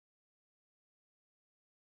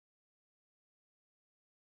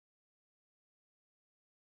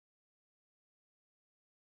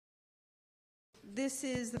This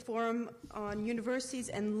is the Forum on Universities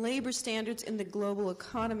and Labor Standards in the Global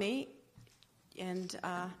Economy. And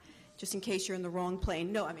just in case you're in the wrong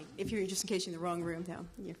plane. No, I mean, if you're just in case you're in the wrong room, no,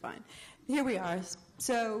 you're fine. Here we are.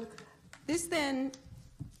 So this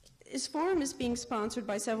forum is being sponsored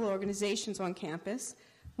by several organizations on campus.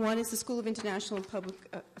 One is the School of International and Public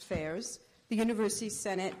Affairs, the University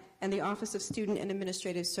Senate, and the Office of Student and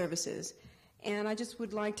Administrative Services. And I just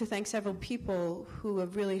would like to thank several people who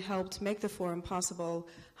have really helped make the forum possible.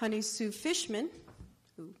 Honey Sue Fishman,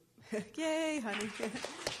 who, yay, honey,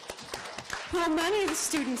 who many of the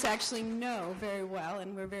students actually know very well,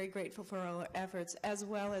 and we're very grateful for all our efforts, as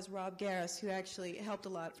well as Rob Garris, who actually helped a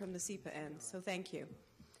lot from the SIPA end, so thank you.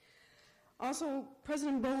 Also,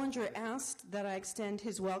 President Bollinger asked that I extend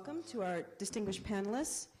his welcome to our distinguished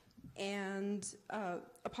panelists, and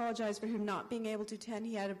apologize for him not being able to attend.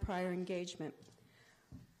 He had a prior engagement.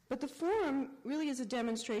 But the forum really is a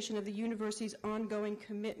demonstration of the university's ongoing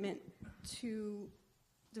commitment to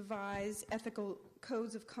devise ethical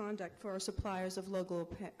codes of conduct for our suppliers of local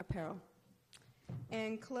apparel.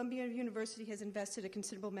 And Columbia University has invested a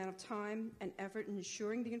considerable amount of time and effort in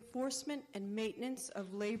ensuring the enforcement and maintenance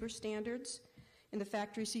of labor standards in the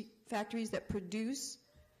factories that produce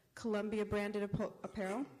Columbia-branded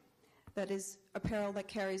apparel. That is apparel that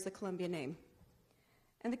carries the Columbia name.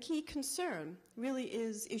 And the key concern really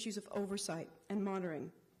is issues of oversight and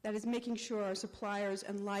monitoring. That is making sure our suppliers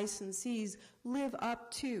and licensees live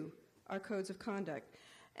up to our codes of conduct.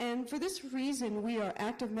 And for this reason, we are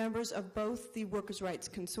active members of both the Workers Rights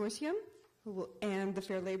Consortium and the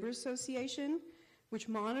Fair Labor Association, which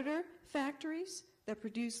monitor factories that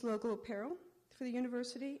produce local apparel for the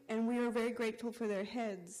university. And we are very grateful for their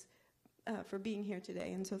heads for being here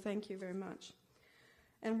today, and so thank you very much.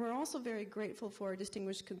 And we're also very grateful for our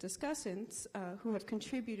distinguished discussants who have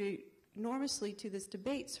contributed enormously to this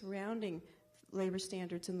debate surrounding labor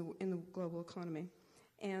standards in the global economy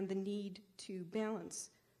and the need to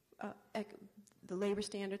balance the labor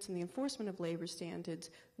standards and the enforcement of labor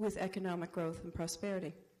standards with economic growth and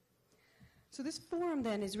prosperity. So this forum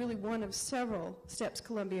then is really one of several steps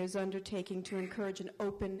Columbia is undertaking to encourage an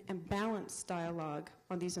open and balanced dialogue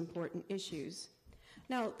on these important issues.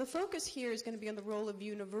 Now, the focus here is going to be on the role of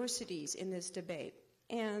universities in this debate.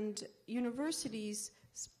 And universities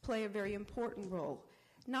play a very important role,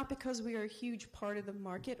 not because we are a huge part of the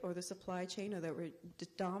market or the supply chain or that we're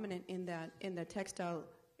dominant in the textile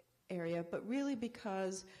area, but really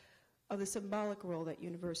because of the symbolic role that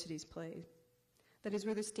universities play. That is,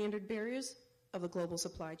 we're the standard barriers of the global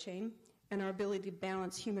supply chain, and our ability to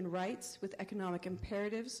balance human rights with economic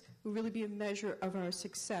imperatives will really be a measure of our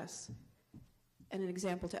success and an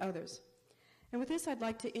example to others. And with this, I'd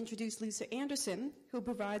like to introduce Lisa Anderson, who will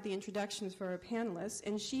provide the introductions for our panelists,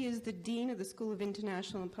 and she is the Dean of the School of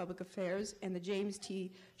International and Public Affairs and the James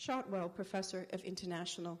T. Shotwell Professor of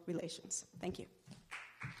International Relations. Thank you.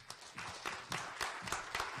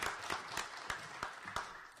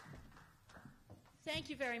 Thank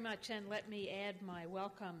you very much, and let me add my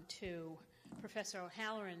welcome to Professor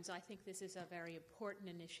O'Halloran's. I think this is a very important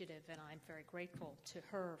initiative, and I'm very grateful to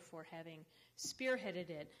her for having spearheaded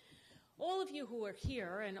it. All of you who are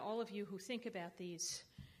here and all of you who think about these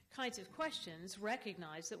kinds of questions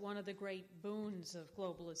recognize that one of the great boons of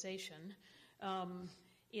globalization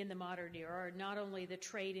in the modern era are not only the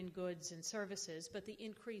trade in goods and services, but the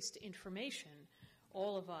increased information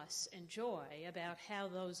all of us enjoy about how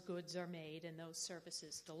those goods are made and those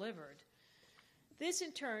services delivered. This,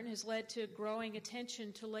 in turn, has led to growing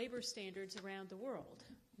attention to labor standards around the world.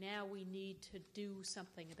 Now we need to do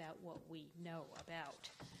something about what we know about,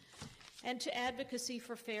 and to advocacy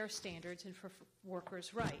for fair standards and for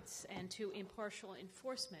workers' rights, and to impartial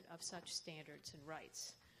enforcement of such standards and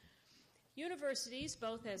rights. Universities,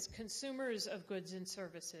 both as consumers of goods and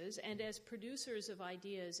services and as producers of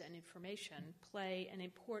ideas and information, play an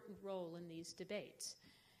important role in these debates,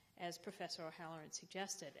 as Professor O'Halloran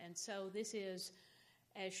suggested. And so this is,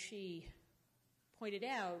 as she pointed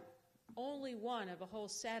out, only one of a whole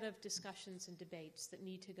set of discussions and debates that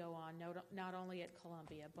need to go on, not only at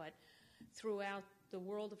Columbia, but throughout the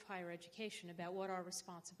world of higher education about what our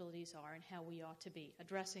responsibilities are and how we ought to be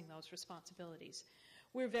addressing those responsibilities.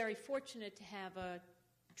 We're very fortunate to have a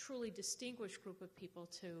truly distinguished group of people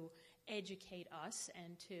to educate us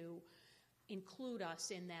and to include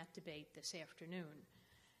us in that debate this afternoon.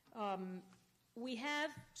 We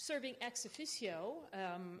have, serving ex officio,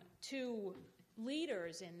 two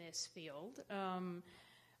leaders in this field.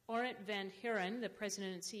 Auret van Heerden, the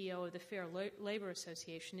president and CEO of the Fair Labor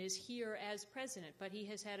Association, is here as president, but he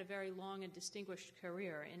has had a very long and distinguished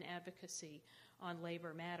career in advocacy on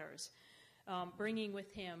labor matters, bringing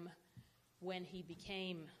with him when he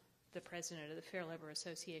became the president of the Fair Labor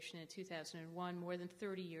Association in 2001, more than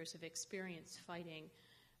 30 years of experience fighting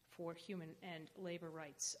for human and labor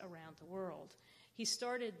rights around the world. He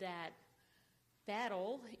started that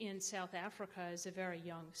battle in South Africa as a very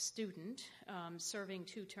young student, serving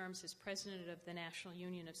 2 terms as president of the National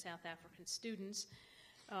Union of South African Students,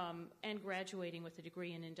 and graduating with a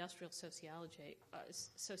degree in industrial sociology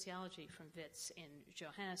from Wits in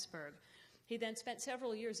Johannesburg. He then spent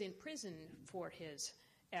several years in prison for his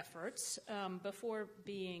efforts before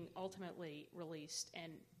being ultimately released,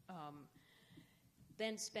 and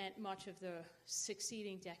then spent much of the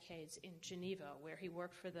succeeding decades in Geneva, where he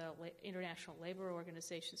worked for the International Labor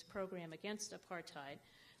Organization's program against apartheid.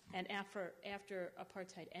 And after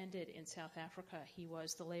apartheid ended in South Africa, he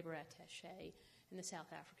was the labor attaché in the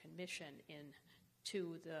South African mission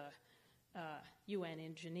to the UN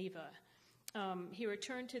in Geneva. He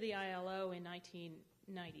returned to the ILO in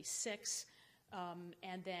 1996,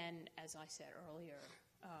 and then, as I said earlier,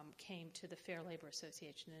 came to the Fair Labor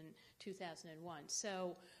Association in 2001.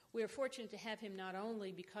 So we're fortunate to have him not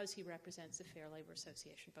only because he represents the Fair Labor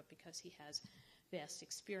Association, but because he has vast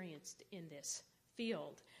experience in this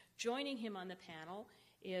field. Joining him on the panel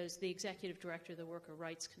is the Executive Director of the Worker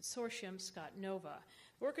Rights Consortium, Scott Nova.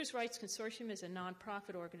 The Worker Rights Consortium is a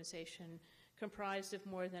nonprofit organization comprised of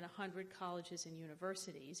more than 100 colleges and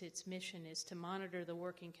universities. Its mission is to monitor the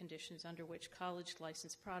working conditions under which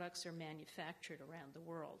college-licensed products are manufactured around the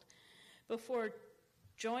world. Before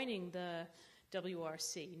joining the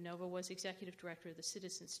WRC, Nova was Executive Director of the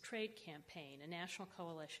Citizens Trade Campaign, a national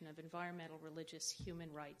coalition of environmental, religious,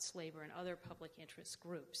 human rights, labor, and other public interest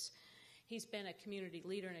groups. He's been a community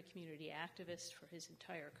leader and a community activist for his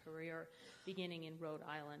entire career, beginning in Rhode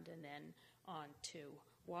Island and then on to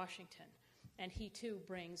Washington. And he, too,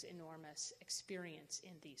 brings enormous experience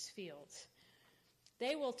in these fields.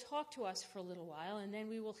 They will talk to us for a little while, and then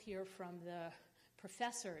we will hear from the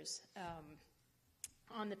professors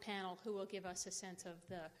on the panel who will give us a sense of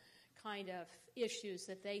the kind of issues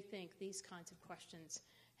that they think these kinds of questions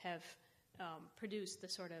have produced, the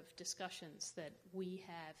sort of discussions that we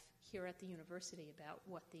have here at the university about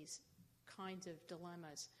what these kinds of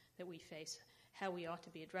dilemmas that we face, how we ought to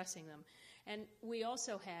be addressing them. And we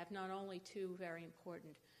also have not only 2 very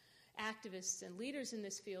important activists and leaders in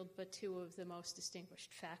this field, but 2 of the most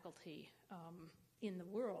distinguished faculty in the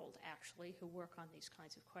world, actually, who work on these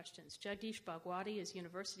kinds of questions. Jagdish Bhagwati is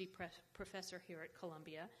university professor here at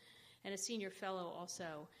Columbia and a senior fellow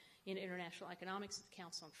also in international economics at the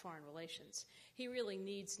Council on Foreign Relations. He really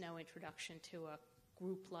needs no introduction to a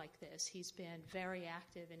group like this. He's been very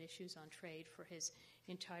active in issues on trade for his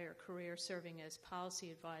entire career, serving as policy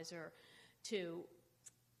advisor to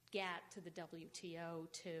GATT, to the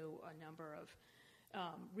WTO, to a number of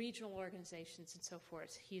regional organizations and so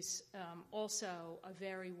forth. He's also a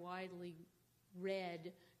very widely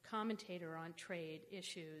read commentator on trade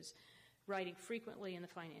issues, writing frequently in the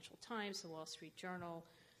Financial Times, the Wall Street Journal,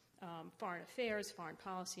 Foreign Affairs, Foreign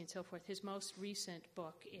Policy, and so forth. His most recent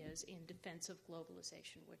book is In Defense of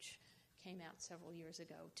Globalization, which came out several years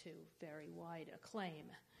ago to very wide acclaim.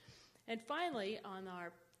 And finally, on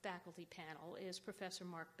our faculty panel is Professor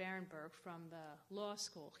Mark Barenberg from the law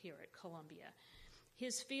school here at Columbia.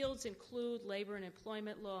 His fields include labor and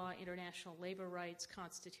employment law, international labor rights,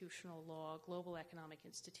 constitutional law, global economic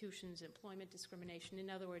institutions, employment discrimination, in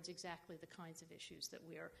other words, exactly the kinds of issues that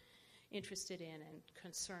we are interested in and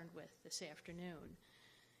concerned with this afternoon.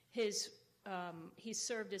 He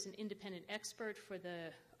served as an independent expert for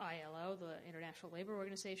the ILO, the International Labor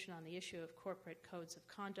Organization, on the issue of corporate codes of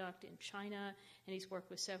conduct in China, and he's worked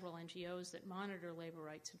with several NGOs that monitor labor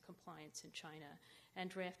rights and compliance in China, and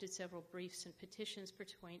drafted several briefs and petitions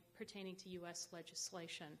pertaining to U.S.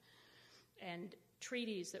 legislation and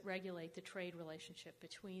treaties that regulate the trade relationship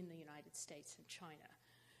between the United States and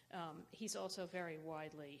China. He's also very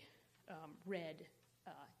widely read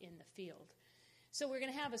in the field. So we're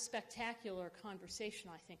going to have a spectacular conversation,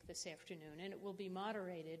 I think, this afternoon, and it will be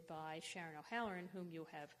moderated by Sharon O'Halloran, whom you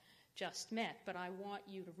have just met. But I want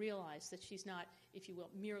you to realize that she's not, if you will,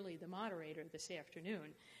 merely the moderator this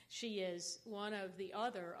afternoon. She is one of the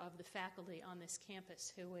other of the faculty on this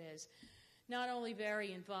campus who is not only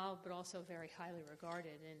very involved, but also very highly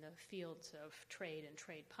regarded in the fields of trade and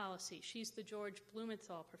trade policy. She's the George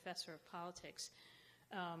Blumenthal Professor of Politics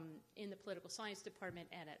in the Political Science Department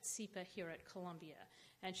and at SIPA here at Columbia.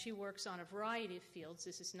 And she works on a variety of fields.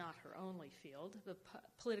 This is not her only field: the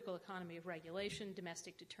political economy of regulation,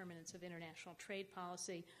 domestic determinants of international trade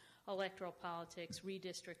policy, electoral politics,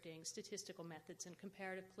 redistricting, statistical methods, and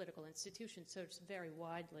comparative political institutions. So it's very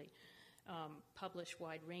widely published,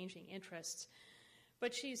 wide-ranging interests.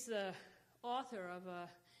 But she's the author of an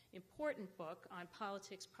important book on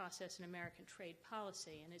politics, process, and American trade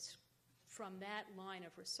policy, and it's from that line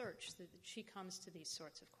of research that she comes to these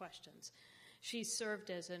sorts of questions. She's served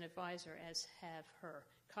as an advisor, as have her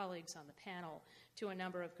colleagues on the panel, to a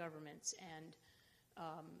number of governments and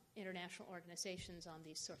international organizations on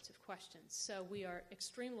these sorts of questions. So we are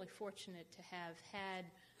extremely fortunate to have had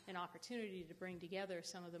an opportunity to bring together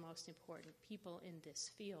some of the most important people in this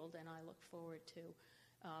field, and I look forward to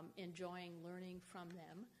enjoying learning from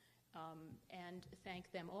them and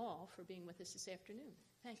thank them all for being with us this afternoon.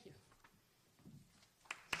 Thank you.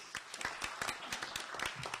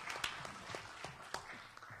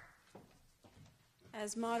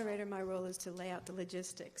 As moderator, my role is to lay out the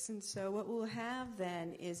logistics. And so what we'll have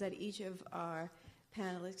then is that each of our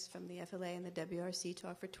panelists from the FLA and the WRC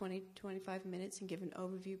talk for 20-25 minutes and give an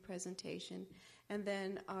overview presentation. And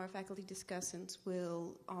then our faculty discussants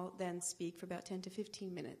will all then speak for about 10 to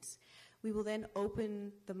 15 minutes. We will then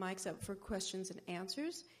open the mics up for questions and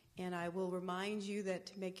answers. And I will remind you that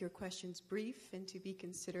to make your questions brief and to be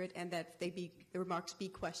considerate and that the remarks be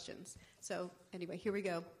questions. So anyway, here we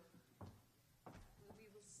go.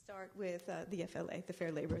 Start with the FLA, the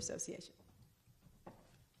Fair Labor Association.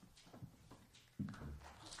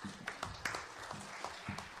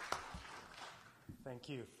 Thank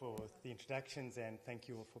you for the introductions and thank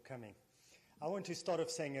you all for coming. I want to start off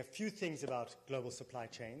saying a few things about global supply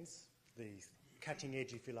chains, the cutting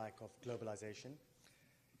edge, if you like, of globalization,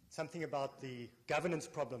 something about the governance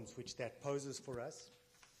problems which that poses for us,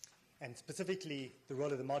 and specifically the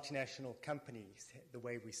role of the multinational companies, the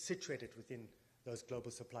way we situate it within those global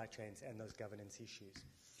supply chains and those governance issues.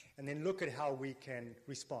 And then look at how we can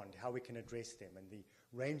respond, how we can address them, and the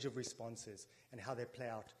range of responses and how they play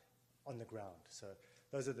out on the ground. So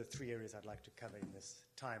those are the three areas I'd like to cover in this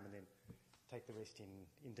time and then take the rest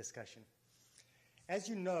in discussion. As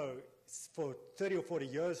you know, for 30 or 40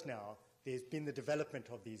 years now, there's been the development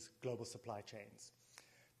of these global supply chains,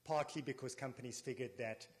 partly because companies figured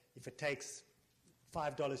that if it takes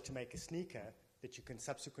 $5 to make a sneaker that you can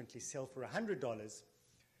subsequently sell for $100,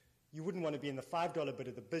 you wouldn't want to be in the $5 bit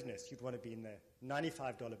of the business. You'd want to be in the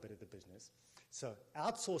 $95 bit of the business. So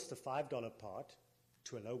outsource the $5 part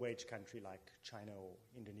to a low-wage country like China or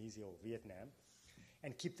Indonesia or Vietnam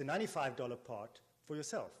and keep the $95 part for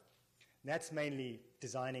yourself. And that's mainly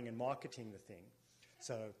designing and marketing the thing.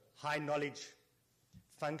 So high-knowledge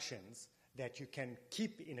functions that you can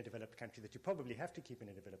keep in a developed country, that you probably have to keep in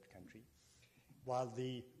a developed country, while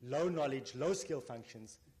the low-knowledge, low-skill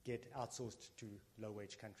functions get outsourced to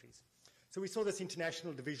low-wage countries. So we saw this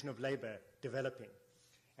international division of labor developing,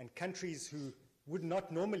 and countries who would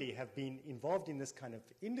not normally have been involved in this kind of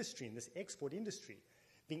industry, in this export industry,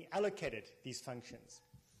 being allocated these functions.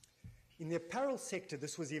 In the apparel sector,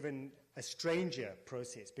 this was even a stranger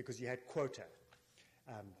process because you had quota.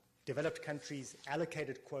 Developed countries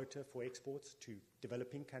allocated quota for exports to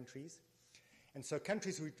developing countries. And so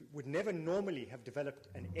countries who would never normally have developed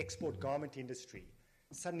an export garment industry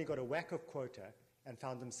suddenly got a whack of quota and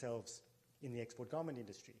found themselves in the export garment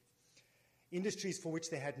industry. Industries for which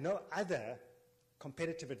they had no other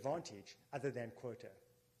competitive advantage other than quota.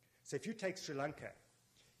 So if you take Sri Lanka,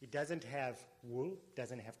 it doesn't have wool,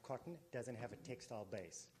 doesn't have cotton, doesn't have a textile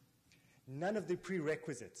base. None of the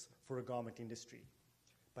prerequisites for a garment industry,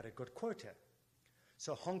 but it got quota.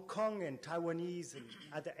 So Hong Kong and Taiwanese and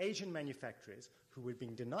other Asian manufacturers who were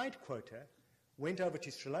being denied quota went over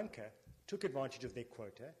to Sri Lanka, took advantage of their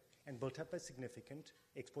quota, and built up a significant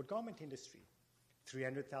export garment industry.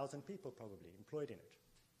 300,000 people probably employed in it.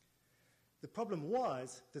 The problem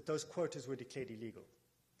was that those quotas were declared illegal,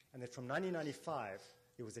 and that from 1995,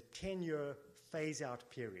 there was a 10-year phase-out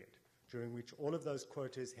period during which all of those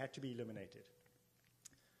quotas had to be eliminated.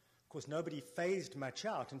 Of course, nobody phased much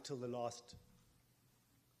out until the last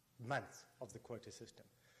month of the quota system.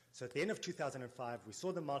 So at the end of 2005, we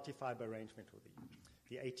saw the multi-fiber arrangement, or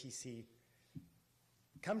the ATC,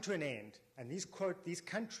 come to an end, and these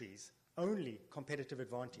countries' only competitive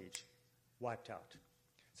advantage wiped out.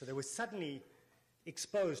 So they were suddenly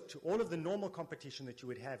exposed to all of the normal competition that you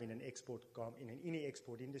would have in any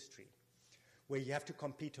export industry, where you have to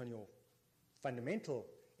compete on your fundamental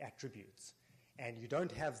attributes, and you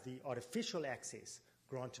don't have the artificial access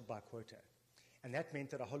granted by quota. And that meant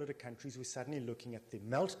that a whole lot of countries were suddenly looking at the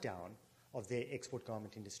meltdown of their export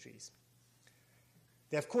garment industries.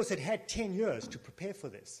 They, of course, had 10 years to prepare for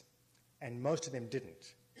this, and most of them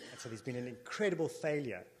didn't. And so there's been an incredible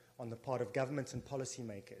failure on the part of governments and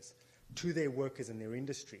policymakers to their workers and their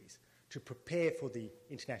industries to prepare for the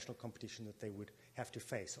international competition that they would have to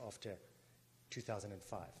face after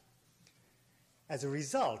 2005. As a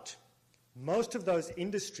result, most of those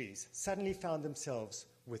industries suddenly found themselves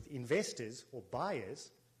with investors or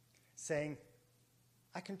buyers saying,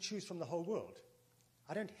 I can choose from the whole world.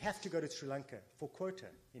 I don't have to go to Sri Lanka for quota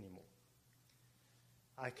anymore.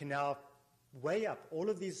 I can now weigh up all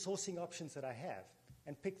of these sourcing options that I have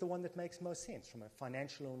and pick the one that makes most sense from a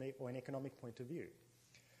financial or an economic point of view.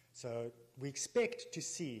 So we expect to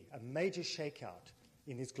see a major shakeout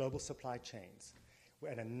in these global supply chains,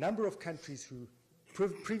 and a number of countries who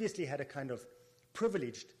previously had a kind of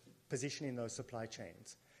privileged position in those supply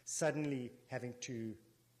chains suddenly having to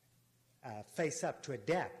face up, to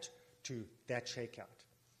adapt to that shakeout.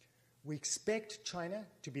 We expect China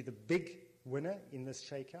to be the big winner in this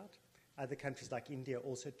shakeout, other countries like India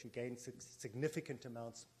also to gain significant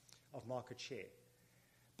amounts of market share.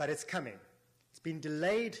 But it's coming. It's been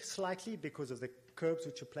delayed slightly because of the curbs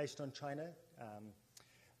which are placed on China,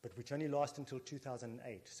 but which only last until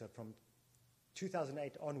 2008. So from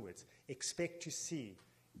 2008 onwards, expect to see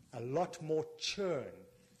a lot more churn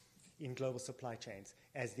in global supply chains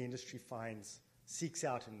as the industry seeks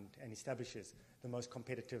out and establishes the most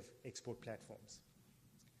competitive export platforms.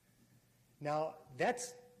 Now,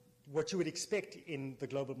 that's what you would expect in the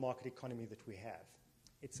global market economy that we have.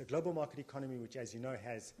 It's a global market economy which, as you know,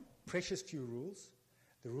 has precious few rules.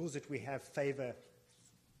 The rules that we have favor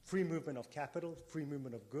free movement of capital, free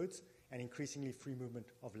movement of goods, and increasingly free movement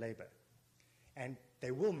of labor. And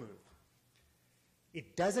they will move.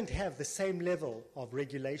 It doesn't have the same level of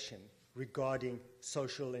regulation regarding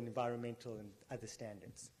social and environmental and other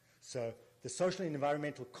standards. So the social and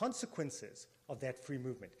environmental consequences of that free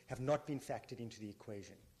movement have not been factored into the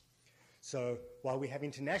equation. So while we have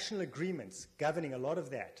international agreements governing a lot of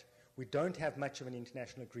that, we don't have much of an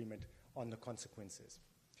international agreement on the consequences.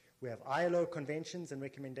 We have ILO conventions and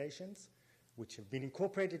recommendations, which have been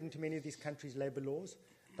incorporated into many of these countries' labor laws,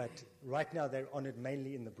 but right now they're honored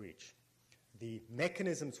mainly in the breach. The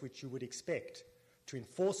mechanisms which you would expect to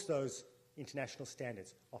enforce those international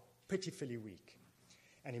standards are pitifully weak.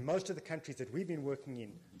 And in most of the countries that we've been working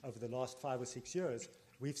in over the last 5 or 6 years,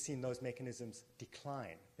 we've seen those mechanisms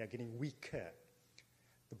decline. They're getting weaker.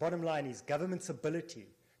 The bottom line is governments' ability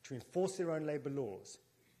to enforce their own labor laws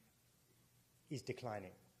is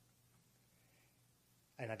declining.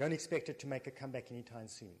 And I don't expect it to make a comeback anytime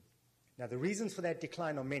soon. Now, the reasons for that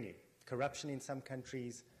decline are many. Corruption in some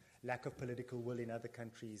countries, lack of political will in other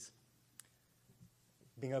countries.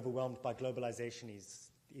 Being overwhelmed by globalization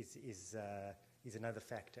is another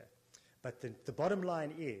factor. But the bottom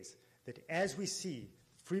line is that as we see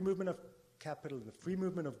free movement of capital and the free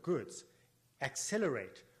movement of goods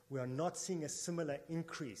accelerate, we are not seeing a similar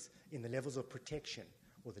increase in the levels of protection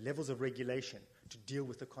or the levels of regulation to deal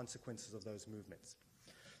with the consequences of those movements.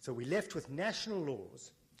 So we're left with national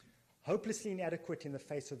laws, hopelessly inadequate in the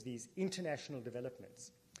face of these international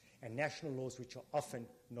developments, and national laws which are often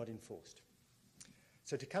not enforced.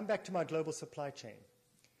 So to come back to my global supply chain,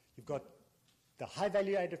 you've got the high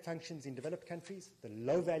value-added functions in developed countries, the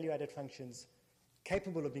low value-added functions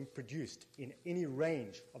capable of being produced in any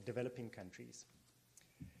range of developing countries.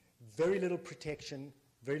 Very little protection,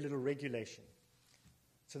 very little regulation.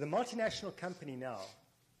 So the multinational company now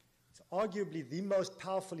is arguably the most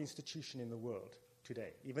powerful institution in the world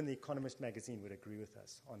today. Even The Economist magazine would agree with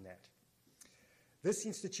us on that. This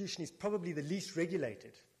institution is probably the least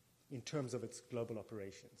regulated in terms of its global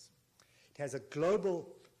operations. It has a global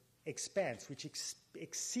expanse which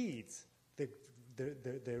exceeds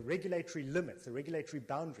the regulatory limits, the regulatory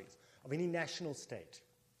boundaries of any national state.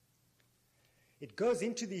 It goes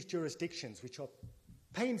into these jurisdictions which are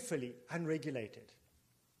painfully unregulated.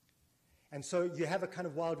 And so you have a kind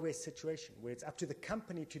of Wild West situation where it's up to the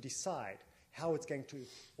company to decide how it's going to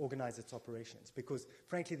organize its operations, because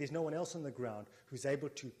frankly there's no one else on the ground who's able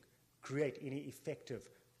to create any effective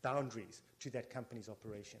boundaries to that company's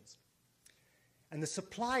operations. And the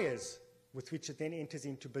suppliers with which it then enters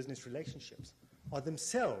into business relationships are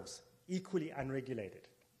themselves equally unregulated,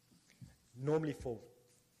 normally for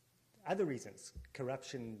other reasons,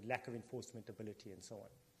 corruption, lack of enforcement ability, and so on.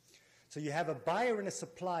 So you have a buyer and a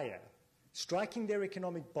supplier striking their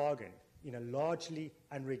economic bargain in a largely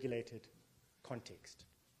unregulated context.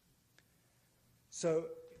 So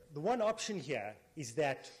the one option here is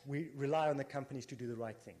that we rely on the companies to do the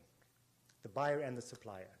right thing, the buyer and the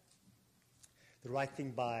supplier. The right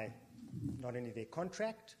thing by not only their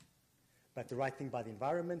contract, but the right thing by the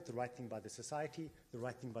environment, the right thing by the society, the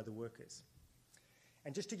right thing by the workers.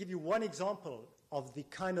 And just to give you one example of the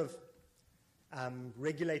kind of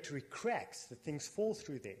regulatory cracks that things fall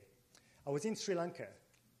through there, I was in Sri Lanka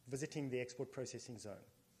visiting the export processing zone.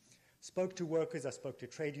 Spoke to workers, I spoke to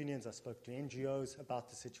trade unions, I spoke to NGOs about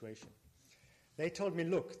the situation. They told me,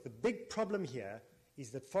 look, the big problem here is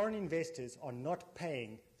that foreign investors are not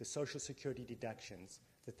paying the social security deductions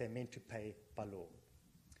that they're meant to pay by law.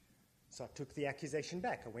 So I took the accusation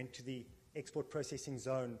back. I went to the Export Processing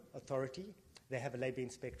Zone Authority. They have a labor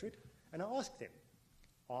inspectorate. And I asked them,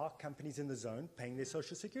 are companies in the zone paying their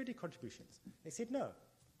social security contributions? They said no.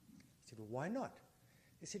 I said, well, why not?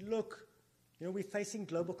 They said, look, we're facing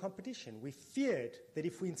global competition. We feared that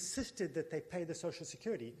if we insisted that they pay the social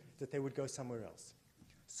security, that they would go somewhere else.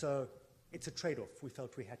 So it's a trade-off we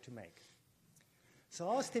felt we had to make. So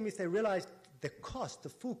I asked them if they realized the cost, the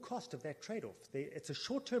full cost of that trade-off. It's a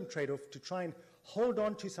short-term trade-off to try and hold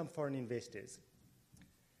on to some foreign investors,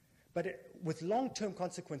 but with long-term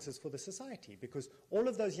consequences for the society, because all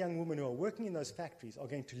of those young women who are working in those factories are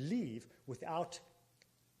going to leave without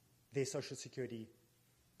their social security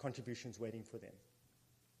contributions waiting for them.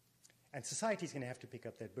 And society is going to have to pick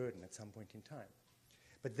up that burden at some point in time.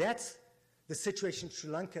 But that's the situation Sri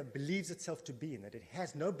Lanka believes itself to be in, that it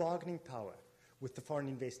has no bargaining power with the foreign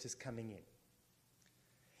investors coming in.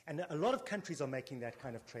 And a lot of countries are making that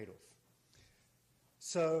kind of trade-off.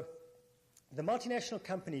 So the multinational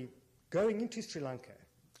company going into Sri Lanka,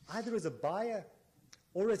 either as a buyer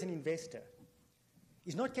or as an investor,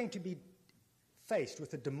 is not going to be faced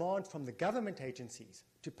with a demand from the government agencies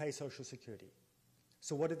to pay Social Security.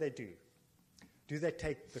 So what do? Do they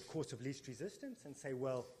take the course of least resistance and say,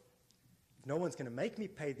 well, if no one's going to make me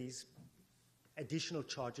pay these additional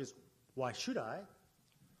charges, why should I?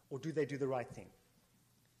 Or do they do the right thing?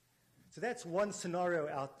 So that's one scenario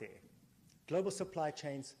out there. Global supply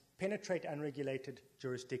chains penetrate unregulated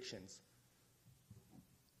jurisdictions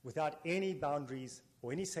without any boundaries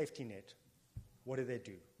or any safety net. What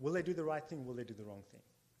do? Will they do the right thing? Will they do the wrong thing?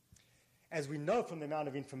 As we know from the amount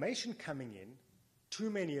of information coming in, too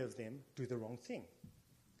many of them do the wrong thing,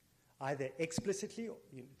 either explicitly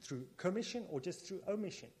through commission or just through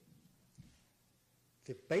omission.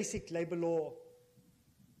 The basic labor law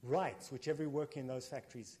rights which every worker in those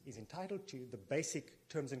factories is entitled to, the basic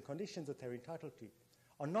terms and conditions that they're entitled to,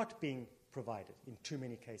 are not being provided in too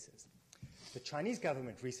many cases. The Chinese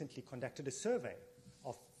government recently conducted a survey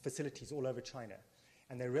of facilities all over China,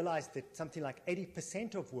 and they realized that something like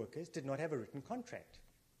 80% of workers did not have a written contract.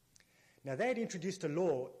 Now, they had introduced a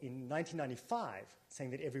law in 1995 saying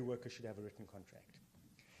that every worker should have a written contract.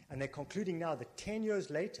 And they're concluding now that 10 years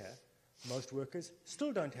later, most workers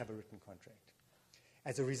still don't have a written contract.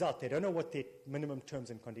 As a result, they don't know what their minimum terms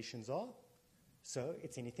and conditions are, so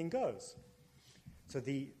it's anything goes. So at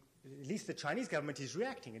least the Chinese government is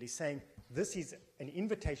reacting. It is saying this is an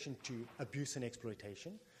invitation to abuse and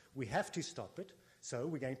exploitation. We have to stop it, so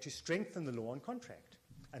we're going to strengthen the law on contract.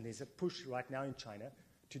 And there's a push right now in China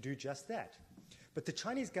to do just that. But the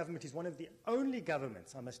Chinese government is one of the only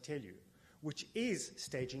governments, I must tell you, which is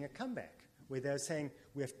staging a comeback, where they're saying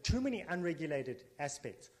we have too many unregulated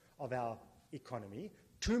aspects of our economy,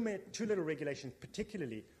 too little regulation,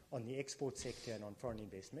 particularly on the export sector and on foreign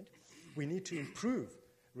investment. We need to improve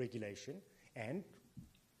regulation, and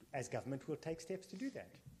as government, we'll take steps to do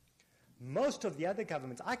that. Most of the other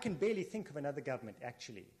governments, I can barely think of another government,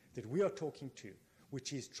 actually, that we are talking to,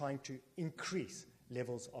 which is trying to increase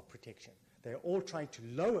levels of protection. They're all trying to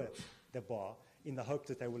lower the bar in the hope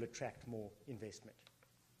that they will attract more investment.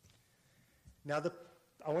 Now,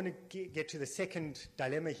 I want to get to the second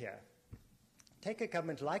dilemma here. Take a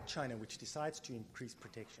government like China, which decides to increase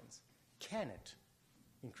protections. Can it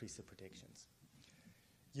increase the protections?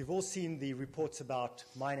 You've all seen the reports about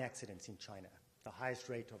mine accidents in China, the highest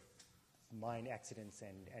rate of mine accidents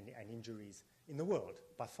and injuries in the world,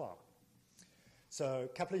 by far. So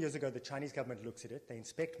a couple of years ago, the Chinese government looks at it. They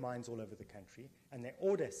inspect mines all over the country, and they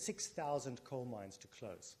order 6,000 coal mines to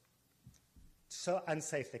close. So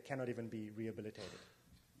unsafe they cannot even be rehabilitated.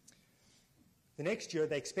 The next year,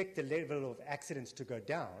 they expect the level of accidents to go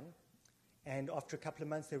down, and after a couple of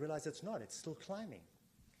months, they realize it's not. It's still climbing.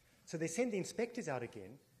 So they send the inspectors out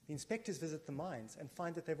again. The inspectors visit the mines and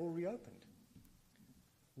find that they've all reopened.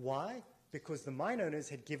 Why? Because the mine owners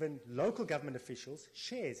had given local government officials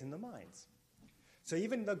shares in the mines. So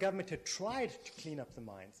even though government had tried to clean up the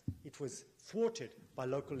mines, it was thwarted by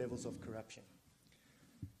local levels of corruption.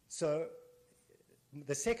 So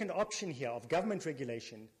the second option here of government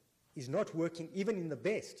regulation is not working even in the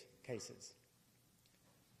best cases.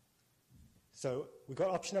 So we've got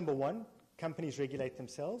option number one, companies regulate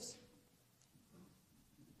themselves.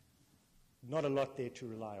 Not a lot there to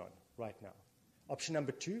rely on right now. Option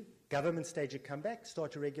number two, government stage a comeback,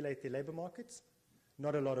 start to regulate their labor markets.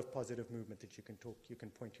 Not a lot of positive movement that you can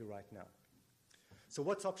point to right now. So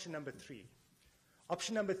what's option number three?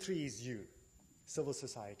 Option number three is you, civil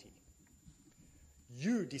society.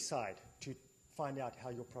 You decide to find out how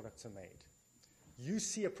your products are made. You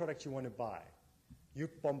see a product you want to buy. You're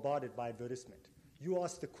bombarded by advertisement. You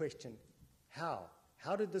ask the question, how?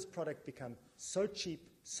 How did this product become so cheap,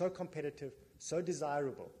 so competitive, so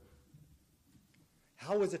desirable?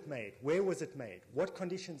 How was it made? Where was it made? What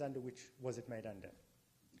conditions under which was it made under?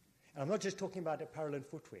 And I'm not just talking about apparel and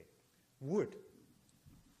footwear. Wood.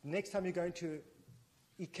 Next time you're going to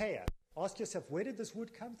IKEA, ask yourself, where did this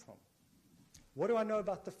wood come from? What do I know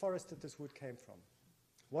about the forest that this wood came from?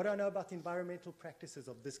 What do I know about the environmental practices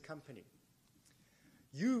of this company?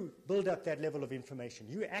 You build up that level of information.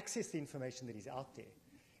 You access the information that is out there,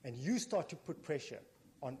 and you start to put pressure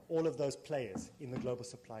on all of those players in the global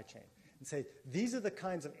supply chain and say, these are the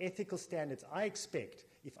kinds of ethical standards I expect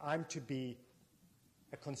if I'm to be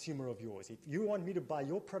a consumer of yours. If you want me to buy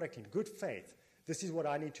your product in good faith, this is what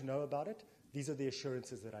I need to know about it. These are the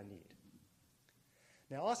assurances that I need.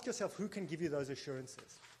 Now ask yourself, who can give you those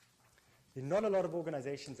assurances? There are not a lot of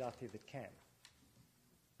organizations out there that can.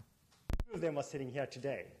 Two of them are sitting here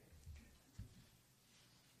today.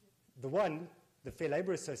 The one, the Fair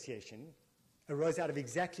Labor Association, arose out of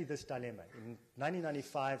exactly this dilemma. In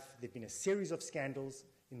 1995, there have been a series of scandals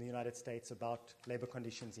in the United States about labor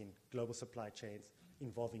conditions in global supply chains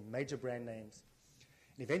involving major brand names.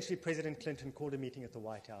 And eventually, President Clinton called a meeting at the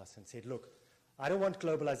White House and said, look, I don't want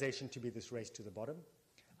globalization to be this race to the bottom.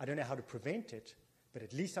 I don't know how to prevent it, but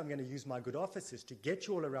at least I'm going to use my good offices to get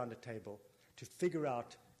you all around a table to figure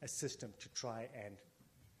out a system to try and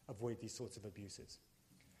avoid these sorts of abuses.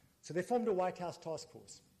 So they formed a White House task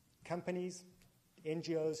force. Companies,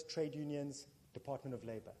 NGOs, trade unions, Department of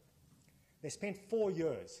Labor. They spent 4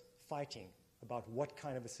 years fighting about what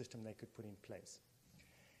kind of a system they could put in place.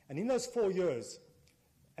 And in those 4 years,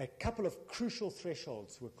 a couple of crucial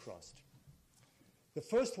thresholds were crossed. The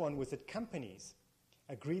first one was that companies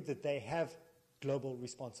agreed that they have global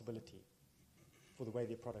responsibility for the way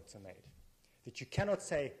their products are made. That you cannot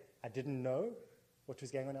say, I didn't know what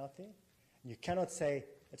was going on out there. And you cannot say,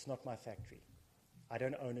 it's not my factory. I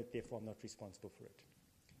don't own it, therefore I'm not responsible for it.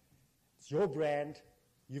 It's your brand.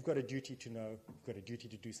 You've got a duty to know. You've got a duty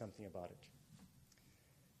to do something about it.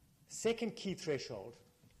 Second key threshold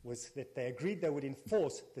was that they agreed they would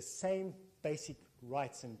enforce the same basic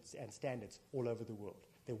rights and standards all over the world.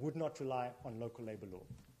 They would not rely on local labor law.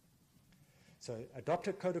 So adopt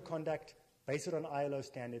a code of conduct, base it on ILO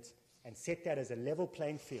standards, and set that as a level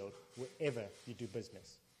playing field wherever you do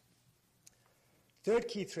business. Third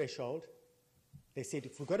key threshold, they said,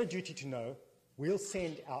 if we've got a duty to know, we'll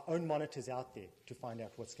send our own monitors out there to find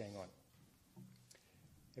out what's going on.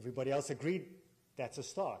 Everybody else agreed that's a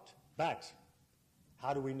start. But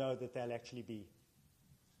how do we know that they'll actually be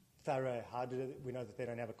thorough? How do we know that they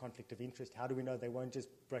don't have a conflict of interest? How do we know they won't just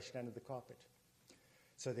brush it under the carpet?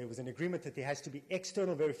 So there was an agreement that there has to be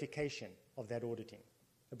external verification of that auditing,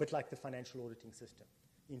 a bit like the financial auditing system.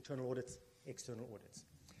 Internal audits, external audits.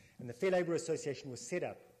 And the Fair Labor Association was set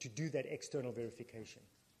up to do that external verification.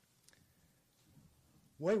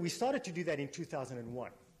 Well, we started to do that in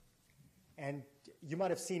 2001. And you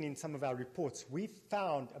might have seen in some of our reports, we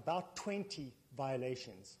found about 20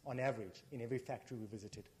 violations on average in every factory we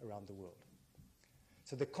visited around the world.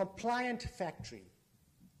 So the compliant factory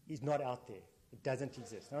is not out there. It doesn't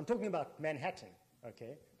exist. And I'm talking about Manhattan,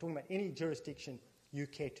 okay? I'm talking about any jurisdiction you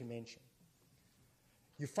care to mention.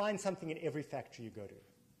 You find something in every factory you go to.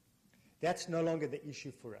 That's no longer the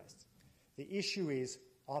issue for us. The issue is,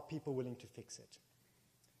 are people willing to fix it?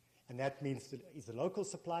 And that means, that is the local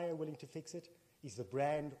supplier willing to fix it? Is the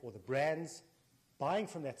brand or the brands buying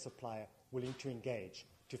from that supplier willing to engage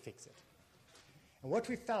to fix it? And what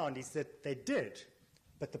we found is that they did,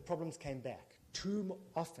 but the problems came back. Too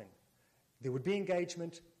often, there would be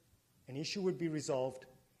engagement, an issue would be resolved,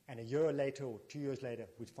 and a year later or 2 years later,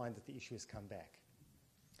 we'd find that the issue has come back.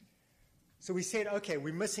 So we said, okay,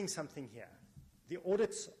 we're missing something here. The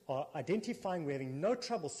audits are identifying we're having no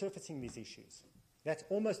trouble surfacing these issues. That's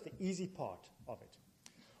almost the easy part of it.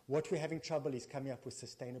 What we're having trouble is coming up with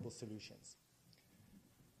sustainable solutions.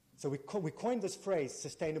 So we coined this phrase,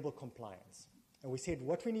 sustainable compliance. And we said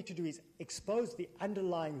what we need to do is expose the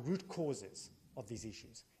underlying root causes of these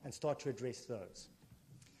issues and start to address those.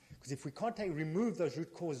 Because if we can't remove those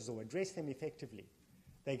root causes or address them effectively,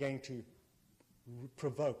 they're going to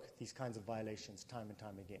provoke these kinds of violations time and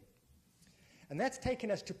time again. And that's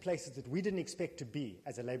taken us to places that we didn't expect to be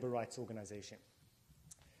as a labor rights organization.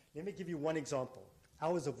 Let me give you one example.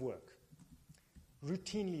 Hours of work,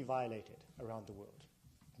 routinely violated around the world.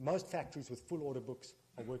 Most factories with full order books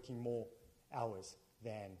are working more hours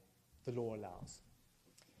than the law allows.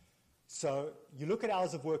 So you look at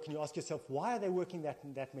hours of work and you ask yourself, why are they working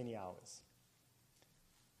that many hours?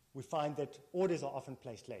 we find that orders are often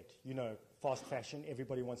placed late. You know, fast fashion,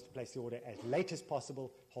 everybody wants to place the order as late as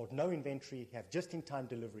possible, hold no inventory, have just-in-time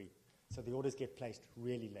delivery, so the orders get placed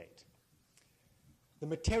really late. The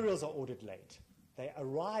materials are ordered late. They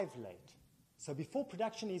arrive late. So before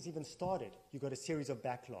production is even started, you've got a series of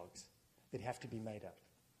backlogs that have to be made up.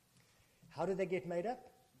 How do they get made up?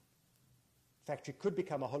 Factory could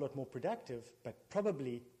become a whole lot more productive, but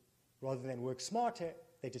probably, rather than work smarter,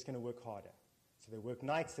 they're just going to work harder. So they work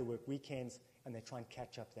nights, they work weekends, and they try and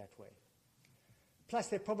catch up that way. Plus,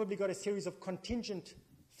 they've probably got a series of contingent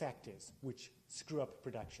factors which screw up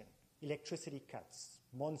production. Electricity cuts,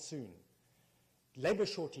 monsoon, labor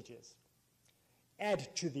shortages,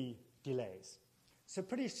 add to the delays. So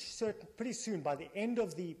pretty soon, by the end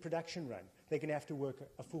of the production run, they're going to have to work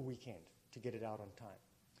a full weekend to get it out on time.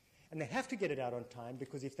 And they have to get it out on time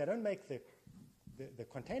because if they don't make the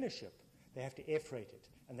container ship, they have to air freight it,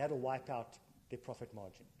 and that'll wipe out their profit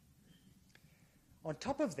margin. On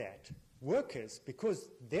top of that, workers, because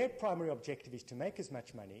their primary objective is to make as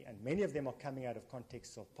much money, and many of them are coming out of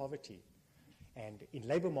contexts of poverty, and in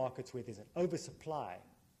labor markets where there's an oversupply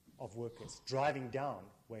of workers driving down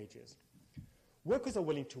wages, workers are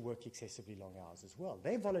willing to work excessively long hours as well.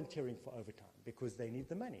 They're volunteering for overtime because they need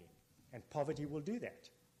the money, and poverty will do that.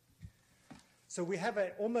 So we have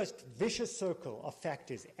an almost vicious circle of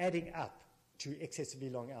factors adding up to excessively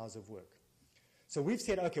long hours of work. So we've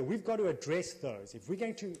said, okay, we've got to address those. If we're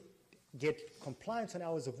going to get compliance on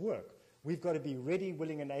hours of work, we've got to be ready,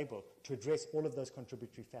 willing, and able to address all of those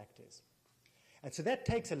contributory factors. And so that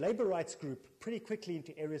takes a labor rights group pretty quickly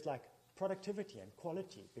into areas like productivity and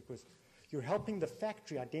quality, because you're helping the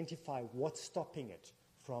factory identify what's stopping it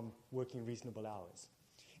from working reasonable hours.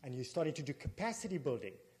 And you're starting to do capacity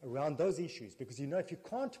building around those issues, because you know if you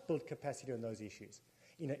can't build capacity on those issues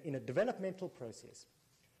in a developmental process,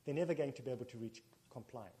 they're never going to be able to reach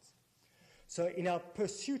compliance. So in our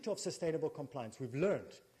pursuit of sustainable compliance, we've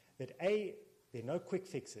learned that A, there are no quick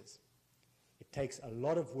fixes. It takes a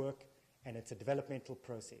lot of work, and it's a developmental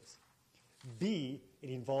process. B, it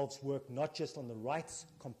involves work not just on the rights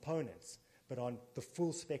components, but on the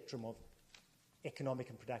full spectrum of economic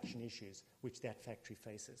and production issues which that factory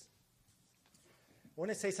faces. I want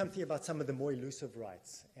to say something about some of the more elusive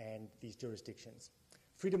rights and these jurisdictions.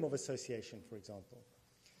 Freedom of association, for example.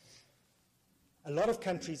 A lot of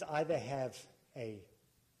countries either have a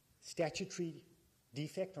statutory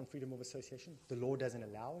defect on freedom of association, the law doesn't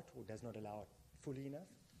allow it or does not allow it fully enough.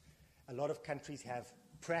 A lot of countries have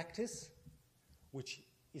practice which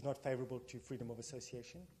is not favorable to freedom of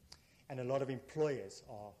association, and a lot of employers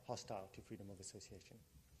are hostile to freedom of association.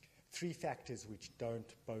 Three factors which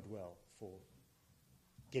don't bode well for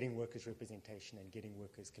getting workers' representation and getting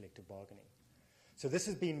workers' collective bargaining. So this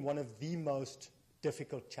has been one of the most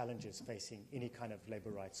difficult challenges facing any kind of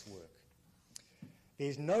labor rights work.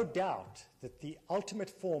 There's no doubt that the ultimate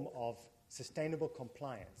form of sustainable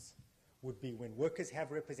compliance would be when workers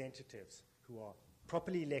have representatives who are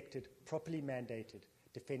properly elected, properly mandated,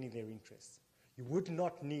 defending their interests. You would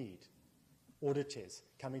not need auditors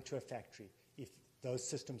coming to a factory if those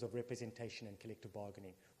systems of representation and collective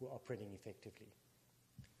bargaining were operating effectively.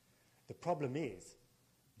 The problem is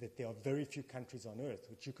that there are very few countries on earth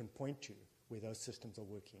which you can point to where those systems are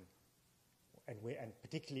working, and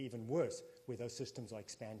particularly even worse, where those systems are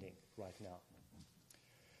expanding right now.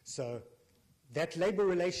 So that labor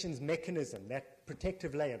relations mechanism, that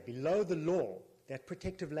protective layer below the law, that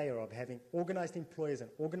protective layer of having organized employers and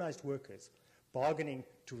organized workers bargaining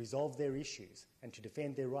to resolve their issues and to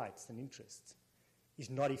defend their rights and interests, is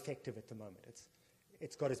not effective at the moment.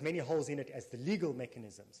 It's got as many holes in it as the legal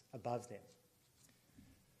mechanisms above them.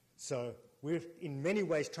 So we're in many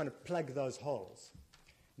ways trying to plug those holes.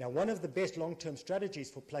 Now, one of the best long-term strategies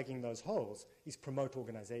for plugging those holes is promote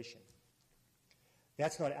organization.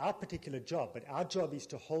 That's not our particular job, but our job is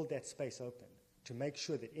to hold that space open, to make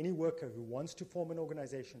sure that any worker who wants to form an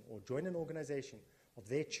organization or join an organization of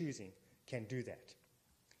their choosing can do that.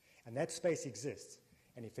 And that space exists.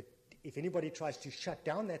 And if anybody tries to shut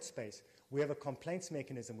down that space, we have a complaints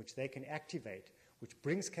mechanism which they can activate, which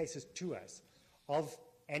brings cases to us of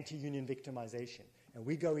anti-union victimization. And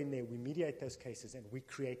we go in there, we mediate those cases, and we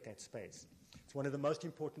create that space. It's one of the most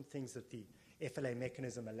important things that the FLA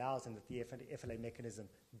mechanism allows and that the FLA mechanism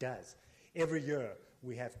does. Every year,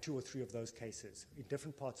 we have 2 or 3 of those cases in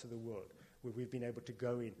different parts of the world where we've been able to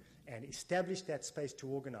go in and establish that space to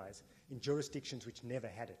organize in jurisdictions which never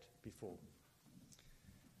had it before.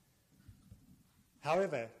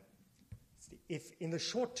 However, if in the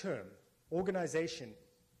short term, organization,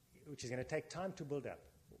 which is going to take time to build up,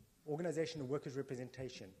 organization and workers'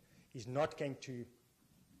 representation is not going to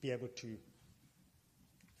be able to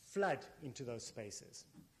flood into those spaces.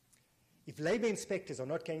 If labor inspectors are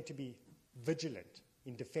not going to be vigilant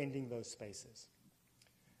in defending those spaces,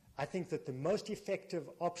 I think that the most effective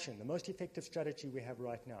option, the most effective strategy we have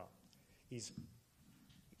right now is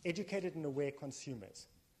educated and aware consumers,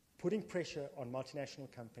 putting pressure on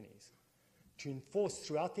multinational companies to enforce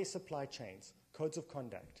throughout their supply chains codes of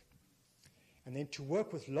conduct, and then to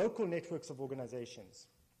work with local networks of organizations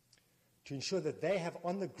to ensure that they have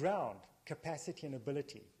on the ground capacity and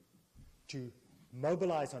ability to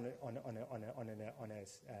mobilize on a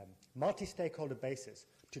multi-stakeholder basis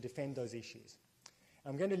to defend those issues.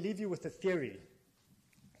 I'm going to leave you with a theory,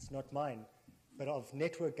 it's not mine, but of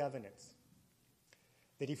network governance,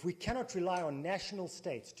 that if we cannot rely on national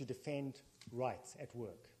states to defend rights at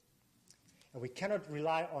work, and we cannot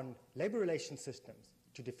rely on labor relations systems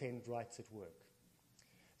to defend rights at work,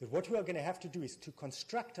 that what we are going to have to do is to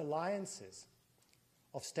construct alliances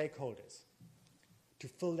of stakeholders to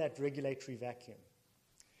fill that regulatory vacuum.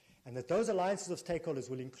 And that those alliances of stakeholders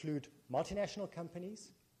will include multinational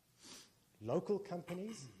companies, local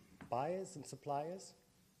companies, buyers and suppliers,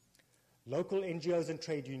 local NGOs and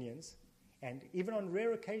trade unions, and even on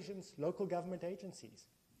rare occasions, local government agencies.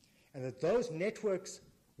 And that those networks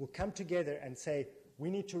will come together and say, we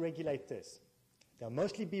need to regulate this. They'll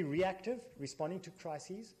mostly be reactive, responding to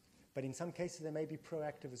crises, but in some cases they may be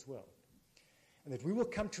proactive as well. And that we will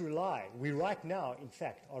come to rely, we right now, in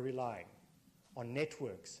fact, are relying on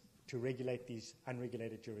networks to regulate these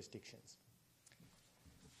unregulated jurisdictions.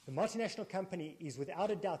 The multinational company is without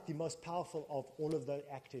a doubt the most powerful of all of the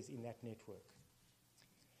actors in that network.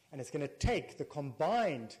 And it's going to take the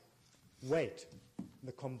combined weight,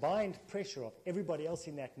 the combined pressure of everybody else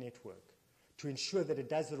in that network to ensure that it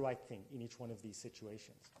does the right thing in each one of these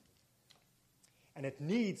situations. And it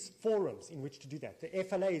needs forums in which to do that. The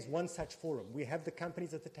FLA is one such forum. We have the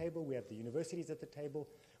companies at the table, we have the universities at the table,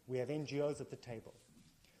 we have NGOs at the table.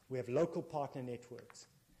 We have local partner networks.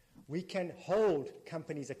 We can hold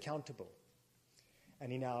companies accountable.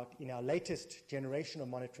 And in our latest generation of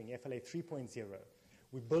monitoring, FLA 3.0,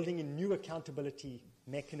 we're building in new accountability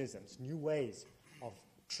mechanisms, new ways of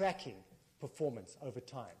tracking performance over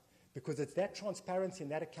time. Because it's that transparency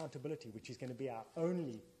and that accountability which is going to be our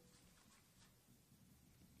only,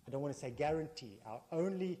 I don't want to say guarantee, our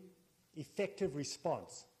only effective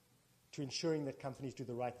response to ensuring that companies do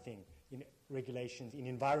the right thing in regulations, in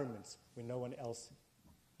environments where no one else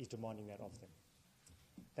is demanding that of them.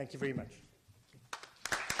 Thank you very much.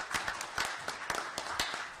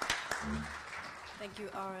 Thank you,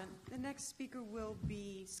 Auret. The next speaker will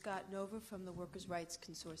be Scott Nova from the Worker Rights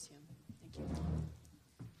Consortium. Thank you.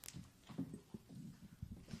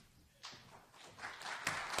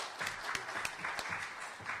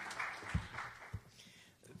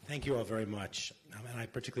 Thank you all very much. And I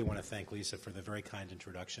particularly want to thank Lisa for the very kind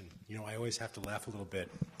introduction. You know, I always have to laugh a little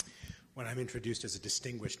bit when I'm introduced as a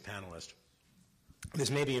distinguished panelist.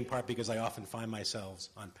 This may be in part because I often find myself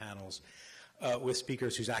on panels with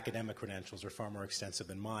speakers whose academic credentials are far more extensive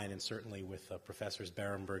than mine, and certainly with Professors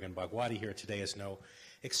Barenberg and Bhagwati here today is no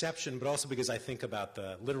exception, but also because I think about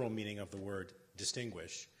the literal meaning of the word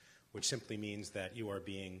distinguish, which simply means that you are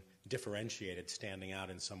being differentiated, standing out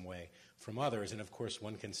in some way from others. And of course,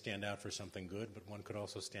 one can stand out for something good, but one could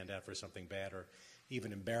also stand out for something bad or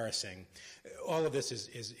even embarrassing. All of this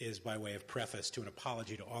is by way of preface to an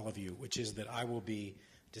apology to all of you, which is that I will be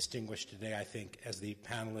distinguished today, I think, as the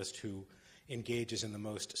panelist who engages in the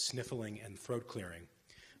most sniffling and throat clearing.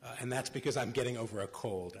 And that's because I'm getting over a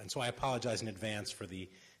cold. And so I apologize in advance for the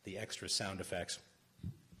extra sound effects.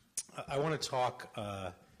 I want to talk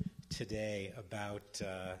today about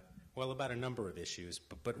a number of issues,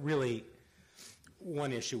 but really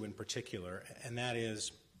one issue in particular, and that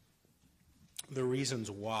is the reasons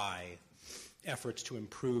why efforts to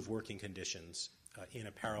improve working conditions in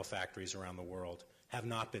apparel factories around the world have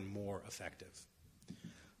not been more effective.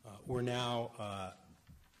 We're now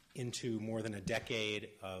into more than a decade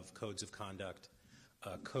of codes of conduct,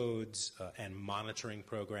 codes and monitoring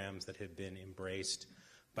programs that have been embraced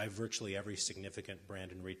by virtually every significant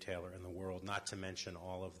brand and retailer in the world, not to mention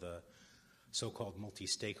all of the so-called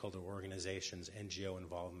multi-stakeholder organizations, NGO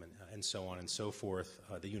involvement, and so on and so forth.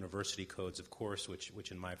 The university codes, of course,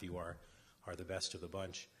 which in my view are the best of the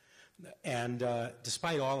bunch. And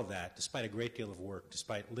despite all of that, despite a great deal of work,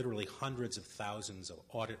 despite literally hundreds of thousands of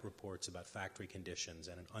audit reports about factory conditions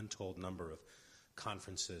and an untold number of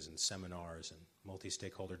conferences and seminars and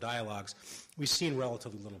multi-stakeholder dialogues, we've seen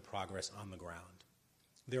relatively little progress on the ground.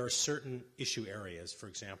 There are certain issue areas, for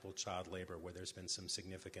example, child labor, where there's been some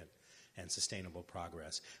significant and sustainable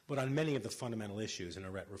progress. But on many of the fundamental issues, and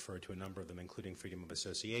Auret referred to a number of them, including freedom of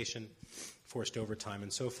association, forced overtime,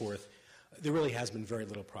 and so forth, there really has been very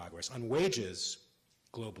little progress. On wages,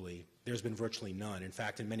 globally, there's been virtually none. In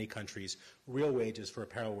fact, in many countries, real wages for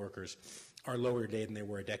apparel workers are lower today than they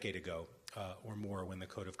were a decade ago or more when the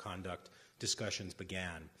Code of Conduct discussions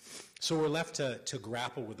began. So we're left to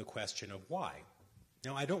grapple with the question of why.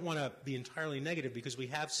 Now, I don't want to be entirely negative because we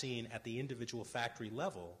have seen at the individual factory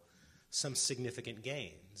level some significant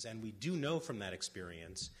gains. And we do know from that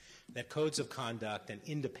experience that codes of conduct and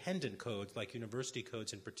independent codes, like university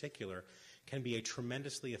codes in particular, can be a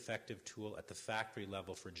tremendously effective tool at the factory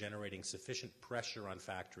level for generating sufficient pressure on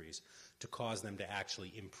factories to cause them to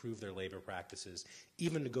actually improve their labor practices,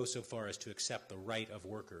 even to go so far as to accept the right of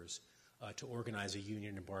workers to organize a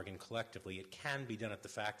union and bargain collectively. It can be done at the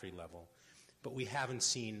factory level, but we haven't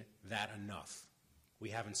seen that enough. We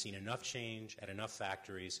haven't seen enough change at enough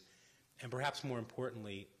factories, and perhaps more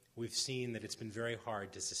importantly, we've seen that it's been very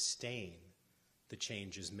hard to sustain the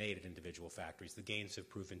changes made at individual factories. The gains have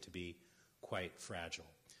proven to be quite fragile.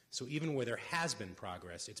 So even where there has been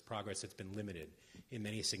progress, it's progress that's been limited in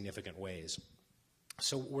many significant ways.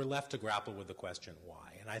 So we're left to grapple with the question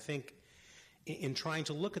why. And I think in trying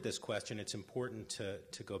to look at this question, it's important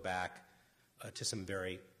to go back to some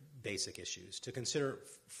very basic issues, to consider,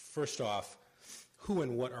 first off, who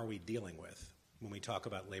and what are we dealing with when we talk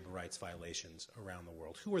about labor rights violations around the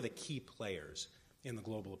world? Who are the key players in the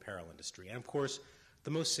global apparel industry? And of course,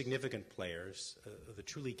 the most significant players, the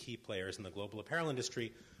truly key players in the global apparel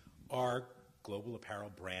industry are global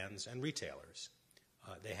apparel brands and retailers.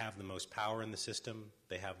 They have the most power in the system.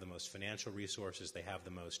 They have the most financial resources. They have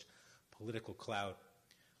the most political clout.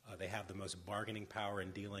 They have the most bargaining power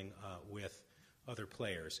in dealing with other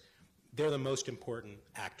players. They're the most important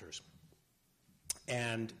actors.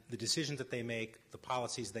 And the decisions that they make, the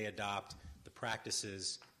policies they adopt, the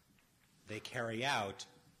practices they carry out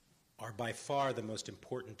are by far the most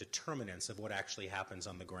important determinants of what actually happens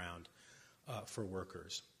on the ground for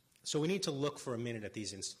workers. So we need to look for a minute at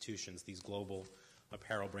these institutions, these global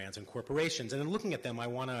apparel brands and corporations. And in looking at them, I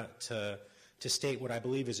want to state what I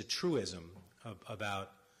believe is a truism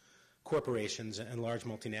about corporations and large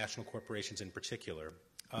multinational corporations in particular,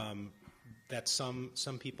 that some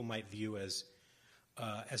people might view as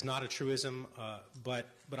not a truism, but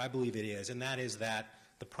I believe it is, and that is that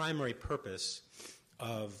the primary purpose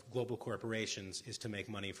of global corporations is to make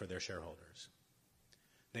money for their shareholders.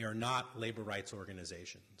 They are not labor rights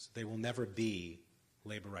organizations. They will never be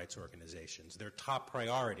labor rights organizations. Their top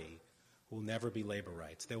priority will never be labor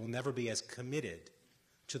rights. They will never be as committed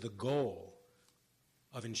to the goal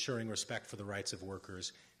of ensuring respect for the rights of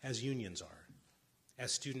workers as unions are,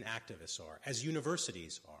 as student activists are, as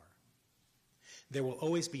universities are. There will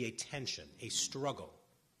always be a tension, a struggle,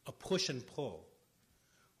 a push and pull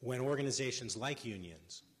when organizations like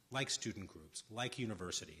unions, like student groups, like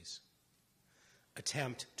universities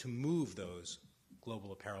attempt to move those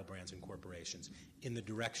global apparel brands and corporations in the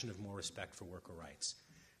direction of more respect for worker rights.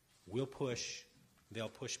 We'll push, they'll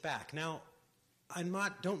push back. Now,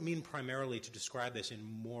 don't mean primarily to describe this in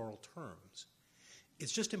moral terms.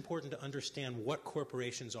 It's just important to understand what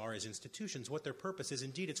corporations are as institutions, what their purpose is.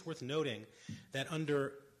 Indeed, it's worth noting that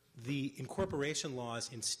under the incorporation laws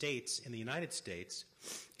in states in the United States,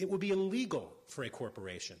 it would be illegal for a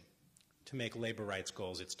corporation to make labor rights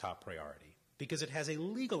goals its top priority because it has a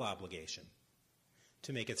legal obligation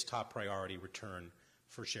to make its top priority return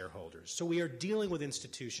for shareholders. So we are dealing with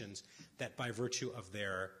institutions that by virtue of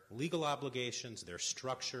their legal obligations, their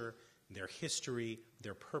structure, their history,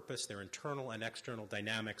 their purpose, their internal and external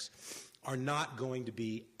dynamics are not going to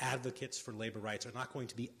be advocates for labor rights, are not going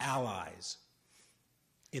to be allies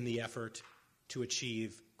in the effort to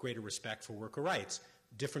achieve greater respect for worker rights.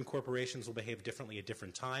 Different corporations will behave differently at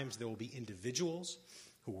different times. There will be individuals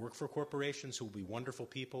who work for corporations who will be wonderful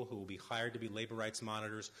people, who will be hired to be labor rights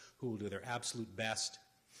monitors, who will do their absolute best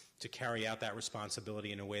to carry out that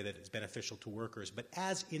responsibility in a way that is beneficial to workers. But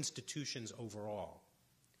as institutions overall,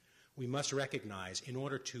 we must recognize, in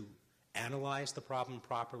order to analyze the problem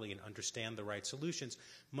properly and understand the right solutions,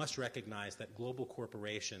 must recognize that global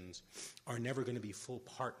corporations are never going to be full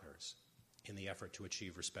partners in the effort to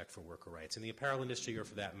achieve respect for worker rights in the apparel industry or,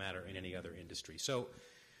 for that matter, in any other industry. So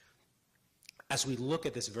as we look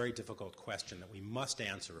at this very difficult question that we must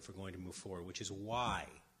answer if we're going to move forward, which is why,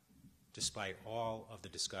 despite all of the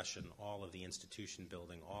discussion, all of the institution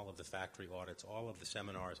building, all of the factory audits, all of the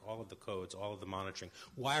seminars, all of the codes, all of the monitoring,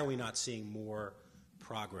 why are we not seeing more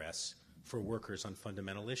progress for workers on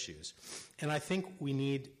fundamental issues? And I think we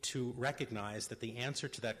need to recognize that the answer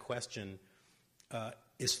to that question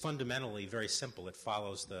is fundamentally very simple. It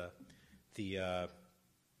follows the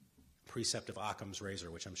precept of Occam's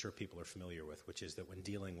razor, which I'm sure people are familiar with, which is that when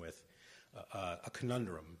dealing with a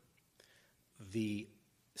conundrum, the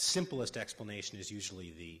simplest explanation is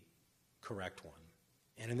usually the correct one.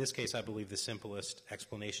 And in this case, I believe the simplest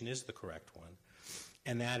explanation is the correct one,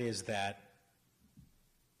 and that is that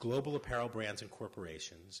global apparel brands and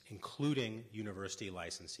corporations, including university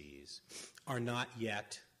licensees, are not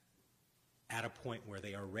yet at a point where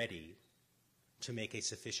they are ready to make a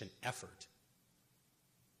sufficient effort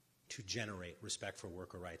to generate respect for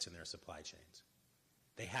worker rights in their supply chains.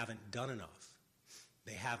 They haven't done enough.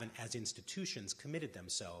 They haven't, as institutions, committed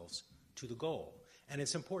themselves to the goal. And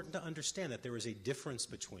it's important to understand that there is a difference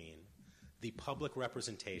between the public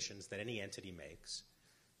representations that any entity makes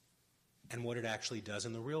and what it actually does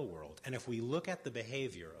in the real world. And if we look at the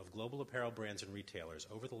behavior of global apparel brands and retailers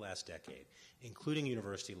over the last decade, including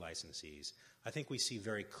university licensees, I think we see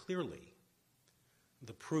very clearly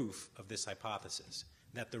the proof of this hypothesis,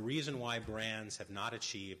 that the reason why brands have not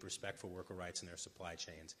achieved respect for worker rights in their supply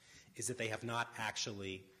chains is that they have not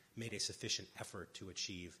actually made a sufficient effort to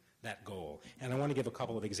achieve that goal. And I want to give a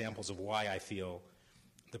couple of examples of why I feel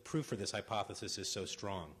the proof for this hypothesis is so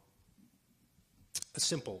strong. A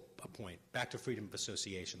simple point, back to freedom of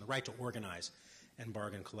association, the right to organize and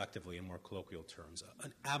bargain collectively in more colloquial terms,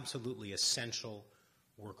 an absolutely essential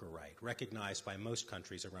worker right, recognized by most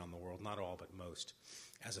countries around the world, not all but most,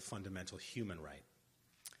 as a fundamental human right.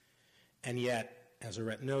 And yet, as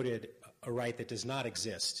Auret noted, a right that does not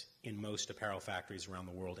exist in most apparel factories around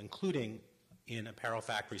the world, including in apparel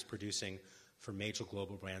factories producing for major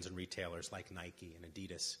global brands and retailers like Nike and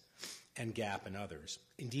Adidas and Gap and others.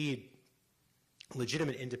 Indeed,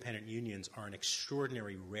 legitimate independent unions are an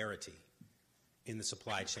extraordinary rarity in the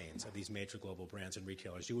supply chains of these major global brands and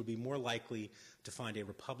retailers. You would be more likely to find a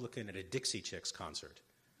Republican at a Dixie Chicks concert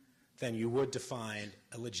than you would to find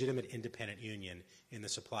a legitimate independent union in the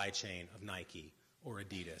supply chain of Nike or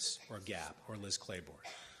Adidas or Gap or Liz Claiborne.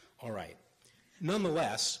 All right.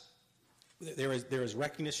 Nonetheless, there is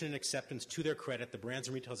recognition and acceptance. To their credit, the brands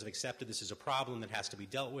and retailers have accepted this is a problem that has to be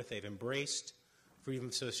dealt with. They've embraced freedom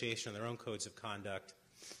of association and their own codes of conduct.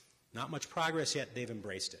 Not much progress yet. They've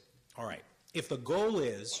embraced it. All right. If the goal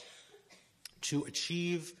is to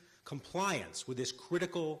achieve compliance with this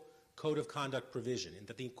critical code of conduct provision and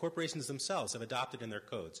that the corporations themselves have adopted in their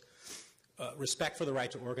codes, respect for the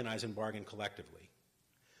right to organize and bargain collectively,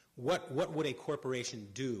 what would a corporation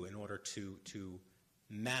do in order to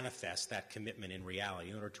manifest that commitment in reality,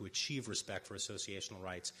 in order to achieve respect for associational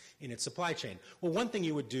rights in its supply chain? Well, one thing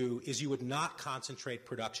you would do is you would not concentrate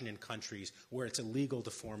production in countries where it's illegal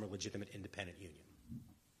to form a legitimate independent union.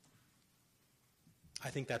 I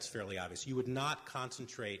think that's fairly obvious. You would not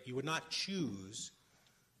concentrate, you would not choose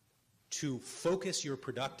to focus your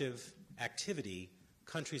productive activity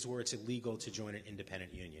countries where it's illegal to join an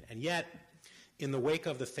independent union. And yet, in the wake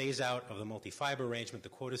of the phase-out of the multi-fiber arrangement, the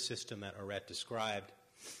quota system that Auret described,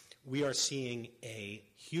 we are seeing a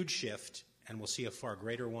huge shift, and we'll see a far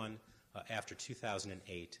greater one after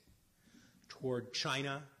 2008, toward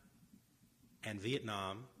China and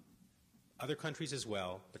Vietnam, other countries as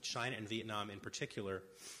well, but China and Vietnam in particular,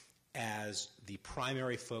 as the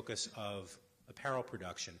primary focus of apparel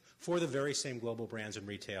production for the very same global brands and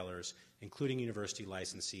retailers, including university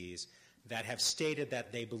licensees, that have stated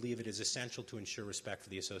that they believe it is essential to ensure respect for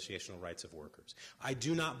the associational rights of workers. I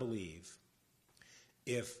do not believe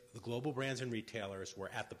if the global brands and retailers were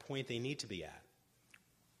at the point they need to be at,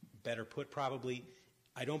 better put probably,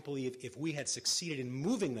 I don't believe if we had succeeded in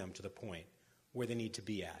moving them to the point where they need to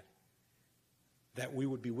be at, that we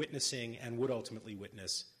would be witnessing and would ultimately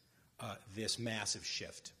witness this massive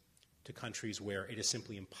shift to countries where it is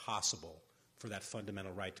simply impossible for that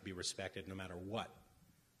fundamental right to be respected no matter what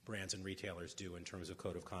brands and retailers do in terms of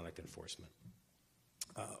code of conduct enforcement.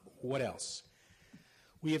 What else?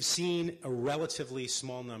 We have seen a relatively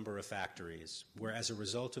small number of factories where, as a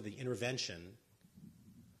result of the intervention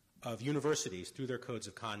of universities through their codes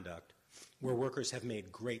of conduct, where workers have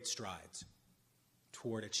made great strides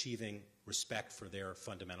toward achieving respect for their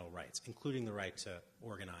fundamental rights, including the right to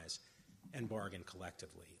organize and bargain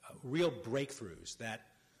collectively. Real breakthroughs that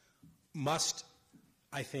must,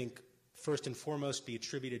 I think, first and foremost be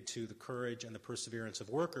attributed to the courage and the perseverance of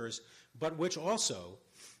workers, but which also,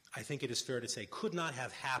 I think it is fair to say, could not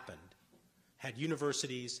have happened had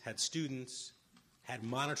universities, had students, had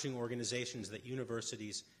monitoring organizations that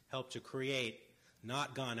universities helped to create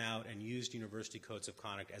not gone out and used university codes of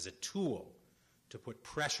conduct as a tool to put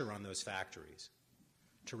pressure on those factories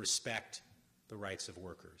to respect the rights of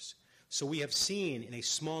workers. So we have seen in a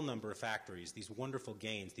small number of factories these wonderful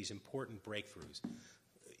gains, these important breakthroughs.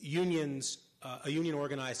 Unions, a union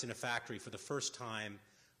organized in a factory for the first time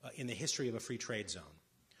in the history of a free trade zone.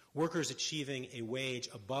 Workers achieving a wage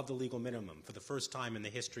above the legal minimum for the first time in the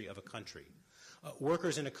history of a country.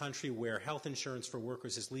 Workers in a country where health insurance for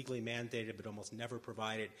workers is legally mandated but almost never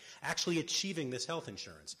provided, actually achieving this health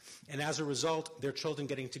insurance. And as a result, their children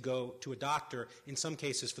getting to go to a doctor, in some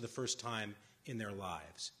cases for the first time in their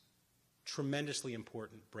lives. Tremendously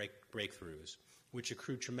important breakthroughs, which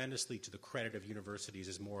accrue tremendously to the credit of universities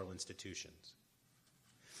as moral institutions.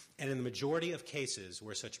 And in the majority of cases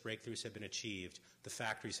where such breakthroughs have been achieved, the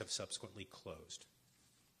factories have subsequently closed.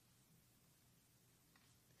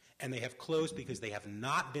 And they have closed because they have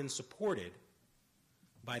not been supported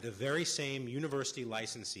by the very same university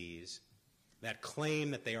licensees that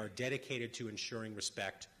claim that they are dedicated to ensuring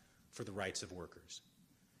respect for the rights of workers.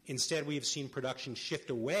 Instead, we have seen production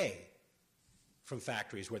shift away from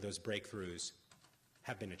factories where those breakthroughs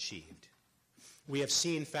have been achieved. We have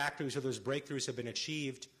seen factories where those breakthroughs have been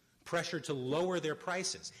achieved pressure to lower their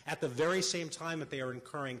prices at the very same time that they are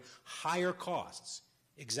incurring higher costs,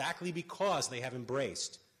 exactly because they have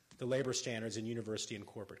embraced the labor standards in university and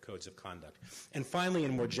corporate codes of conduct. And finally,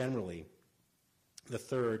 and more generally, the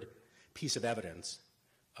third piece of evidence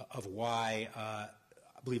of why I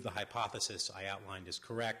believe the hypothesis I outlined is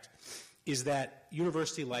correct is that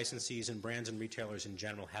university licensees and brands and retailers in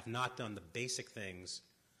general have not done the basic things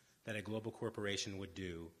that a global corporation would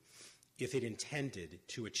do if it intended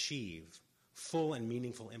to achieve full and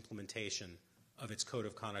meaningful implementation of its code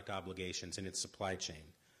of conduct obligations in its supply chain.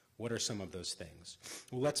 What are some of those things?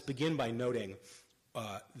 Well, let's begin by noting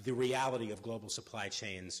the reality of global supply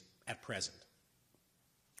chains at present,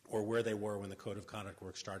 or where they were when the code of conduct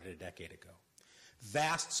work started a decade ago.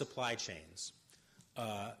 Vast supply chains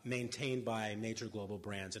maintained by major global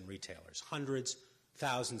brands and retailers, hundreds,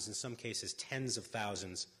 thousands, in some cases tens of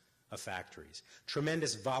thousands of factories.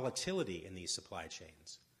 Tremendous volatility in these supply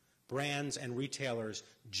chains. Brands and retailers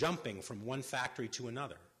jumping from one factory to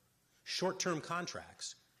another. Short-term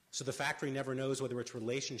contracts, so the factory never knows whether its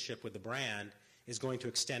relationship with the brand is going to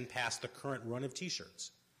extend past the current run of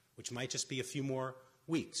T-shirts, which might just be a few more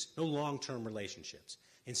weeks. No long-term relationships.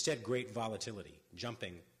 Instead, great volatility,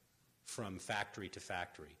 jumping from factory to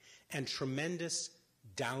factory. And tremendous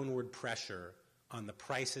downward pressure on the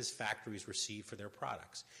prices factories receive for their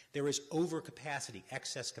products. There is overcapacity,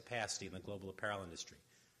 excess capacity in the global apparel industry.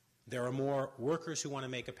 There are more workers who want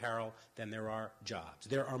to make apparel than there are jobs.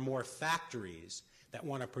 There are more factories that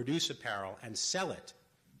want to produce apparel and sell it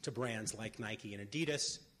to brands like Nike and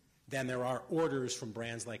Adidas than there are orders from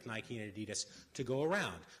brands like Nike and Adidas to go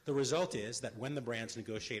around. The result is that when the brands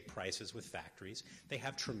negotiate prices with factories, they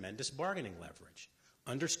have tremendous bargaining leverage.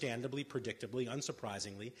 Understandably, predictably,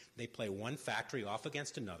 unsurprisingly, they play one factory off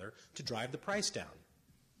against another to drive the price down.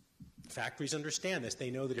 Factories understand this. They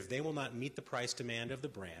know that if they will not meet the price demand of the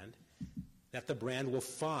brand, that the brand will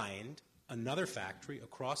find another factory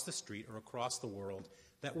across the street or across the world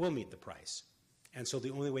that will meet the price. And so the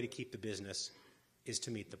only way to keep the business is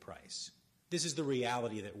to meet the price. This is the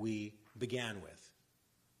reality that we began with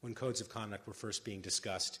when codes of conduct were first being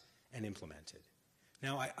discussed and implemented.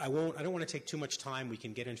 Now, I don't want to take too much time. We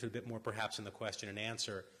can get into it a bit more perhaps in the question and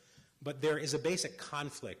answer. But there is a basic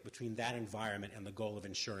conflict between that environment and the goal of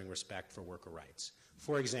ensuring respect for worker rights.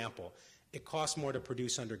 For example, it costs more to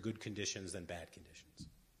produce under good conditions than bad conditions.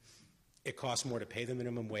 It costs more to pay the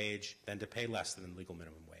minimum wage than to pay less than the legal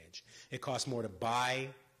minimum wage. It costs more to buy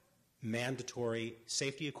mandatory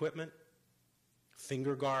safety equipment,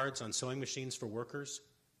 finger guards on sewing machines for workers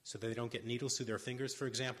so that they don't get needles through their fingers, for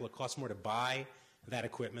example. It costs more to buy that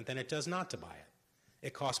equipment than it does not to buy it.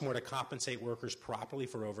 It costs more to compensate workers properly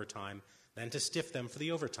for overtime than to stiff them for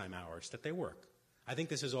the overtime hours that they work. I think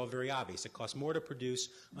this is all very obvious. It costs more to produce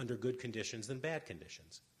under good conditions than bad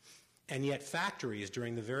conditions. And yet factories,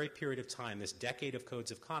 during the very period of time, this decade of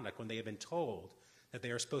codes of conduct, when they have been told that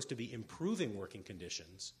they are supposed to be improving working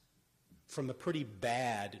conditions from the pretty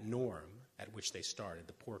bad norm at which they started,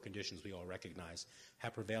 the poor conditions we all recognize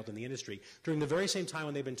have prevailed in the industry, during the very same time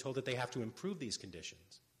when they've been told that they have to improve these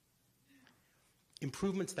conditions,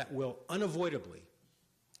 improvements that will unavoidably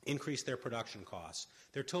increase their production costs,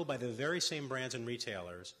 they're told by the very same brands and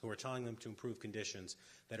retailers who are telling them to improve conditions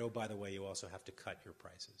that, oh, by the way, you also have to cut your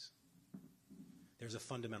prices. There's a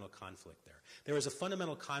fundamental conflict there. There is a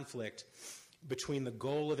fundamental conflict between the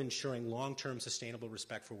goal of ensuring long-term sustainable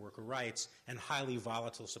respect for worker rights and highly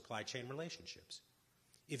volatile supply chain relationships.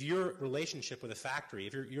 If your relationship with a factory,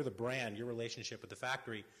 if you're the brand, your relationship with the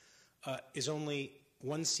factory is only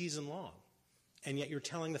one season long, And yet you're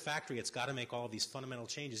telling the factory it's got to make all of these fundamental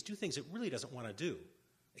changes, do things it really doesn't want to do.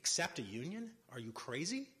 Accept a union? Are you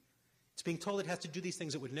crazy? It's being told it has to do these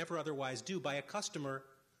things it would never otherwise do by a customer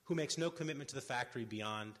who makes no commitment to the factory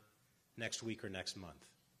beyond next week or next month.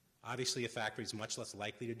 Obviously, a factory is much less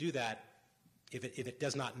likely to do that if it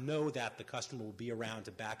does not know that the customer will be around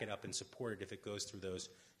to back it up and support it if it goes through those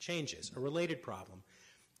changes. A related problem,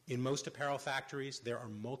 in most apparel factories, there are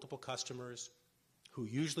multiple customers who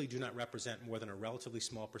usually do not represent more than a relatively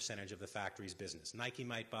small percentage of the factory's business. Nike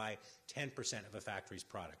might buy 10% of a factory's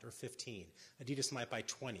product, or 15. Adidas might buy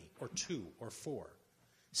 20, or 2, or 4.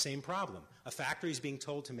 Same problem. A factory is being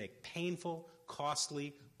told to make painful,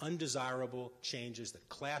 costly, undesirable changes that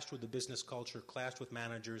clashed with the business culture, clashed with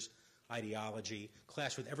managers' ideology,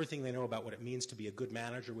 clashed with everything they know about what it means to be a good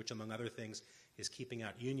manager, which, among other things, is keeping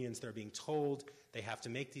out unions. They're being told they have to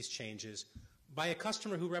make these changes by a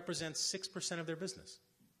customer who represents 6% of their business.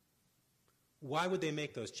 Why would they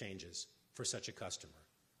make those changes for such a customer?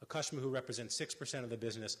 A customer who represents 6% of the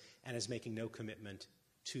business and is making no commitment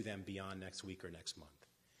to them beyond next week or next month.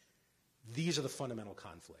 These are the fundamental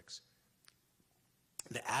conflicts.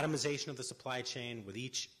 The atomization of the supply chain with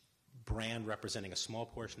each brand representing a small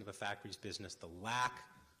portion of a factory's business, the lack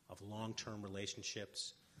of long-term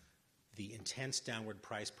relationships, the intense downward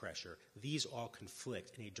price pressure, these all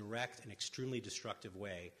conflict in a direct and extremely destructive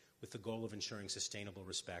way with the goal of ensuring sustainable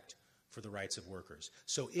respect for the rights of workers.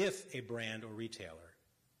 So if a brand or retailer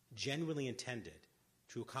genuinely intended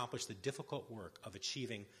to accomplish the difficult work of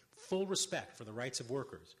achieving full respect for the rights of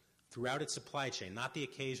workers throughout its supply chain, not the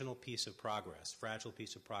occasional piece of progress, fragile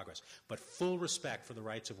piece of progress, but full respect for the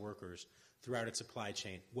rights of workers throughout its supply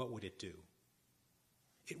chain, what would it do?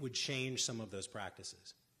 It would change some of those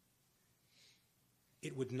practices.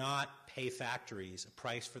 It would not pay factories a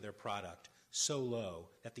price for their product so low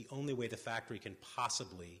that the only way the factory can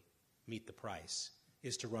possibly meet the price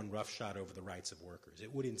is to run roughshod over the rights of workers.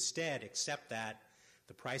 It would instead accept that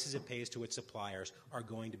the prices it pays to its suppliers are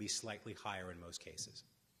going to be slightly higher in most cases.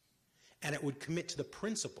 And it would commit to the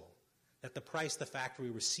principle that the price the factory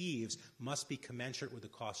receives must be commensurate with the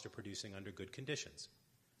cost of producing under good conditions.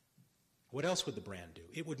 What else would the brand do?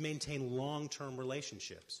 It would maintain long-term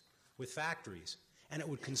relationships with factories, and it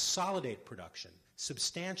would consolidate production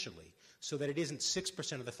substantially so that it isn't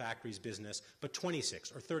 6% of the factory's business, but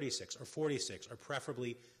 26 or 36 or 46 or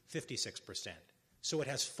preferably 56%. So it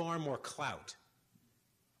has far more clout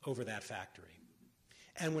over that factory.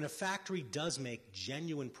 And when a factory does make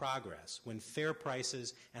genuine progress, when fair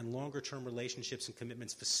prices and longer-term relationships and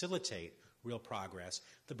commitments facilitate real progress,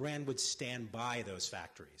 the brand would stand by those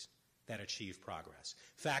factories that achieve progress.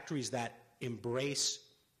 Factories that embrace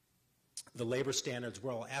the labor standards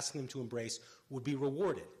we're all asking them to embrace would be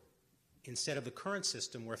rewarded instead of the current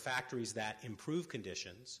system where factories that improve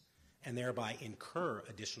conditions and thereby incur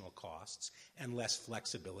additional costs and less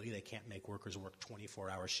flexibility. They can't make workers work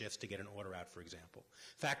 24-hour shifts to get an order out, for example.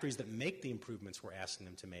 Factories that make the improvements we're asking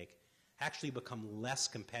them to make actually become less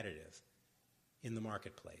competitive in the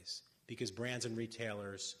marketplace because brands and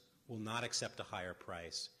retailers will not accept a higher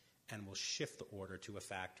price and will shift the order to a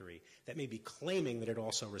factory that may be claiming that it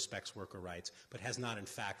also respects worker rights, but has not in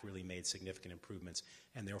fact really made significant improvements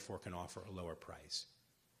and therefore can offer a lower price.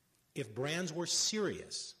 If brands were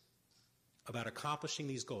serious about accomplishing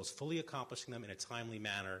these goals, fully accomplishing them in a timely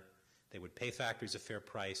manner, they would pay factories a fair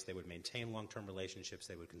price, they would maintain long-term relationships,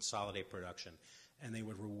 they would consolidate production, and they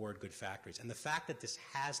would reward good factories. And the fact that this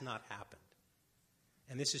has not happened,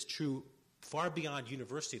 and this is true far beyond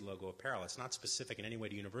university logo apparel, it's not specific in any way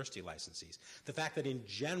to university licensees. The fact that in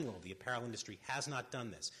general the apparel industry has not done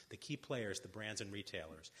this, the key players, the brands and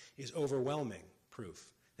retailers, is overwhelming proof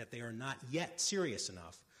that they are not yet serious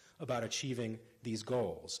enough about achieving these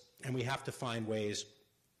goals. And we have to find ways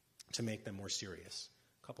to make them more serious.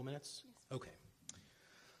 A couple minutes? Yes. Okay.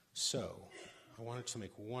 So I wanted to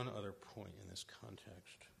make one other point in this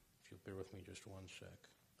context. If you'll bear with me just one sec.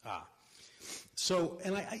 So,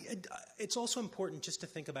 and it's also important just to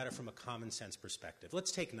think about it from a common sense perspective.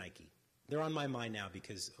 Let's take Nike. They're on my mind now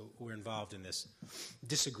because we're involved in this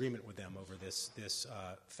disagreement with them over this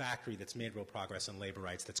factory that's made real progress on labor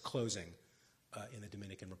rights that's closing in the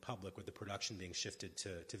Dominican Republic with the production being shifted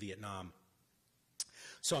to Vietnam.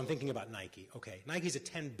 So I'm thinking about Nike. Okay, Nike's a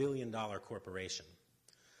 $10 billion corporation.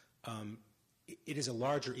 It is a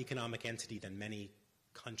larger economic entity than many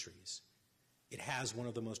countries. It has one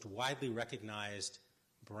of the most widely recognized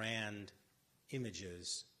brand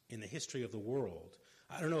images in the history of the world.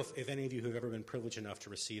 I don't know if any of you have ever been privileged enough to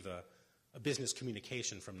receive a business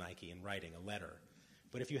communication from Nike in writing, a letter.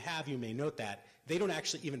 But if you have, you may note that they don't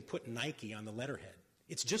actually even put Nike on the letterhead.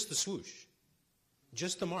 It's just the swoosh,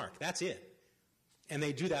 just the mark. That's it. And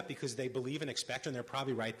they do that because they believe and expect, and they're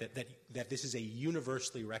probably right, that this is a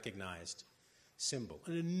universally recognized symbol,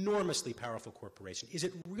 an enormously powerful corporation. Is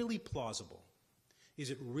it really plausible? Is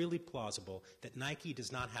it really plausible that Nike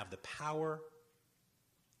does not have the power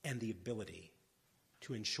and the ability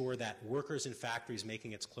to ensure that workers in factories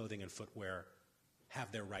making its clothing and footwear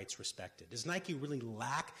have their rights respected? Does Nike really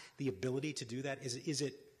lack the ability to do that? Is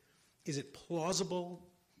it plausible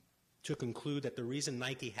to conclude that the reason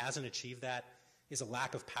Nike hasn't achieved that is a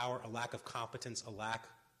lack of power, a lack of competence, a lack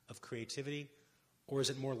of creativity? Or is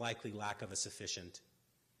it more likely lack of a sufficient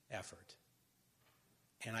effort?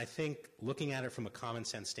 And I think looking at it from a common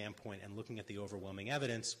sense standpoint and looking at the overwhelming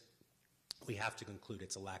evidence, we have to conclude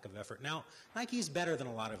it's a lack of effort. Now, Nike is better than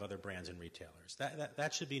a lot of other brands and retailers.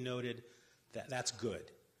 That should be noted. That's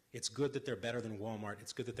good. It's good that they're better than Walmart.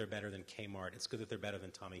 It's good that they're better than Kmart. It's good that they're better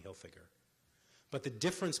than Tommy Hilfiger. But the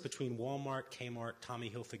difference between Walmart, Kmart, Tommy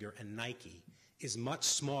Hilfiger, and Nike is much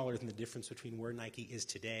smaller than the difference between where Nike is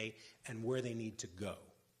today and where they need to go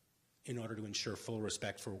in order to ensure full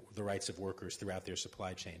respect for the rights of workers throughout their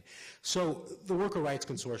supply chain. So the Worker Rights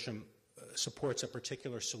Consortium supports a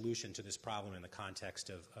particular solution to this problem in the context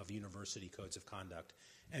of university codes of conduct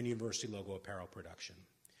and university logo apparel production.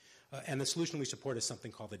 And the solution we support is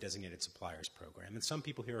something called the Designated Suppliers Program. And some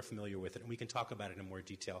people here are familiar with it, and we can talk about it in more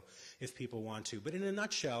detail if people want to. But in a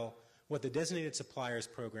nutshell, what the Designated Suppliers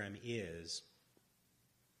Program is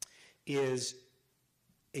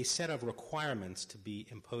a set of requirements to be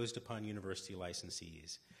imposed upon university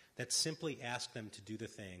licensees that simply ask them to do the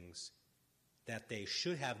things that they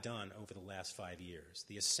should have done over the last 5 years,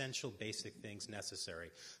 the essential basic things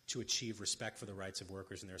necessary to achieve respect for the rights of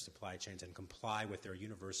workers in their supply chains and comply with their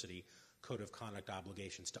university code of conduct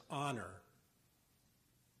obligations to honor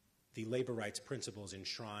the labor rights principles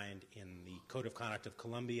enshrined in the Code of Conduct of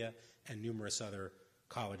Columbia and numerous other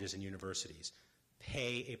colleges and universities.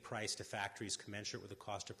 Pay a price to factories commensurate with the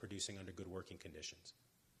cost of producing under good working conditions.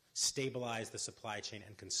 Stabilize the supply chain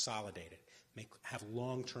and consolidate it. Have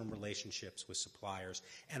long-term relationships with suppliers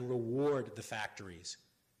and reward the factories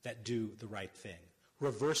that do the right thing.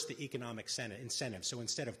 Reverse the economic incentive. So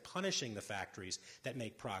instead of punishing the factories that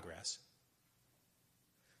make progress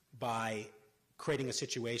by creating a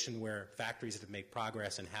situation where factories that make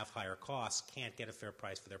progress and have higher costs can't get a fair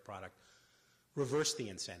price for their product, reverse the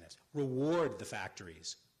incentives. Reward the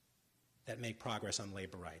factories that make progress on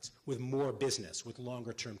labor rights with more business, with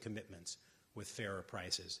longer-term commitments, with fairer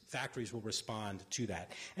prices. Factories will respond to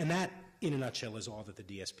that. And that, in a nutshell, is all that the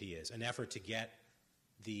DSP is, an effort to get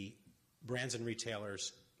the brands and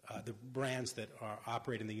retailers, the brands that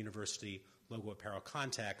operate in the university logo apparel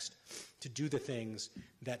context, to do the things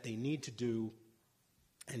that they need to do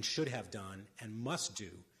and should have done and must do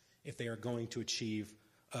if they are going to achieve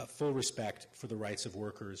full respect for the rights of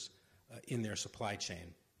workers in their supply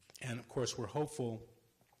chain. And, of course, we're hopeful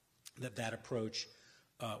that that approach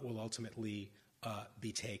will ultimately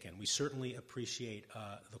be taken. We certainly appreciate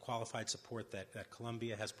the qualified support that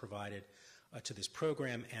Columbia has provided to this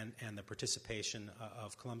program and the participation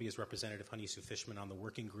of Columbia's representative, Honeysu Fishman, on the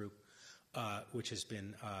working group, which has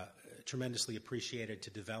been tremendously appreciated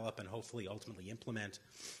to develop and hopefully ultimately implement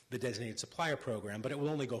the Designated Supplier Program. But it will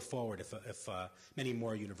only go forward if many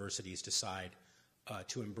more universities decide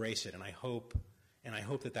to embrace it. And I hope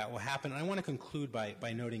that will happen. And I want to conclude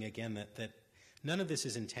by noting again that none of this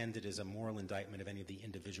is intended as a moral indictment of any of the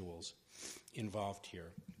individuals involved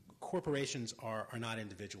here. Corporations are not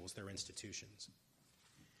individuals, they're institutions.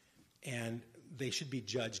 And they should be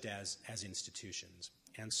judged as institutions.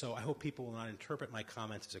 And so I hope people will not interpret my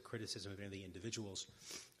comments as a criticism of any of the individuals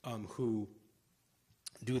who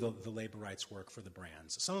do the labor rights work for the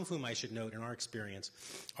brands, some of whom I should note in our experience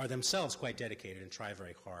are themselves quite dedicated and try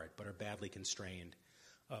very hard, but are badly constrained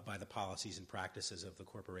by the policies and practices of the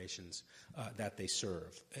corporations that they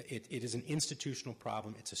serve. It is an institutional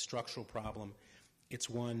problem. It's a structural problem. It's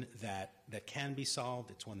one that can be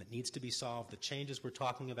solved. It's one that needs to be solved. The changes we're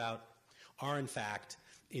talking about are, in fact,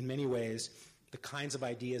 in many ways, the kinds of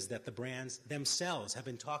ideas that the brands themselves have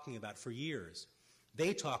been talking about for years.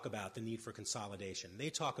 They talk about the need for consolidation. They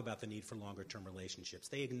talk about the need for longer-term relationships.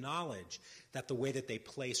 They acknowledge that the way that they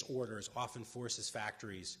place orders often forces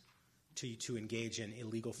factories to engage in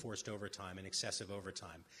illegal forced overtime and excessive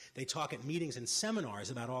overtime. They talk at meetings and seminars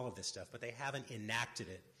about all of this stuff, but they haven't enacted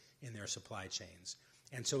it in their supply chains.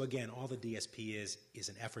 And so, again, all the DSP is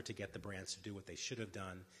an effort to get the brands to do what they should have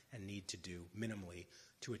done and need to do minimally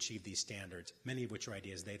to achieve these standards, many of which are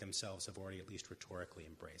ideas they themselves have already at least rhetorically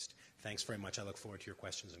embraced. Thanks very much. I look forward to your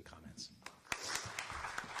questions and comments.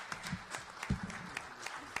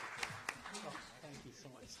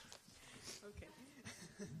 Okay.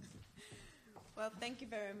 Well, thank you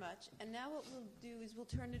very much. And now what we'll do is we'll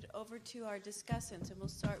turn it over to our discussants, and we'll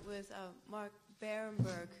start with Mark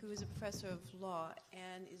Barenberg, who is a professor of law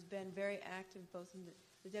and has been very active both in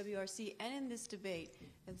the WRC and in this debate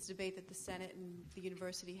that the Senate and the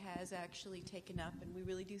university has actually taken up, and we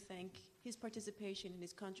really do thank his participation and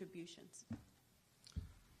his contributions.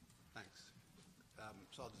 Thanks.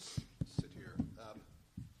 So I'll just sit here.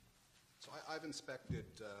 So I've inspected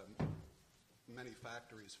many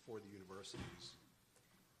factories for the universities.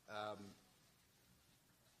 I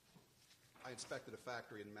inspected a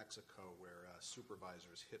factory in Mexico where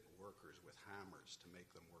supervisors hit workers with hammers to make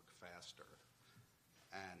them work faster.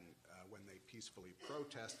 And when they peacefully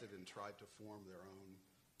protested and tried to form their own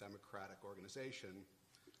democratic organization,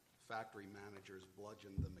 factory managers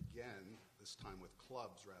bludgeoned them again, this time with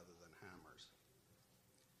clubs rather than hammers.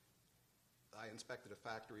 I inspected a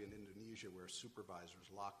factory in Indonesia where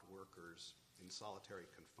supervisors locked workers in solitary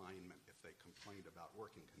confinement if they complained about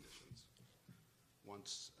working conditions.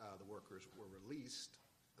 Once the workers were released,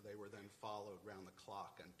 they were then followed round the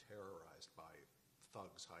clock and terrorized by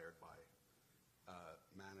thugs hired by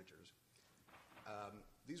managers.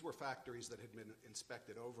 These were factories that had been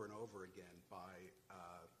inspected over and over again by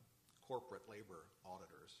corporate labor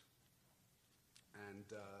auditors. And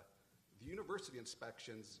the university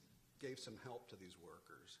inspections gave some help to these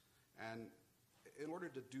workers. And in order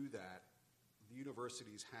to do that, the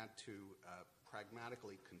universities had to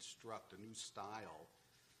pragmatically construct a new style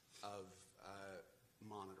of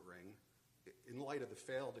monitoring in light of the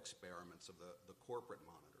failed experiments of the corporate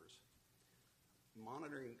monitors.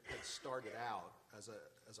 Monitoring had started out as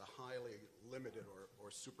a highly limited or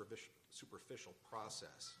superficial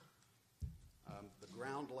process. The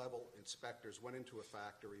ground level inspectors went into a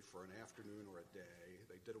factory for an afternoon or a day.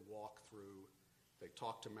 They did a walkthrough. They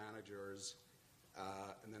talked to managers,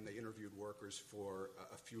 and then they interviewed workers for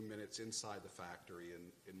a few minutes inside the factory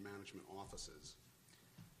in management offices.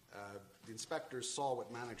 The inspectors saw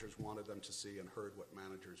what managers wanted them to see and heard what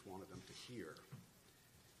managers wanted them to hear.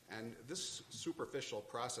 And this superficial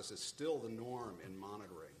process is still the norm in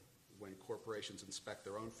monitoring when corporations inspect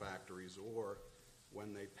their own factories or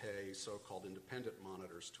when they pay so-called independent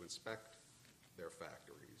monitors to inspect their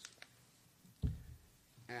factories.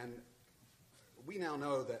 And we now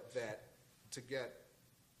know that to get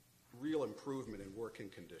real improvement in working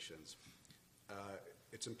conditions,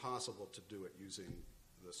 it's impossible to do it using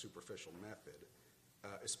the superficial method,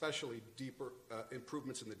 especially deeper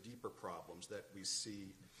improvements in the deeper problems that we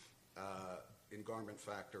see in garment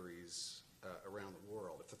factories around the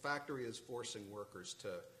world. If the factory is forcing workers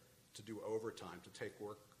to do overtime, to take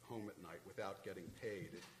work home at night without getting paid,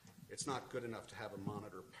 it's not good enough to have a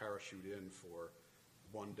monitor parachute in for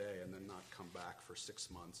one day and then not come back for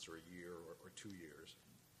 6 months or a year or 2 years.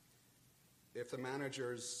 If the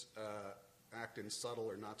managers act in subtle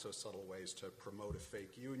or not so subtle ways to promote a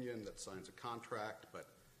fake union that signs a contract but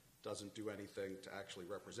doesn't do anything to actually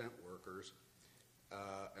represent workers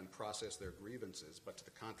and process their grievances, but to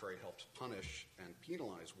the contrary helps punish and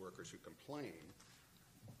penalize workers who complain,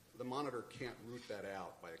 the monitor can't root that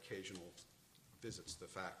out by occasional visits to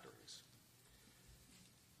factories.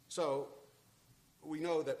 So we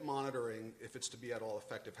know that monitoring, if it's to be at all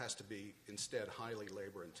effective, has to be instead highly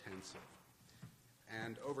labor intensive.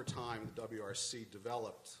 And over time, the WRC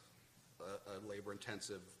developed a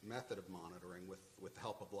labor-intensive method of monitoring with the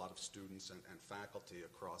help of a lot of students and faculty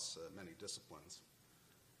across many disciplines.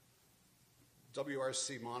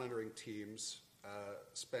 WRC monitoring teams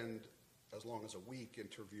spend as long as a week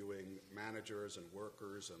interviewing managers and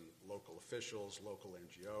workers and local officials, local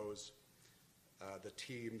NGOs. The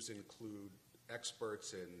teams include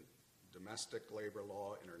experts in domestic labor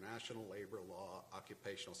law, international labor law,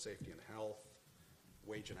 occupational safety and health,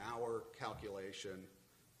 wage and hour calculation,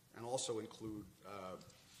 and also include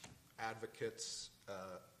advocates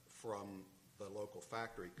from the local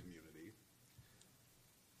factory community.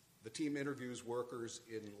 The team interviews workers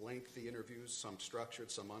in lengthy interviews, some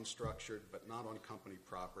structured, some unstructured, but not on company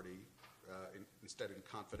property, instead in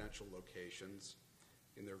confidential locations,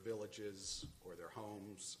 in their villages or their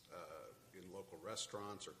homes, in local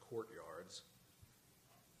restaurants or courtyards.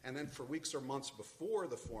 And then for weeks or months before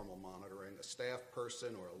the formal monitoring, a staff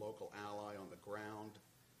person or a local ally on the ground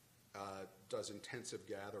does intensive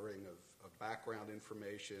gathering of background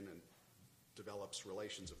information and develops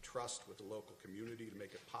relations of trust with the local community to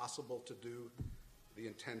make it possible to do the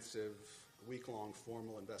intensive week-long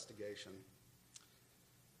formal investigation.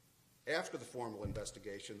 After the formal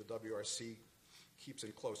investigation, the WRC keeps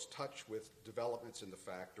in close touch with developments in the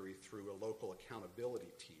factory through a local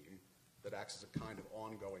accountability team that acts as a kind of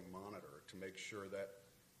ongoing monitor to make sure that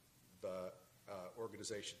the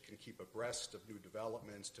organization can keep abreast of new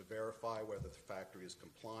developments, to verify whether the factory is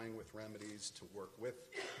complying with remedies, to work with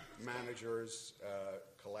managers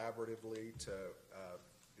collaboratively to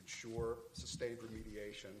ensure sustained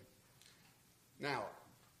remediation. Now,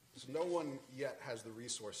 so no one yet has the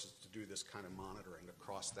resources to do this kind of monitoring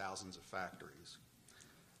across thousands of factories.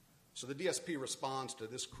 So the DSP responds to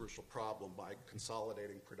this crucial problem by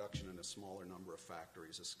consolidating production in a smaller number of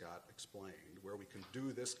factories, as Scott explained, where we can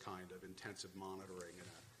do this kind of intensive monitoring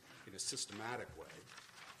in a systematic way.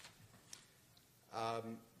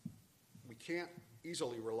 We can't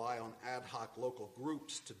easily rely on ad hoc local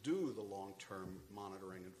groups to do the long-term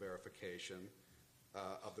monitoring and verification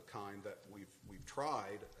of the kind that we've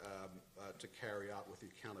tried to carry out with the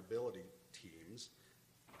accountability teams.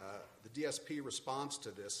 The DSP responds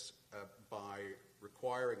to this by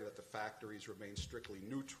requiring that the factories remain strictly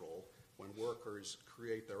neutral when workers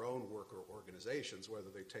create their own worker organizations, whether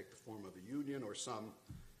they take the form of a union or some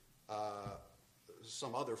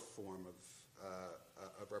other form of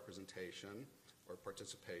representation or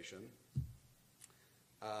participation,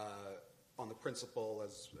 on the principle,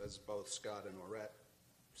 as both Scott and Auret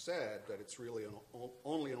said, that it's really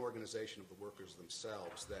only an organization of the workers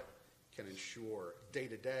themselves that can ensure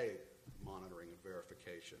day-to-day monitoring and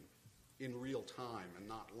verification in real time and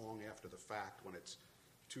not long after the fact when it's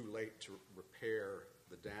too late to repair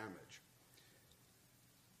the damage.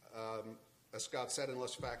 As Scott said,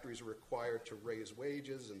 unless factories are required to raise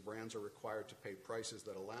wages and brands are required to pay prices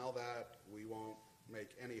that allow that, we won't make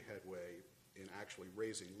any headway in actually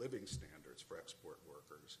raising living standards for export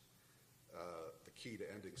workers, the key to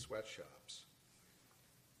ending sweatshops.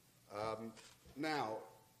 Now,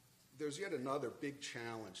 there's yet another big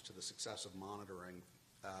challenge to the success of monitoring,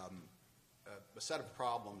 a set of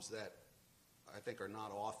problems that I think are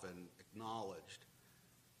not often acknowledged.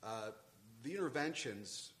 The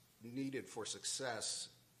interventions needed for success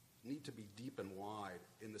need to be deep and wide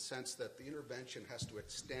in the sense that the intervention has to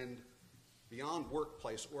extend beyond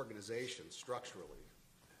workplace organizations structurally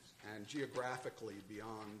and geographically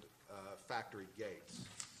beyond factory gates.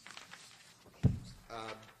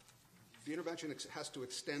 The intervention has to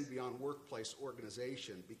extend beyond workplace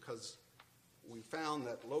organization because we found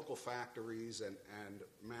that local factories and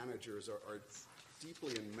managers are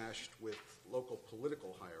deeply enmeshed with local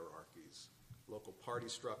political hierarchies, local party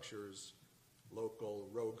structures, local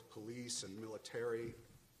rogue police and military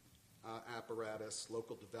apparatus,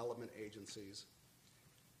 local development agencies.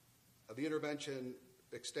 The intervention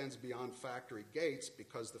extends beyond factory gates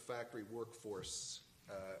because the factory workforce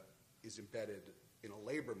is embedded in a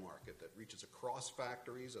labor market that reaches across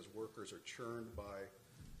factories as workers are churned by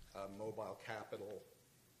mobile capital,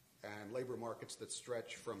 and labor markets that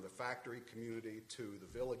stretch from the factory community to the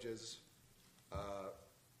villages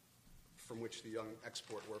from which the young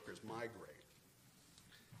export workers migrate.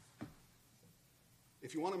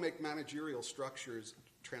 If you want to make managerial structures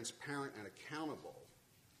transparent and accountable,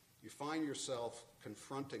 you find yourself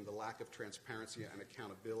confronting the lack of transparency and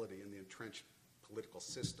accountability in the entrenched political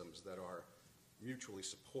systems that are mutually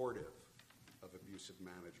supportive of abusive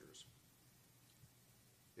managers.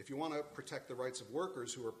 If you want to protect the rights of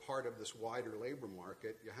workers who are part of this wider labor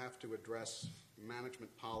market, you have to address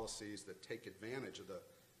management policies that take advantage of the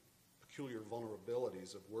peculiar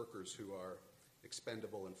vulnerabilities of workers who are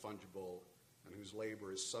expendable and fungible and whose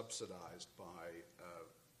labor is subsidized by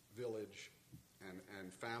village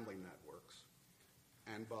and family networks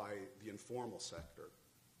and by the informal sector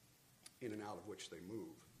in and out of which they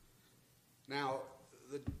move. Now,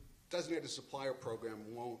 the designated supplier program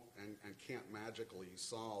won't and can't magically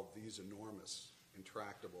solve these enormous,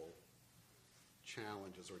 intractable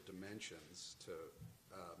challenges or dimensions to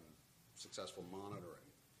successful monitoring.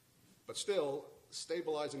 But still,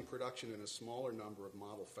 stabilizing production in a smaller number of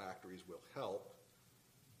model factories will help.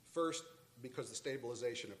 First, because the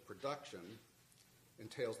stabilization of production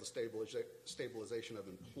entails the stabilization of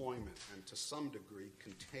employment and to some degree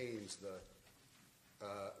contains the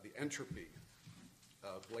entropy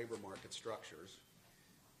of labor market structures.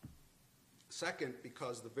 Second,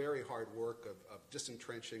 because the very hard work of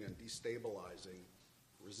disentrenching and destabilizing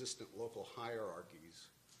resistant local hierarchies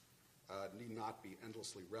need not be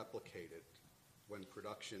endlessly replicated when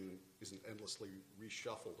production isn't endlessly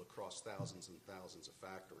reshuffled across thousands and thousands of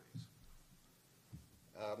factories.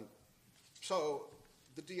 So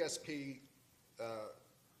the DSP,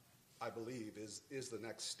 I believe, is the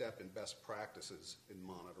next step in best practices in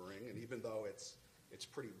monitoring, and even though it's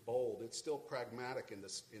pretty bold, it's still pragmatic in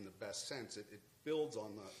the best sense. It builds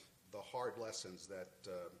on the hard lessons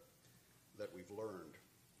that we've learned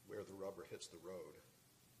where the rubber hits the road.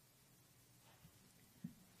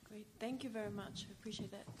 Great. Thank you very much. I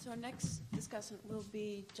appreciate that. So our next discussant will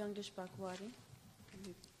be Jagdish Bhagwati.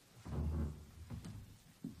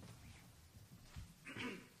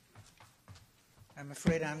 I'm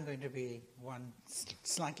afraid I'm going to be one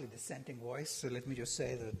slightly dissenting voice, so let me just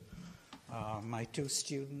say that my two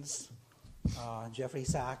students, Jeffrey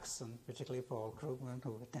Sachs and particularly Paul Krugman,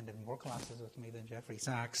 who attended more classes with me than Jeffrey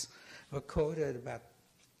Sachs, were quoted about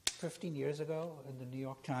 15 years ago in the New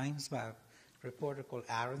York Times by a reporter called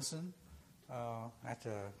Aronson at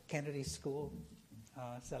a Kennedy School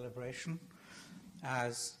celebration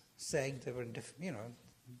as saying they were,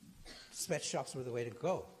 sweatshops were the way to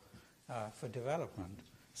go for development.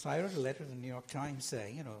 So I wrote a letter to the New York Times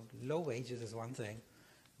saying, low wages is one thing,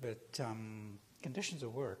 but conditions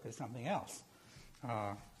of work is something else.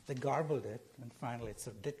 They garbled it, and finally it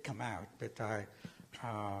sort of did come out, but I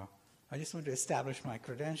just want to establish my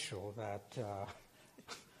credential that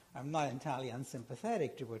I'm not entirely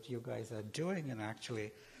unsympathetic to what you guys are doing, and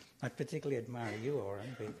actually I particularly admire you,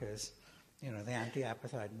 Auret, because the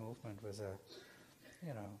anti-apartheid movement was a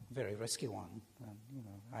very risky one.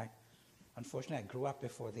 And, unfortunately, I grew up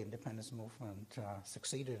before the independence movement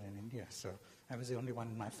succeeded in India, so I was the only one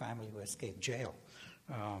in my family who escaped jail.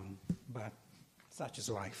 But such is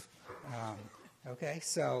life. Okay,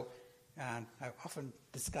 so and I've often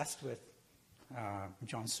discussed with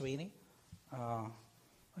John Sweeney,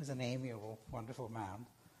 who's an amiable, wonderful man,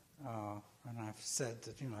 and I've said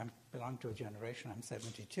that I belong to a generation, I'm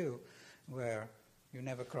 72, where you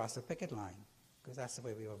never cross a picket line, because that's the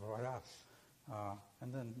way we were brought up.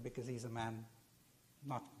 And then because he's a man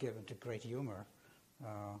not given to great humor,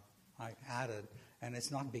 I added, and it's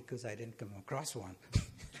not because I didn't come across one.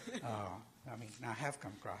 I have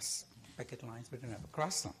come across picket lines, but I never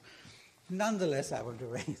crossed them. Nonetheless, I want to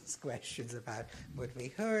raise questions about what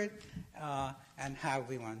we heard and how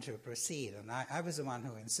we want to proceed. And I was the one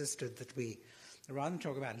who insisted that we, rather than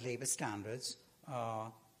talk about labor standards,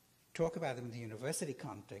 talk about them in the university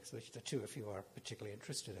context, which the two of you are particularly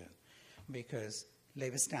interested in, because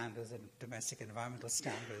labor standards and domestic environmental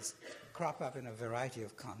standards crop up in a variety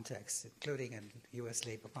of contexts, including in U.S.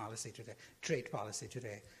 labor policy today, trade policy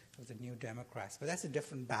today, of the New Democrats. But that's a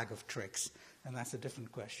different bag of tricks, and that's a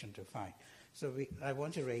different question to fight. So I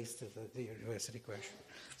want to raise the university question.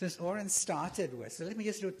 Since Auret started with, so let me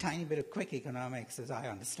just do a tiny bit of quick economics as I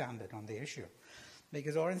understand it on the issue.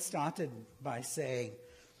 Because Auret started by saying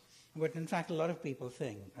what, in fact, a lot of people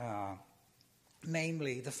think,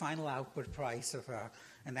 namely, the final output price of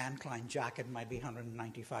an Ankline jacket might be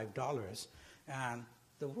 $195, and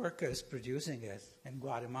the workers producing it in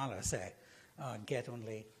Guatemala, say, get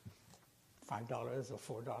only $5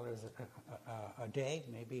 or $4 a day,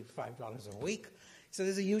 maybe $5 a week. So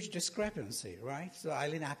there's a huge discrepancy, right? So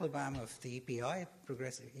Eileen Applebaum of the EPI,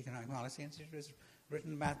 Progressive Economic Policy Institute, has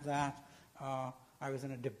written about that. I was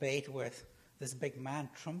in a debate with this big man,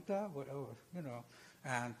 Trumka,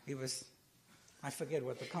 and he was, I forget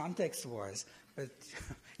what the context was, but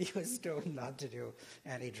he was told not to do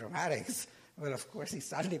any dramatics. Well, of course, he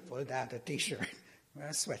suddenly pulled out a T-shirt, a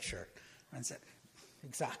sweatshirt, and said,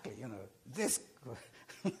 exactly, this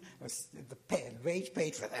was the wage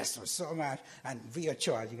paid for this was so much, and we are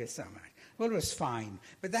charging it so much. Well, it was fine,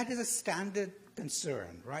 but that is a standard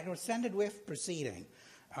concern, right, or standard way of proceeding.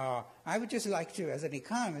 I would just like to, as an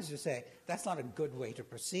economist, to say that's not a good way to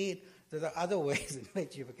proceed. There are other ways in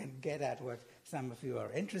which you can get at what some of you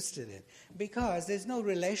are interested in, because there's no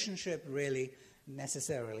relationship really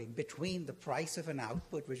necessarily between the price of an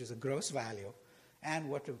output, which is a gross value, and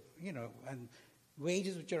and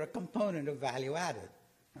wages, which are a component of value added.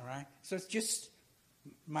 All right. So it's just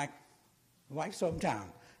my wife's hometown,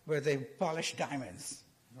 where they polish diamonds,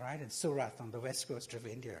 right, in Surat on the west coast of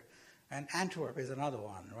India. And Antwerp is another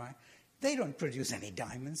one, right? They don't produce any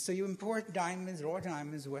diamonds, so you import diamonds, raw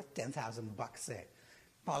diamonds worth $10,000, say.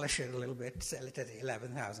 Polish it a little bit, sell it at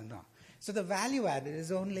 $11,000. So the value added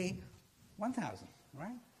is only $1,000,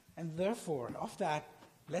 right? And therefore, of that,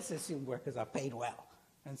 let's assume workers are paid well.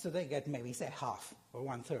 And so they get maybe, say, half or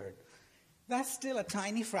one-third. That's still a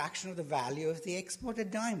tiny fraction of the value of the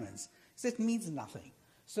exported diamonds. So it means nothing.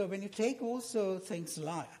 So when you take also things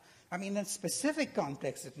like, in specific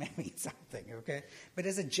context, it may mean something, okay? But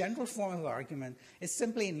as a general form of argument, it's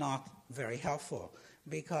simply not very helpful,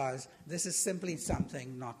 because this is simply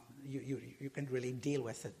something not, you can really deal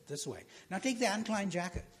with it this way. Now take the Ankline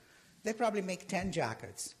jacket. They probably make 10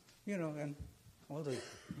 jackets, and all the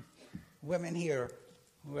women here,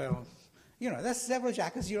 well, there's several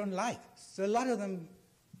jackets you don't like. So a lot of them,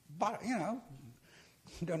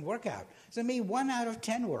 don't work out. So maybe 1 out of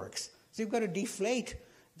 10 works. So you've got to deflate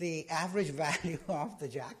the average value of the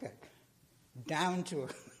jacket down to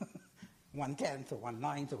 1/10 or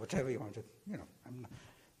 1/9 or whatever you want to,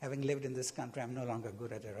 having lived in this country, I'm no longer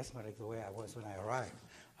good at arithmetic the way I was when I arrived.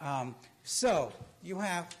 So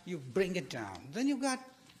you bring it down. Then you've got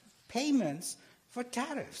payments for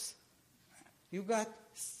tariffs. You've got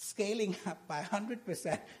scaling up by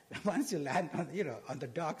 100% once you land on the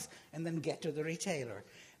docks and then get to the retailer.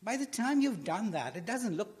 By the time you've done that, it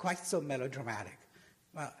doesn't look quite so melodramatic.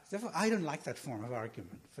 Therefore, I don't like that form of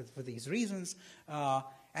argument for these reasons.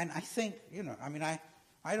 And I think,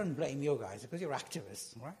 I don't blame you guys because you're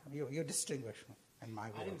activists, right? You're distinguished in my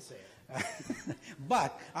world. I didn't say it.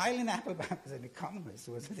 But Eileen Applebaum is an economist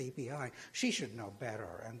who was with EPI. She should know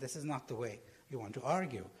better, and this is not the way you want to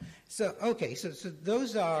argue. So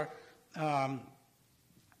those are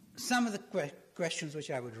some of the questions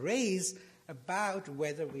which I would raise about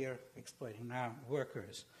whether we are exploiting now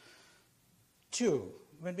workers. Two,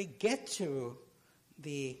 when we get to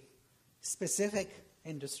the specific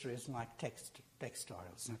industries like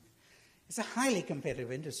textiles, it's a highly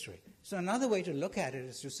competitive industry. So another way to look at it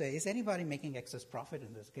is to say, is anybody making excess profit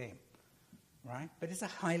in this game? Right? But it's a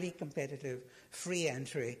highly competitive, free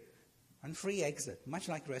entry and free exit, much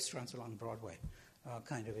like restaurants along Broadway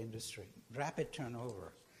kind of industry. Rapid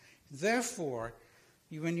turnover. Therefore,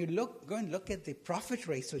 when you go and look at the profit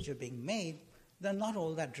rates which are being made, they're not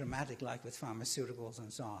all that dramatic like with pharmaceuticals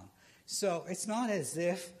and so on. So it's not as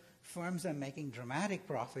if firms are making dramatic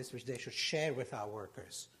profits which they should share with our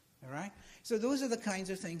workers. All right? So those are the kinds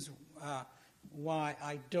of things why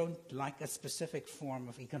I don't like a specific form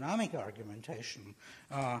of economic argumentation.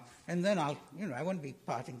 And then I won't be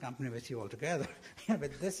parting company with you altogether.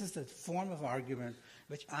 But this is the form of argument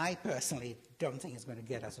which I personally don't think is going to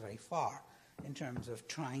get us very far in terms of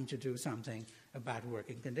trying to do something about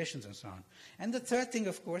working conditions and so on. And the third thing,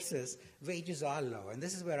 of course, is wages are low. And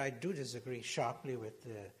this is where I do disagree sharply with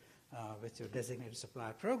your designated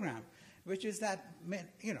supplier program, which is that,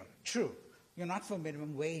 true, you're not for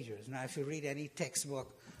minimum wages. Now, if you read any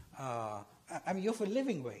textbook, you're for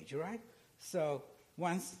living wage, right? So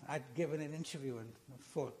once I'd given an interview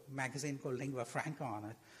for a magazine called Lingua Franca on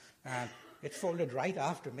it, and it folded right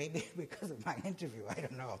after, maybe because of my interview, I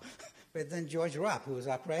don't know. But then George Rupp, who was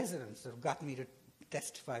our president, sort of got me to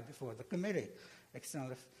testify before the committee.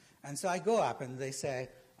 And so I go up and they say,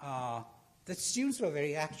 the students were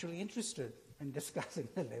very actually interested in discussing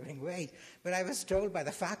the living wage. But I was told by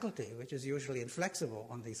the faculty, which is usually inflexible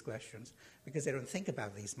on these questions, because they don't think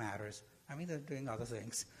about these matters. They're doing other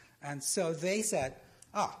things. And so they said,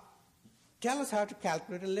 tell us how to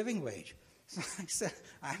calculate a living wage. So I said,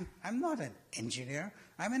 I'm not an engineer.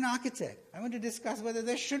 I'm an architect. I want to discuss whether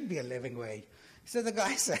there should be a living wage. So the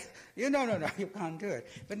guy said, no, you can't do it.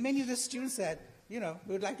 But many of the students said, we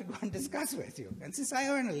would like to go and discuss with you. And since I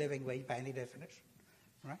earn a living wage by any definition,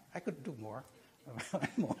 right, I could do more.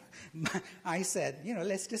 I said,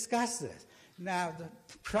 let's discuss this. Now, the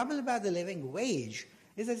trouble about the living wage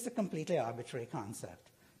is that it's a completely arbitrary concept.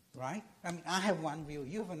 Right? I have one view,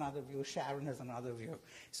 you have another view, Sharon has another view.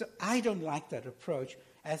 So I don't like that approach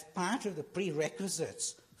as part of the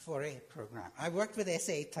prerequisites for a program. I worked with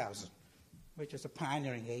SA8000, which is a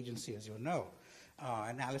pioneering agency, as you know.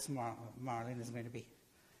 And Alice Marlin is going to be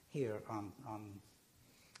here on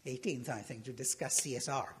 18th, I think, to discuss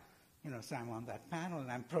CSR. So I'm on that panel,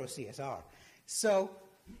 and I'm pro-CSR. So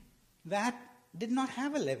that did not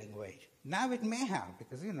have a living wage. Now it may have,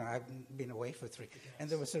 because, I've been away for 3 years, and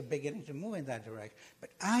they were sort of beginning to move in that direction.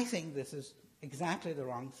 But I think this is exactly the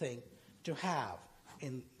wrong thing to have,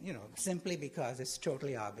 simply because it's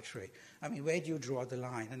totally arbitrary. Where do you draw the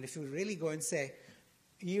line? And if you really go and say,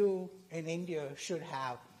 you in India should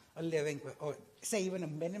have a living, or say even a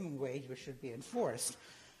minimum wage which should be enforced,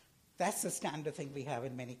 that's the standard thing we have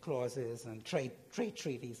in many clauses and trade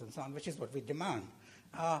treaties and so on, which is what we demand.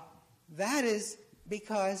 That is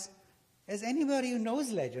because, as anybody who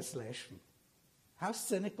knows legislation, how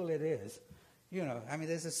cynical it is.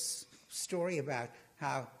 There's this story about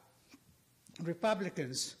how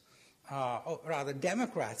Republicans, or rather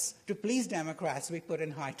Democrats, to please Democrats, we put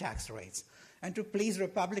in high tax rates. And to please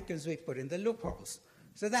Republicans, we put in the loopholes.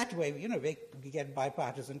 So that way, we get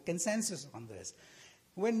bipartisan consensus on this.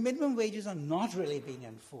 When minimum wages are not really being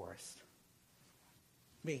enforced,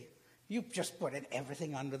 you just put in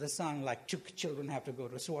everything under the sun, like children have to go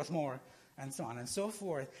to Swarthmore, and so on and so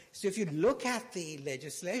forth. So if you look at the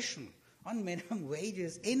legislation on minimum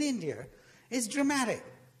wages in India, it's dramatic.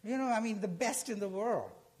 The best in the world.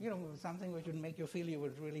 Something which would make you feel you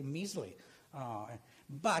were really measly.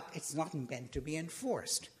 But it's not meant to be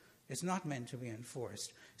enforced. It's not meant to be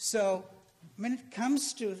enforced. So when it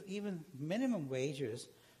comes to even minimum wages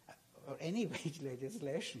or any wage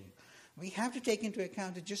legislation, we have to take into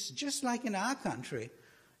account that just like in our country,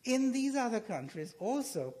 in these other countries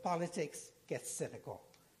also politics gets cynical,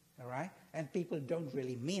 all right? And people don't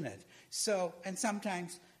really mean it. So, and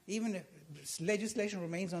sometimes even if legislation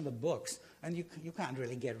remains on the books and you can't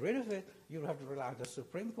really get rid of it, you'll have to rely on the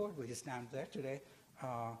Supreme Court, which is down there today,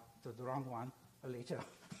 the wrong one, Alito.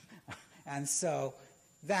 And so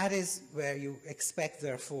that is where you expect,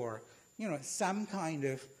 therefore, some kind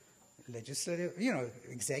of legislative,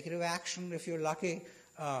 executive action if you're lucky,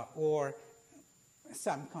 or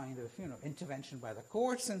some kind of, intervention by the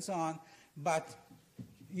courts and so on, but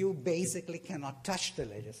you basically cannot touch the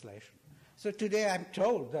legislation. So today I'm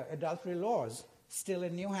told the adultery laws still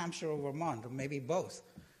in New Hampshire or Vermont, or maybe both,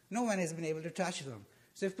 no one has been able to touch them.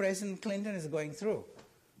 So if President Clinton is going through,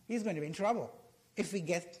 he's going to be in trouble if we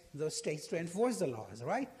get those states to enforce the laws,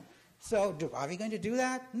 right? So are we going to do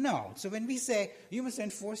that? No. So when we say you must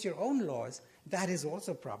enforce your own laws, that is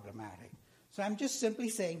also problematic. So I'm just simply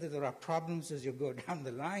saying that there are problems as you go down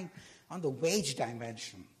the line on the wage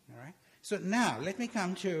dimension, all right? So now let me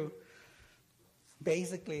come to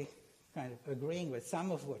basically kind of agreeing with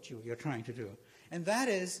some of what you're trying to do. And that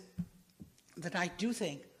is that I do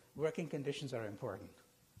think working conditions are important,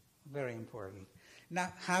 very important.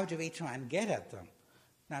 Now, how do we try and get at them?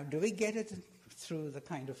 Now, do we get it through the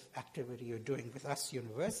kind of activity you're doing with us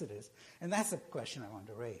universities? And that's a question I want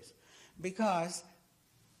to raise. Because,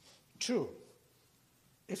 true,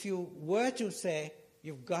 if you were to say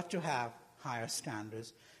you've got to have higher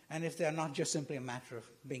standards, and if they're not just simply a matter of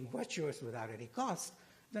being virtuous without any cost,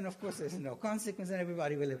 then of course there's no consequence and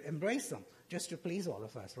everybody will embrace them just to please all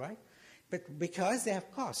of us, right? But because they have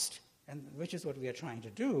cost, and which is what we are trying to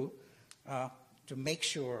do, to make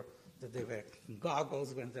sure that they wear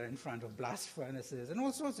goggles when they're in front of blast furnaces and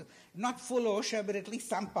all sorts of, not full OSHA, but at least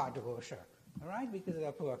some part of OSHA, all right, because they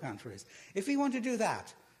are poor countries. If we want to do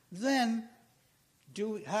that, then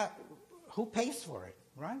who pays for it,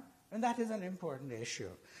 right? And that is an important issue.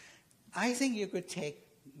 I think you could take,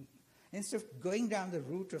 instead of going down the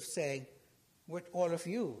route of saying what all of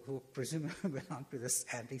you who presumably belong to this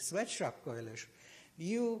anti-sweatshop coalition,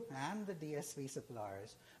 you and the DSV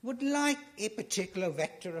suppliers would like a particular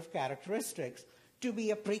vector of characteristics to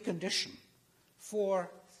be a precondition for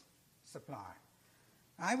supply.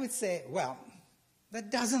 I would say, well, there are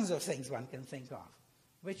dozens of things one can think of,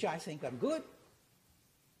 which I think are good,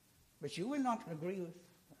 but you will not agree with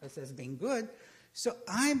us as being good. So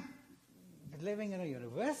I'm living in a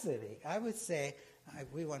university. I would say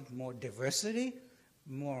we want more diversity,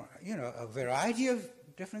 more, a variety of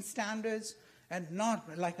different standards, and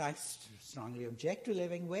not, like I strongly object to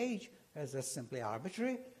living wage as just simply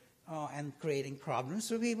arbitrary and creating problems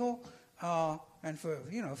for people and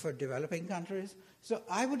for developing countries. So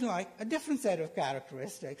I would like a different set of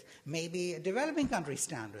characteristics, maybe developing country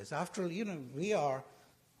standards. After all, we are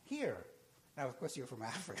here. Now, of course, you're from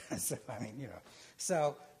Africa,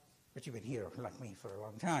 so but you've been here, like me, for a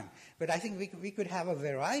long time. But I think we could have a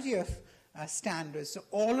variety of standards, so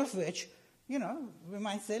all of which, we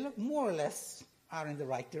might say, look, more or less are in the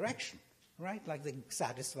right direction, right? Like they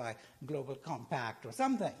satisfy global compact or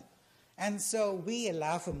something. And so we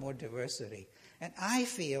allow for more diversity. And I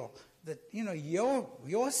feel that,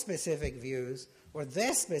 your specific views or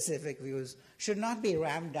their specific views should not be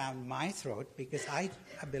rammed down my throat, because I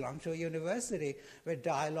belong to a university where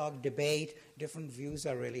dialogue, debate, different views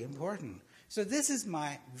are really important. So this is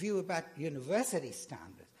my view about university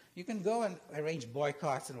standards. You can go and arrange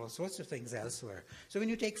boycotts and all sorts of things elsewhere. So when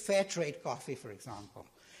you take fair trade coffee, for example,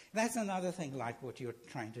 that's another thing like what you're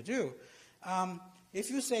trying to do. If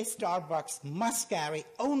you say Starbucks must carry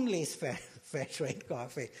only fair trade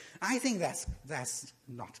coffee, I think that's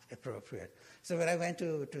not appropriate. So when I went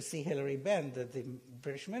to see Hilary Benn, the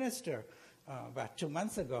British minister, about 2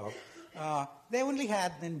 months ago, they only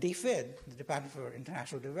had in DFID, the Department for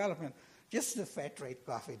International Development, just the fair trade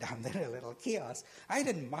coffee down there, a little kiosk. I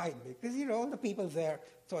didn't mind because, all the people there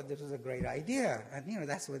thought this was a great idea. And,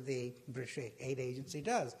 that's what the British aid agency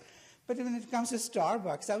does. But when it comes to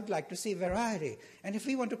Starbucks, I would like to see variety. And if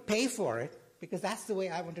we want to pay for it, because that's the way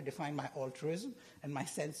I want to define my altruism and my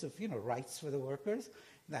sense of, rights for the workers,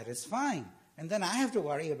 that is fine. And then I have to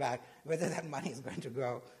worry about whether that money is going to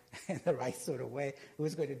go in the right sort of way,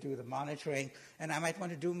 who's going to do the monitoring. And I might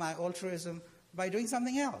want to do my altruism by doing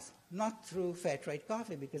something else, not through fair trade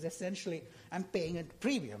coffee, because essentially I'm paying a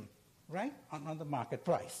premium, right, on the market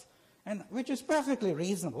price, and which is perfectly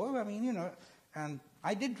reasonable. I mean, and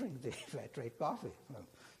I did drink the fair trade coffee.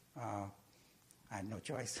 Well, I had no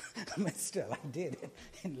choice, but still I did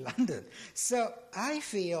in London. So I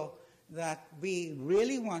feel that we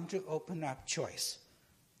really want to open up choice,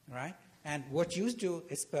 right? And what you do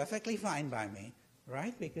is perfectly fine by me,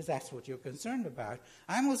 right? Because that's what you're concerned about.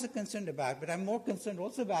 I'm also concerned about, but I'm more concerned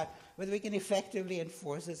also about whether we can effectively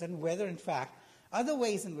enforce this and whether, in fact, other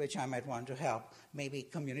ways in which I might want to help, maybe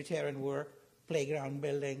communitarian work, playground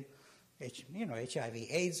building,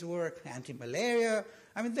 HIV/AIDS work, anti-malaria.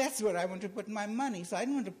 I mean, that's where I want to put my money. So I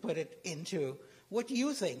don't want to put it into what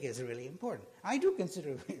you think is really important. I do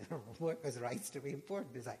consider workers' rights to be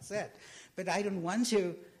important, as I said, but I don't want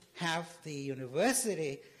to have the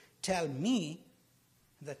university tell me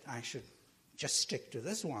that I should just stick to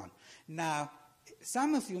this one. Now,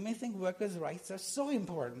 some of you may think workers' rights are so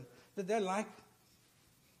important that they're like,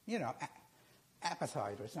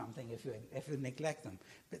 appetite or something if you neglect them.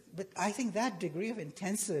 But I think that degree of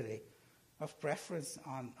intensity of preference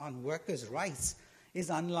on workers' rights is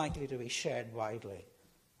unlikely to be shared widely.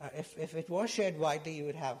 If it was shared widely, you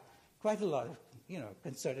would have quite a lot of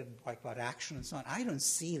concerted boycott action and so on. I don't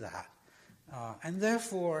see that. And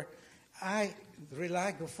therefore, I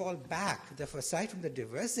fall back, aside from the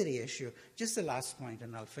diversity issue, just the last point,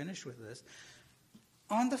 and I'll finish with this,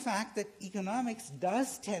 on the fact that economics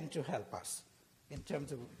does tend to help us in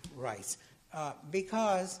terms of rights.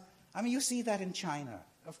 Because, you see that in China.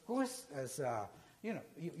 Of course, as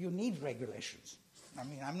you need regulations.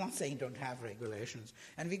 I'm not saying don't have regulations.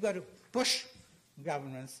 And we've got to push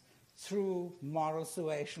governments through moral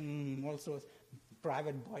suasion, all sorts,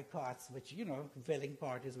 private boycotts, which, willing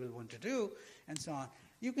parties will want to do, and so on.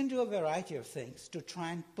 You can do a variety of things to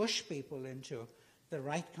try and push people into the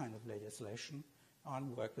right kind of legislation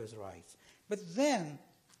on workers' rights. But then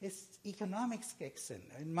economics kicks in.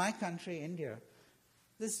 In my country, India,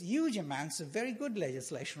 there's huge amounts of very good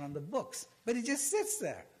legislation on the books, but it just sits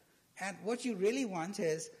there. And what you really want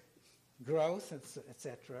is growth,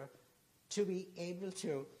 etc., to be able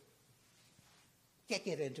to kick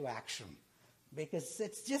it into action. Because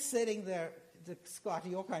it's just sitting there, Scott,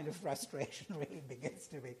 your kind of frustration really begins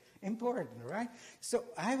to be important, right? So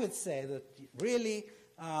I would say that really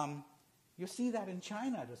you see that in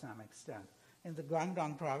China to some extent, in the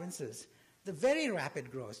Guangdong provinces. The very rapid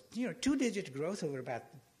growth, two-digit growth over about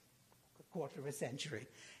a quarter of a century,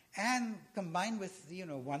 and combined with,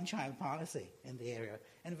 one-child policy in the area,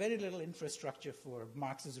 and very little infrastructure for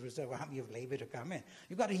Marx's Reserve Army of Labor to come in.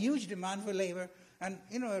 You've got a huge demand for labor and,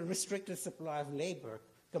 a restricted supply of labor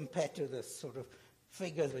compared to the sort of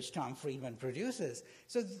figures which Tom Friedman produces.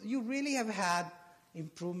 So you really have had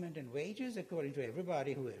improvement in wages, according to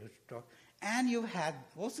everybody who talked, and you've had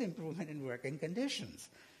also improvement in working conditions.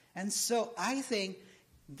 And so I think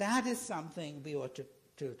that is something we ought to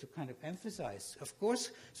kind of emphasize. Of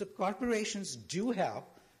course, so corporations do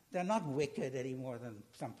help. They're not wicked any more than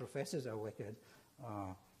some professors are wicked.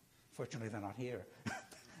 Fortunately, they're not here.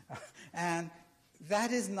 And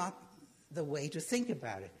that is not the way to think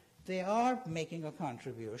about it. They are making a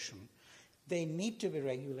contribution. They need to be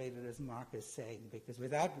regulated, as Mark is saying, because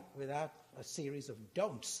without a series of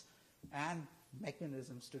don'ts and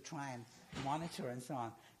mechanisms to try and monitor and so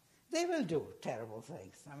on, they will do terrible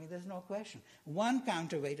things. There's no question. One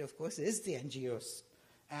counterweight, of course, is the NGOs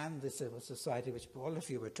and the civil society, which all of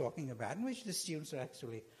you were talking about, and which the students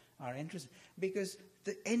are interested in, because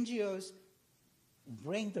the NGOs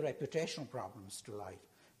bring the reputational problems to light.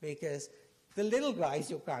 Because the little guys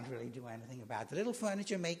you can't really do anything about. The little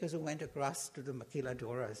furniture makers who went across to the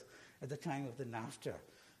maquiladoras at the time of the NAFTA.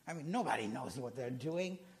 Nobody knows what they're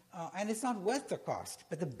doing, and it's not worth the cost.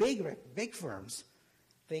 But the big firms,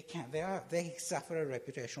 they suffer a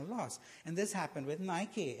reputational loss. And this happened with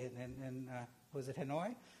Nike in was it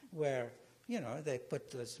Hanoi, where they put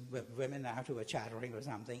those women out who were chattering or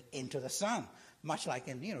something into the sun, much like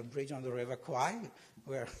in Bridge on the River Kwai,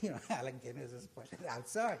 where Alec Guinness is put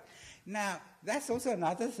outside. Now that's also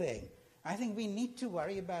another thing. I think we need to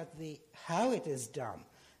worry about how it is done,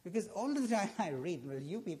 because all the time I read, well,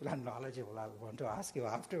 you people are knowledgeable. I want to ask you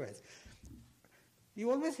afterwards.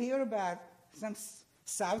 You always hear about some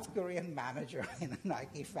South Korean manager in a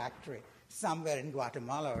Nike factory somewhere in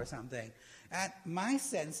Guatemala or something. And my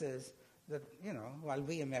sense is that, while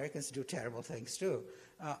we Americans do terrible things too,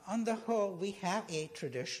 on the whole, we have a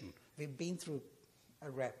tradition. We've been through a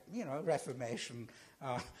reformation.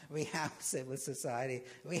 We have civil society.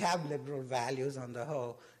 We have liberal values on the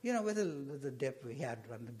whole, with the dip we had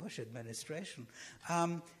under the Bush administration.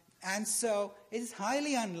 And so it's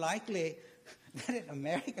highly unlikely that an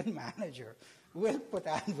American manager will put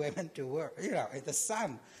out women to work, in the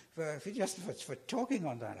sun, for talking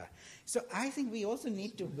on that. So I think we also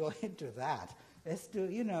need to go into that as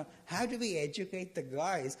to, how do we educate the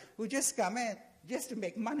guys who just come in just to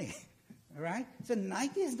make money, right? So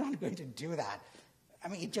Nike is not going to do that.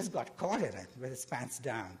 It just got caught in it with its pants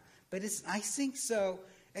down. But I think so.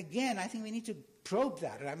 Again, I think we need to probe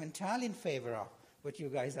that, and I'm entirely in favor of what you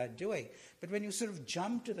guys are doing. But when you sort of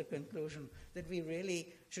jump to the conclusion that we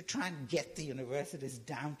really should try and get the universities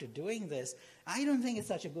down to doing this, I don't think it's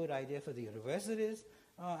such a good idea for the universities,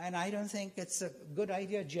 and I don't think it's a good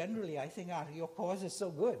idea generally. I think your cause is so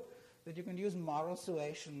good that you can use moral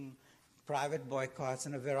suasion, private boycotts,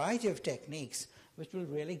 and a variety of techniques which will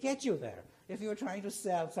really get you there. If you're trying to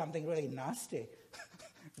sell something really nasty,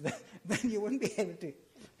 then you wouldn't be able to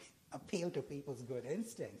appeal to people's good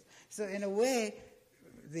instincts. So in a way,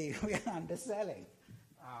 we are underselling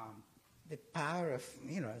the power of,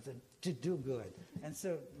 to do good. And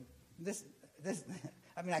so this,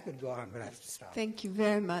 I mean, I could go on, but I have to stop. Thank you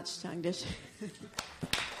very much, Jagdish.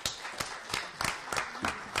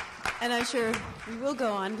 And I'm sure we will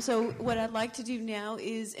go on. So what I'd like to do now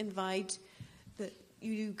is invite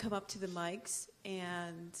you to come up to the mics,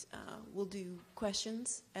 and we'll do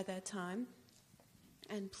questions at that time.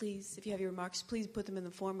 And please, if you have your remarks, please put them in the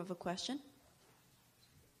form of a question.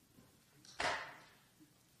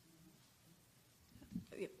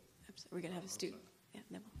 Yep, we're going to have a student. Yeah,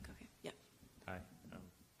 no, go here. Yeah. Hi.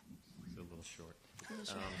 It's a little short.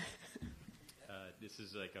 This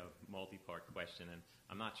is like a multi-part question, and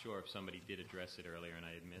I'm not sure if somebody did address it earlier and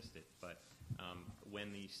I had missed it, but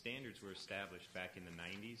when the standards were established back in the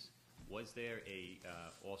 90s, was there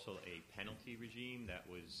also a penalty regime that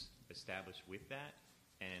was established with that?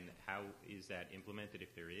 And how is that implemented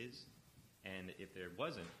if there is? And if there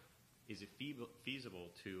wasn't, is it feasible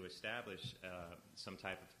to establish some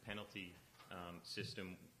type of penalty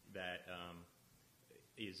system that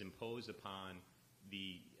is imposed upon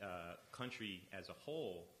the country as a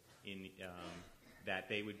whole in that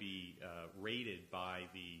they would be rated by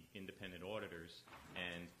the independent auditors,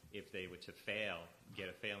 and if they were to get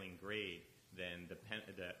a failing grade, then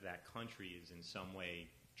that country is in some way,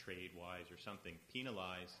 trade-wise or something,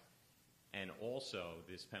 penalized, and also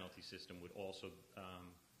this penalty system would also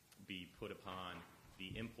be put upon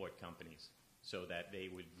the import companies so that they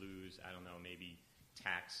would lose, I don't know, maybe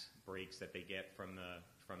tax breaks that they get from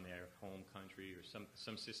their home country or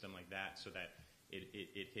some system like that, so that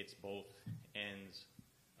it hits both ends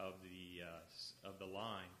of the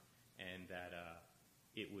line, and that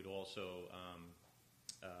it would also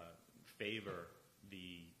favor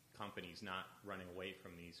the companies not running away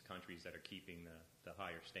from these countries that are keeping the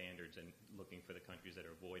higher standards and looking for the countries that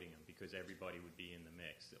are avoiding them, because everybody would be in the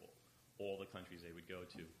mix. All the countries they would go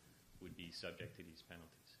to would be subject to these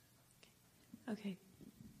penalties. Okay.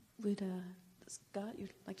 Would Scott,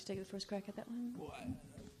 you'd like to take the first crack at that one? Well,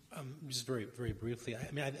 just very, very briefly,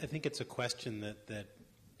 I mean, I think it's a question that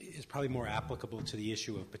is probably more applicable to the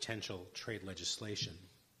issue of potential trade legislation.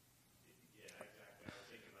 Yeah, exactly. I was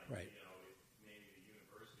thinking like, right. If maybe the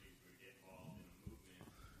universities would get involved in a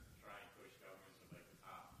movement to try and push governments of like the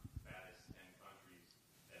top fattest 10 countries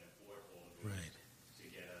that import all the goods right. to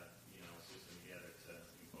get a system together to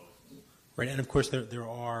impose this. Right, and of course there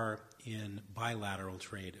are, in bilateral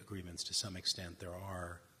trade agreements to some extent, there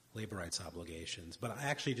are labor rights obligations. But I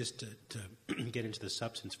actually, just to get into the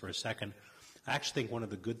substance for a second, I actually think one of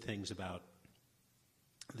the good things about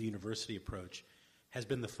the university approach has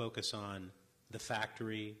been the focus on the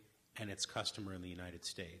factory and its customer in the United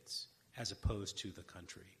States as opposed to the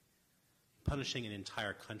country. Punishing an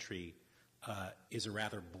entire country is a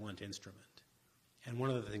rather blunt instrument. And one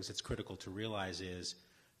of the things that's critical to realize is,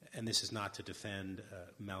 and this is not to defend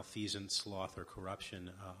malfeasance, sloth, or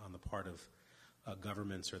corruption on the part of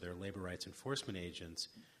governments or their labor rights enforcement agents,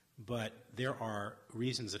 but there are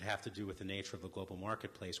reasons that have to do with the nature of the global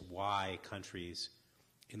marketplace why countries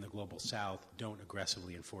in the global south don't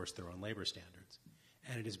aggressively enforce their own labor standards.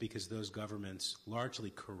 And it is because those governments largely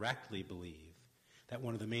correctly believe that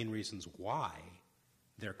one of the main reasons why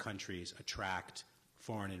their countries attract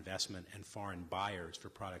foreign investment and foreign buyers for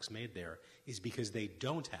products made there is because they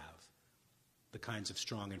don't have the kinds of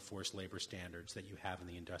strong enforced labor standards that you have in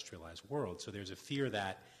the industrialized world. So there's a fear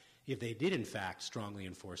that if they did in fact strongly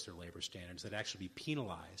enforce their labor standards, they'd actually be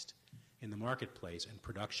penalized in the marketplace and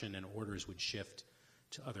production and orders would shift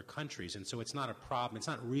to other countries. And so it's not a problem. It's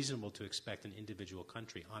not reasonable to expect an individual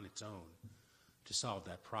country on its own to solve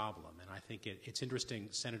that problem. And I think it's interesting,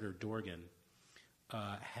 Senator Dorgan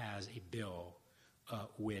has a bill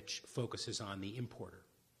which focuses on the importer,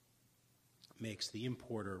 makes the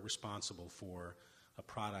importer responsible for a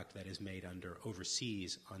product that is made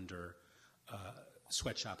overseas under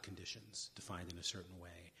sweatshop conditions defined in a certain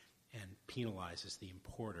way, and penalizes the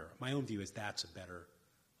importer. My own view is that's a better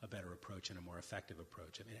approach and a more effective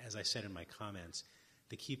approach. I mean, as I said in my comments,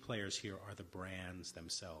 the key players here are the brands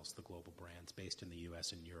themselves, the global brands based in the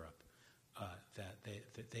U.S. and Europe,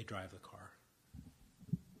 that they drive the car.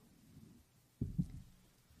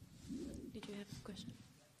 Did you have a question?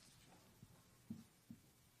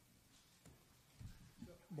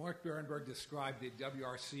 Mark Barenberg described the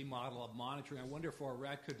WRC model of monitoring. I wonder if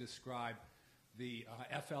Auret could describe the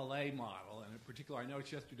FLA model. And in particular, I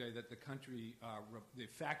noticed yesterday that the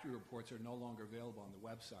factory reports are no longer available on the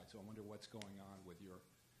website. So I wonder what's going on with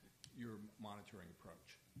your monitoring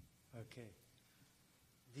approach. Okay.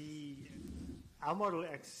 Our model,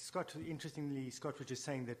 interestingly, Scott was just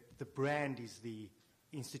saying that the brand is the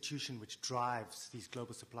institution which drives these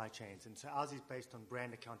global supply chains. And so ours is based on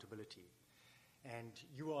brand accountability. And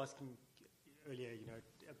you were asking earlier,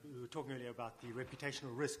 we were talking earlier about the reputational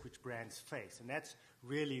risk which brands face. And that's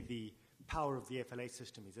really the power of the FLA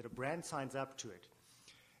system, is that a brand signs up to it,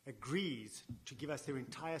 agrees to give us their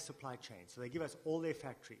entire supply chain. So they give us all their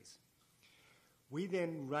factories. We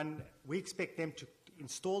expect them to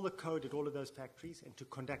install the code at all of those factories and to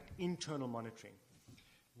conduct internal monitoring.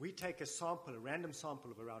 We take a random sample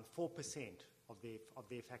of around 4% of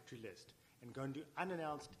their factory list and go and do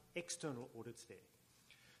unannounced external audits there.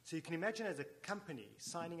 So you can imagine as a company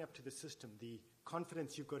signing up to the system the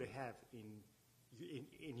confidence you've got to have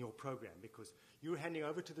in your program, because you're handing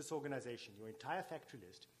over to this organization your entire factory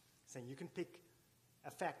list, saying you can pick a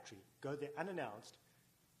factory, go there unannounced,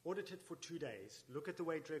 audit it for 2 days, look at the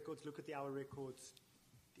wage records, look at the hour records,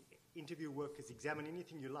 interview workers, examine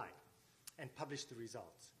anything you like, and publish the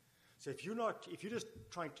results. So if you're just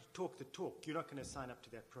trying to talk the talk, you're not going to sign up to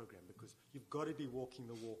that program, because you've got to be walking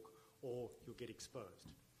the walk or you'll get exposed.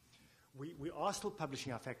 We are still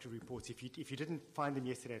publishing our factory reports. If you didn't find them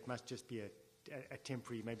yesterday, it must just be a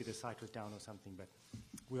temporary, maybe the site was down or something, but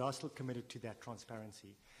we are still committed to that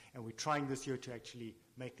transparency. And we're trying this year to actually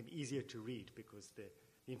make them easier to read, because the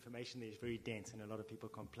information there is very dense, and a lot of people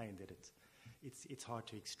complain that it's hard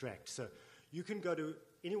to extract. So you can go to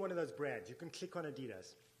any one of those brands. You can click on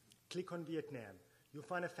Adidas, click on Vietnam. You'll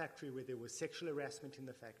find a factory where there was sexual harassment in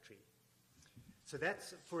the factory. So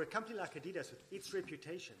that's, for a company like Adidas with its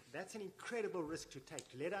reputation, that's an incredible risk to take,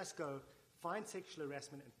 to let us go find sexual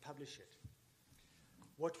harassment and publish it.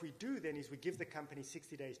 What we do then is we give the company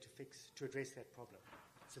 60 days to address that problem.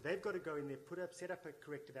 So they've got to go in there, set up a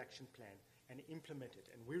corrective action plan, and implement it.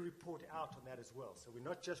 And we report out on that as well. So we're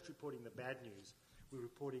not just reporting the bad news, we're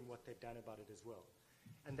reporting what they've done about it as well.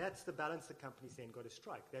 And that's the balance the company's then got to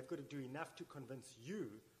strike. They've got to do enough to convince you,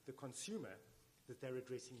 the consumer, that they're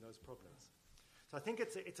addressing those problems. So I think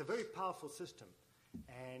it's a very powerful system.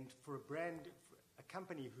 And for a brand, for a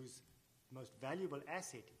company whose most valuable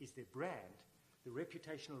asset is their brand, the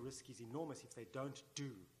reputational risk is enormous if they don't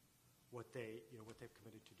do what they've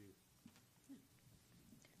committed to do.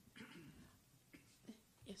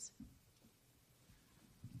 Yes.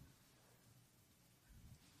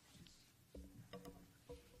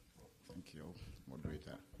 Thank you,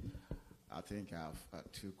 moderator. I think I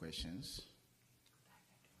have 2 questions.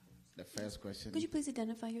 The first question... Could you please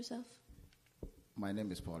identify yourself? My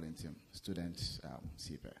name is Paul Intim, student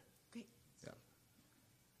SIPA. Great. Yeah.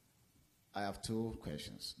 I have 2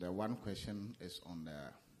 questions. The one question is on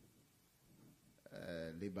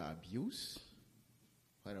labor abuse,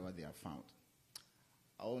 wherever they are found.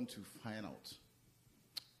 I want to find out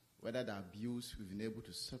whether the abuse, we've been able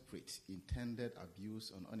to separate intended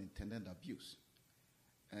abuse and unintended abuse.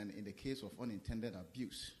 And in the case of unintended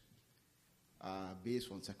abuse,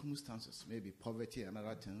 based on circumstances, maybe poverty and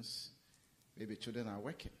other things, maybe children are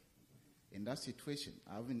working. In that situation,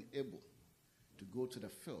 I've been able to go to the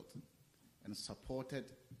field and supported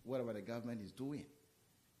whatever the government is doing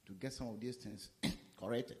to get some of these things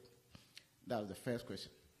corrected. That was the first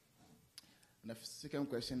question. And the second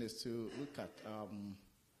question is to look at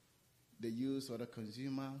the use of the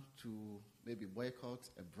consumer to maybe boycott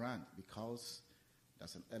a brand because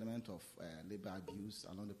there's an element of labor abuse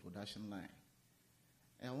along the production line.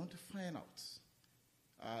 And I want to find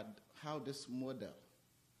out how this model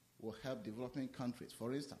will help developing countries,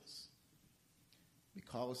 for instance,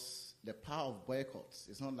 because the power of boycotts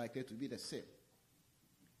is not likely to be the same.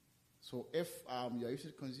 So if you're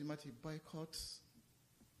using consumer to boycott,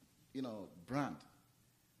 brand,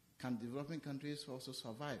 can developing countries also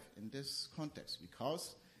survive in this context?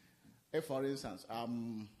 Because if, for instance,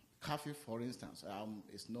 coffee, for instance,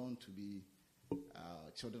 is known to be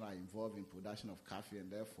children are involved in production of coffee, and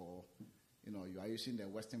therefore, you are using the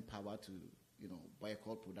Western power to,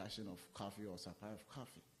 boycott production of coffee or supply of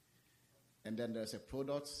coffee. And then there's a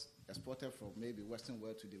product exported from maybe Western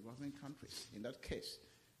world to developing countries. In that case,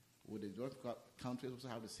 would the developing countries also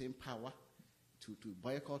have the same power to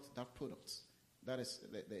boycott that product? That is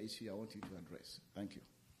the issue I want you to address. Thank you.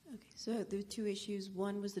 Okay, so there are two issues.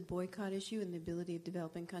 One was the boycott issue and the ability of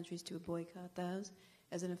developing countries to boycott those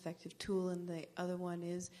as an effective tool, and the other one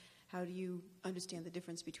is how do you understand the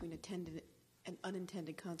difference between attended and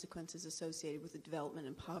unintended consequences associated with the development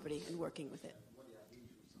and poverty and working with it?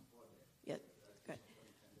 Yeah, right.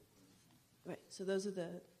 Right. So those are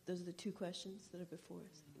the two questions that are before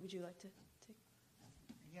us. Would you like to take?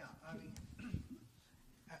 Yeah, I mean,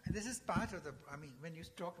 this is part of the. I mean, when you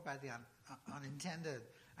talk about the unintended,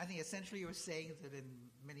 I think essentially you're saying that in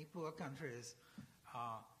many poor countries,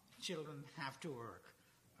 children have to work,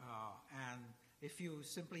 and if you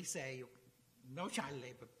simply say no child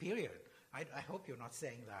labor, period. I hope you're not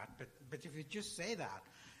saying that, but if you just say that,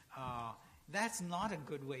 that's not a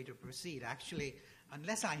good way to proceed. Actually,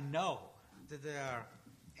 unless I know that there are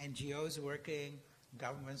NGOs working,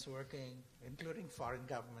 governments working, including foreign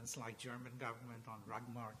governments like German government on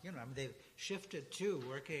Rugmark, I mean, they've shifted to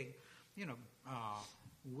working,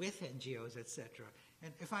 with NGOs, etc.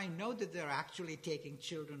 And if I know that they're actually taking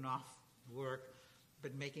children off work,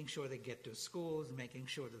 but making sure they get to schools, making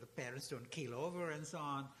sure that the parents don't keel over and so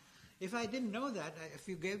on. If I didn't know that, if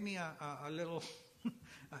you gave me a little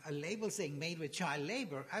a label saying made with child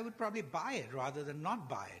labor, I would probably buy it rather than not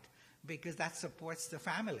buy it, because that supports the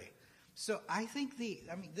family. So I think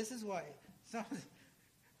this is why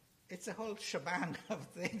it's a whole shebang of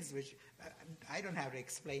things which I don't have to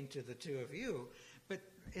explain to the two of you, but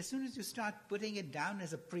as soon as you start putting it down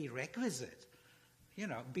as a prerequisite,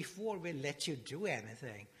 before we let you do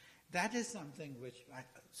anything, that is something which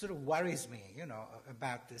sort of worries me,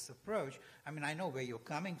 about this approach. I mean, I know where you're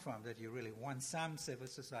coming from, that you really want some civil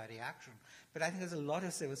society action, but I think there's a lot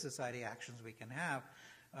of civil society actions we can have.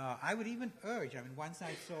 I would even urge, once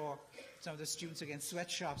I saw some of the students against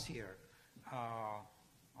sweatshops here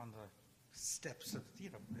on the steps of,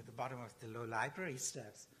 at the bottom of the low library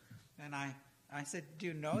steps, and I said, do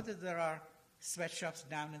you know that there are sweatshops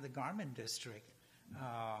down in the garment district?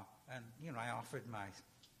 And, I offered my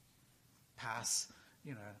pass,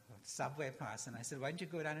 subway pass, and I said, why don't you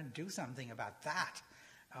go down and do something about that?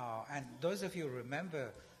 And those of you who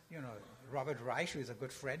remember, Robert Reich, who is a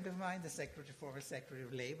good friend of mine, the former Secretary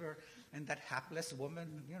of Labor, and that hapless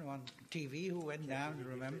woman, on TV who went down, you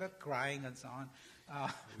remember, crying and so on.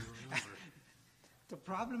 The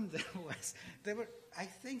problem there were, I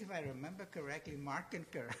think if I remember correctly, Mark can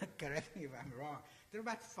correct me if I'm wrong, there were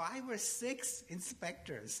about 5 or 6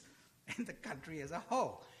 inspectors in the country as a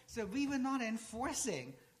whole. So we were not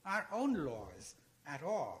enforcing our own laws at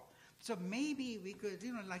all. So maybe we could,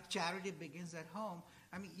 like charity begins at home.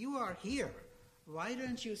 I mean, you are here. Why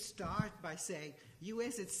don't you start by saying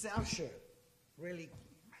U.S. itself should really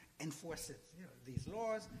enforce these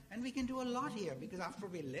laws, and we can do a lot here because after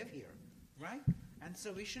we live here, right? And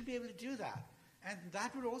so we should be able to do that. And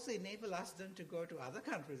that would also enable us then to go to other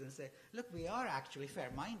countries and say, look, we are actually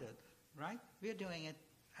fair-minded, right? We are doing it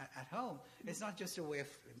at home. It's not just a way of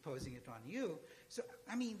imposing it on you. So,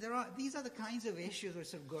 I mean, these are the kinds of issues which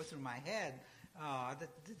sort of go through my head,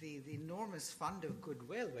 the enormous fund of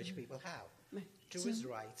goodwill which people have towards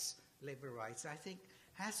rights, labor rights, I think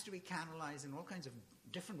has to be canalized in all kinds of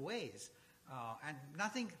different ways. And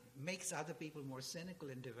nothing makes other people more cynical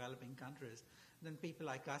in developing countries than people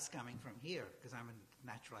like us coming from here, because I'm a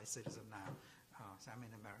naturalized citizen now, so I'm an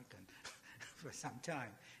American for some time.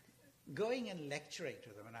 Going and lecturing to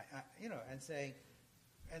them, and and saying,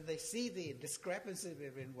 and they see the discrepancy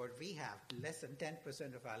between what we have, less than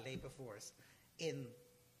 10% of our labor force in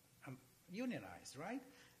unionized, right?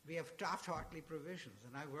 We have Taft-Hartley provisions,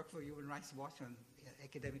 and I work for Human Rights Watch on the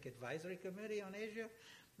Academic Advisory Committee on Asia,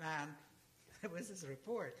 and there was this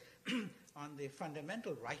report on the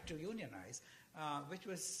fundamental right to unionize, which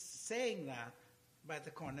was saying that, by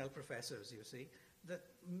the Cornell professors, you see, that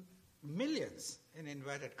millions, in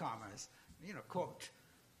inverted commas, quote,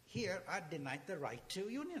 here are denied the right to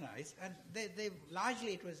unionize. And they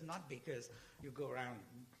largely it was not because you go around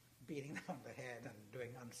beating them on the head and doing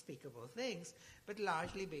unspeakable things, but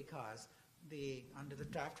largely because under the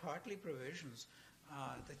Taft-Hartley provisions,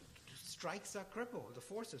 the strikes are crippled. The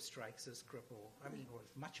force of strikes is crippled. I mean, or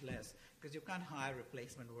much less, because you can't hire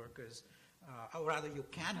replacement workers, or rather you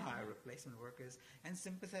can hire replacement workers, and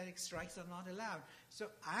sympathetic strikes are not allowed. So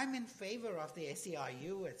I'm in favor of the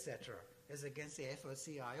SEIU, etc., as against the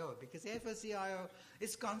FOCIO, because the FOCIO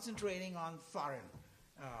is concentrating on foreign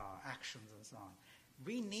actions and so on.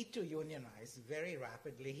 We need to unionize very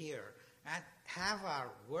rapidly here and have our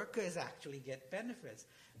workers actually get benefits.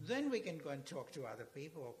 Then we can go and talk to other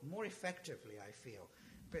people more effectively, I feel.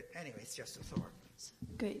 But anyway, it's just a thought.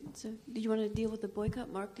 Great. So did you want to deal with the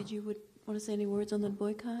boycott? Mark, want to say any words on the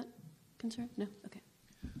boycott concern? No? Okay.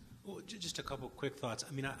 Well, Just a couple quick thoughts.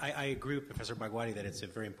 I mean, I agree with Professor Bhagwati that it's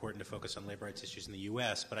very important to focus on labor rights issues in the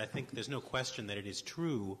U.S., but I think there's no question that it is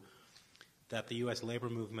true that the U.S. labor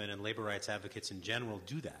movement and labor rights advocates in general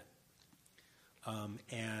do that.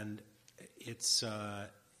 And it's, I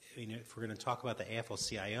mean, if we're going to talk about the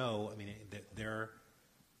AFL-CIO, I mean,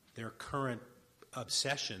 their current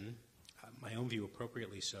obsession, my own view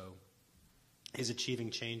appropriately so, is achieving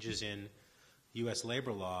changes in U.S.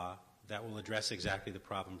 labor law that will address exactly the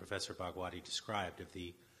problem Professor Bhagwati described of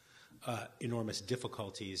the enormous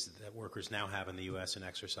difficulties that workers now have in the U.S. in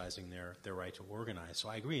exercising their right to organize. So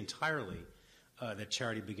I agree entirely that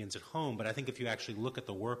charity begins at home, but I think if you actually look at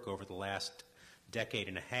the work over the last decade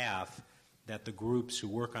and a half that the groups who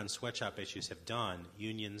work on sweatshop issues have done,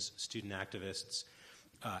 unions, student activists,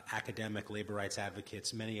 academic labor rights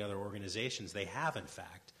advocates, many other organizations, they have in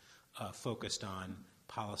fact focused on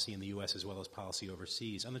policy in the U.S. as well as policy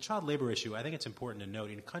overseas. On the child labor issue, I think it's important to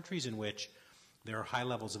note in countries in which there are high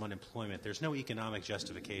levels of unemployment, there's no economic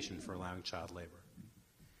justification for allowing child labor.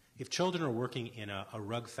 If children are working in a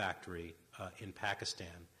rug factory in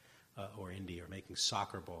Pakistan or India or making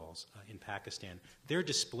soccer balls in Pakistan, they're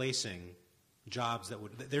displacing jobs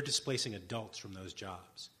they're displacing adults from those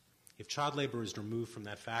jobs. If child labor is removed from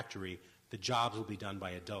that factory, the jobs will be done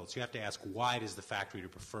by adults. You have to ask, why does the factory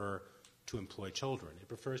prefer to employ children? It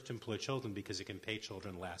prefers to employ children because it can pay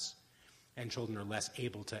children less, and children are less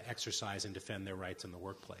able to exercise and defend their rights in the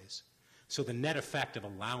workplace. So the net effect of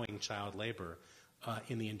allowing child labor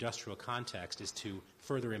in the industrial context is to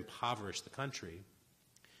further impoverish the country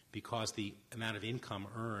because the amount of income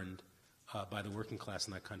earned by the working class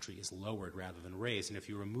in that country is lowered rather than raised. And if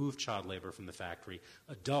you remove child labor from the factory,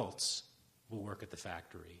 adults will work at the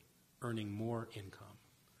factory, earning more income,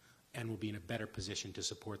 and will be in a better position to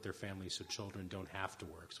support their families so children don't have to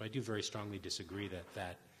work. So I do very strongly disagree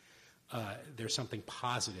that there's something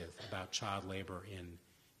positive about child labor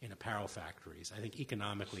in apparel factories. I think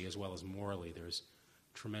economically as well as morally there's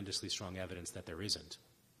tremendously strong evidence that there isn't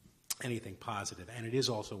anything positive. And it is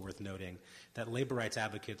also worth noting that labor rights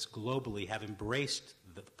advocates globally have embraced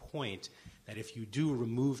the point that if you do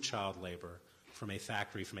remove child labor from a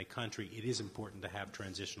factory, from a country, it is important to have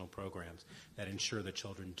transitional programs that ensure that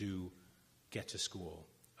children do get to school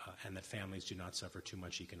and that families do not suffer too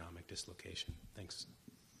much economic dislocation. Thanks.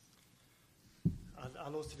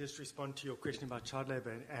 I'll also just respond to your question about child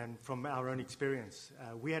labor, and from our own experience.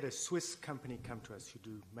 We had a Swiss company come to us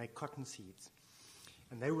who make cotton seeds,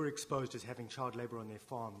 and they were exposed as having child labor on their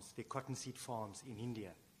farms, their cottonseed farms in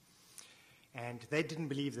India. And they didn't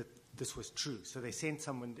believe that this was true, so they sent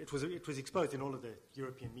someone. It was exposed in all of the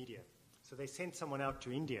European media. So they sent someone out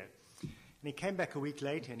to India, and he came back a week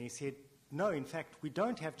later and he said, no, in fact, we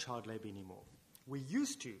don't have child labor anymore. We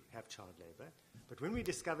used to have child labor, but when we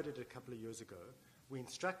discovered it a couple of years ago, we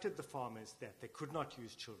instructed the farmers that they could not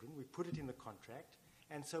use children. We put it in the contract,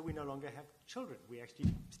 and so we no longer have children. We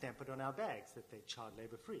actually stamp it on our bags that they're child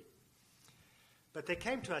labor free. But they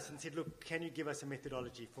came to us and said, look, can you give us a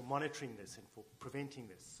methodology for monitoring this and for preventing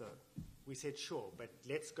this? So we said, sure, but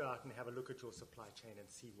let's go out and have a look at your supply chain and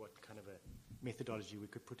see what kind of a methodology we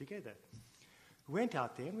could put together. We went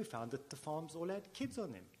out there and we found that the farms all had kids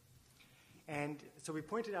on them. And so we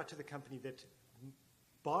pointed out to the company that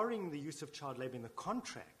barring the use of child labor in the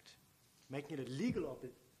contract, making it a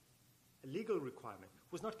legal requirement,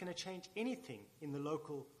 was not going to change anything in the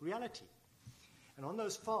local reality. And on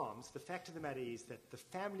those farms, the fact of the matter is that the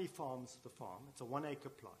family farms the farm. It's a 1-acre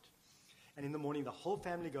plot. And in the morning, the whole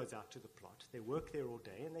family goes out to the plot. They work there all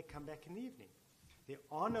day, and they come back in the evening. There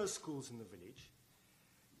are no schools in the village.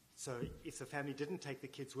 So if the family didn't take the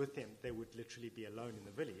kids with them, they would literally be alone in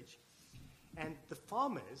the village. And the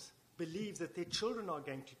farmers believe that their children are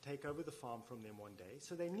going to take over the farm from them one day,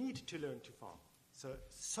 so they need to learn to farm. So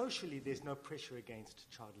socially, there's no pressure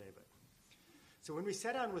against child labor. So when we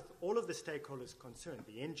sat down with all of the stakeholders concerned,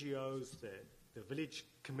 the NGOs, the village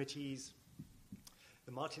committees,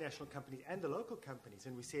 the multinational companies, and the local companies,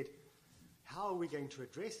 and we said, how are we going to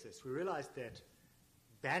address this? We realized that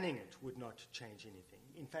banning it would not change anything.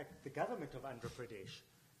 In fact, the government of Andhra Pradesh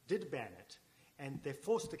did ban it, and they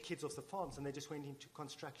forced the kids off the farms, and they just went into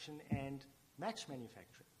construction and match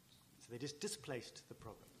manufacturing. So they just displaced the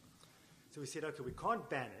problem. So we said, okay, we can't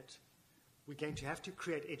ban it. We're going to have to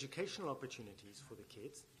create educational opportunities for the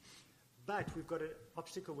kids, but we've got an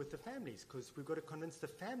obstacle with the families, because we've got to convince the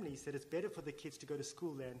families that it's better for the kids to go to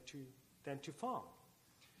school than to farm.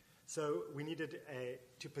 So we needed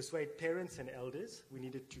to persuade parents and elders. We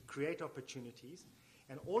needed to create opportunities,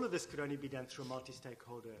 and all of this could only be done through a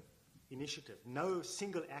multi-stakeholder initiative. No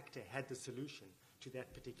single actor had the solution to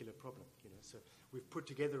that particular problem. So we've put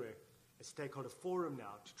together stakeholder forum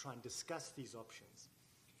now to try and discuss these options.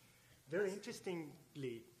 Very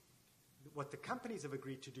interestingly, what the companies have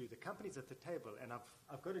agreed to do, the companies at the table, and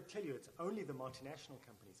I've got to tell you, it's only the multinational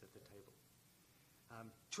companies at the table.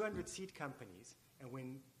 200 seat companies, and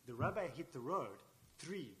when the rubber hit the road,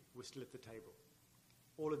 3 were still at the table,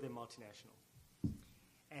 all of them multinational.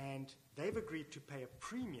 And they've agreed to pay a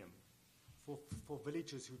premium for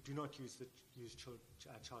villages who do not use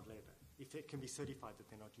child labor, if it can be certified that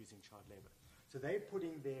they're not using child labor. So they're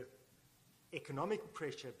putting their economic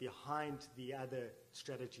pressure behind the other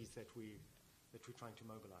strategies that we're trying to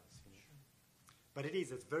mobilize. You know? Sure. But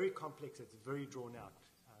it's very complex, it's very drawn out.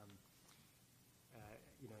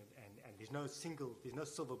 And there's no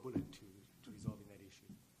silver bullet to resolving that issue.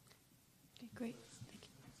 Okay, great. Thank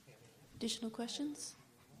you. Additional questions?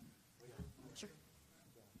 Sure.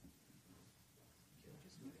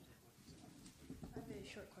 I have a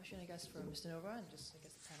short question, I guess, for Mr. Nova and just, I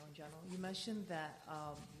guess, the panel in general. You mentioned that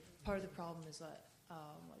part of the problem is that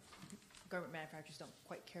like government manufacturers don't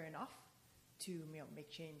quite care enough to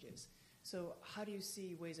make changes. So how do you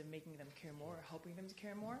see ways of making them care more or helping them to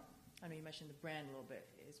care more? I mean, you mentioned the brand a little bit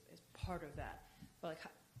is part of that. But like,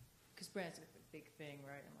 because brand's a big thing,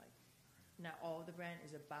 right? And like, not all of the brand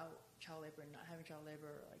is about child labor and not having child labor,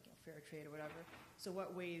 or like fair trade or whatever. So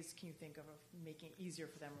what ways can you think of making it easier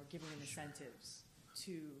for them or giving them incentives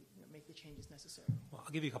to make the changes necessary? Well,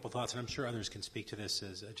 I'll give you a couple thoughts, and I'm sure others can speak to this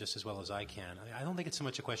just as well as I can. I don't think it's so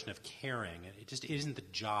much a question of caring. It just isn't the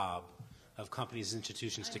job of companies and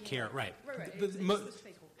institutions to care. Right.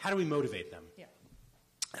 How do we motivate them? Yeah.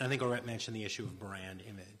 And I think Auret mentioned the issue of brand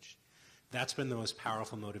image. That's been the most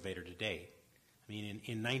powerful motivator to date. I mean,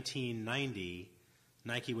 in 1990,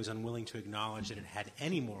 Nike was unwilling to acknowledge that it had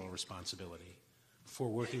any moral responsibility for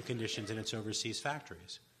working conditions in its overseas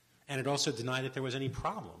factories. And it also denied that there was any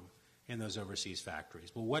problem in those overseas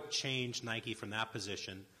factories. Well, what changed Nike from that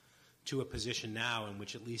position to a position now in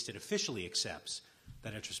which at least it officially accepts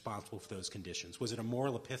that it's responsible for those conditions? Was it a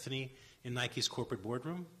moral epiphany in Nike's corporate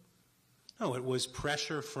boardroom? No, it was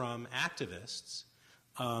pressure from activists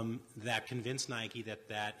that convinced Nike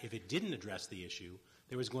that if it didn't address the issue,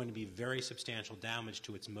 there was going to be very substantial damage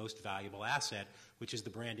to its most valuable asset, which is the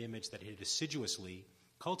brand image that it had assiduously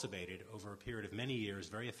cultivated over a period of many years,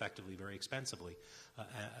 very effectively, very expensively,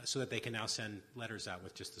 so that they can now send letters out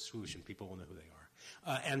with just the swoosh and people will know who they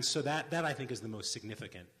are. And so that I think is the most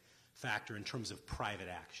significant factor in terms of private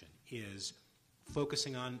action, is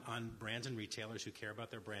focusing on brands and retailers who care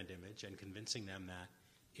about their brand image and convincing them that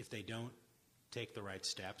if they don't take the right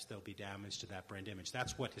steps, there'll be damage to that brand image.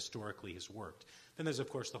 That's what historically has worked. Then there's, of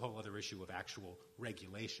course, the whole other issue of actual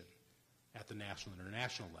regulation at the national and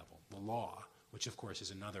international level, the law, which, of course,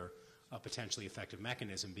 is another potentially effective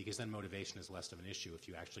mechanism, because then motivation is less of an issue if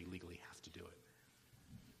you actually legally have to do it.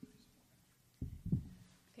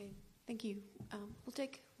 Okay, thank you. We'll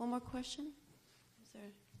take one more question. Is there...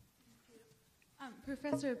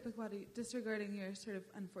 Professor Bhagwati, disregarding your sort of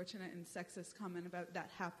unfortunate and sexist comment about that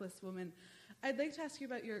hapless woman, I'd like to ask you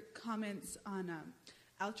about your comments on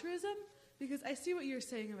altruism, because I see what you're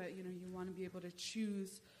saying about, you want to be able to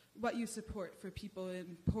choose what you support for people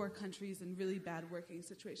in poor countries and really bad working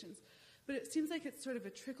situations. But it seems like it's sort of a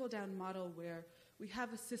trickle-down model where we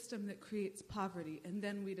have a system that creates poverty, and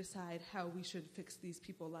then we decide how we should fix these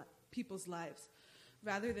people's lives,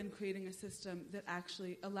 rather than creating a system that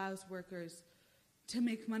actually allows workers to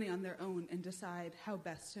make money on their own and decide how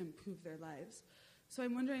best to improve their lives. So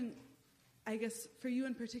I'm wondering, I guess for you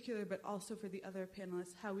in particular, but also for the other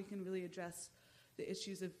panelists, how we can really address the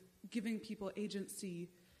issues of giving people agency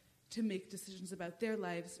to make decisions about their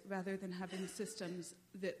lives, rather than having systems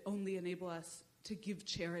that only enable us to give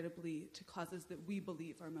charitably to causes that we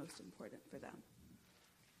believe are most important for them.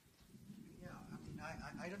 Yeah,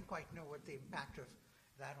 I don't quite know what the impact of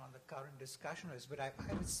that on the current discussion is, but I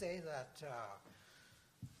would say that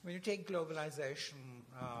when you take globalization,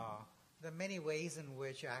 there are many ways in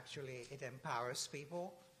which actually it empowers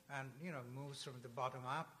people and moves from the bottom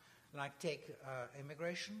up. Like take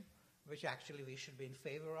immigration, which actually we should be in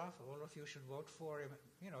favor of. All of you should vote for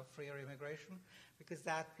freer immigration, because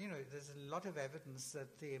that there's a lot of evidence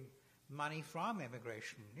that the money from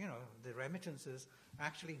immigration, the remittances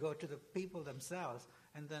actually go to the people themselves,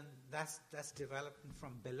 and then that's developed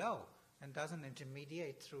from below and doesn't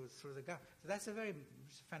intermediate through the government. So that's a very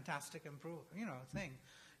fantastic thing.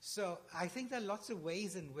 So I think there are lots of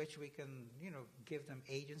ways in which we can give them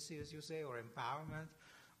agency, as you say, or empowerment,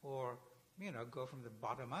 or go from the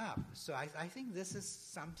bottom up. So I think this is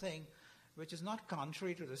something which is not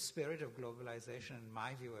contrary to the spirit of globalization in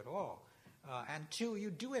my view at all. And two,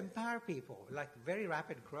 you do empower people, like very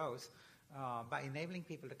rapid growth. by enabling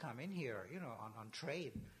people to come in here, on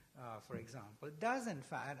trade, for example, does in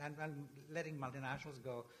fact, and letting multinationals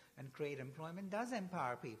go and create employment does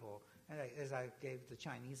empower people. And as I gave the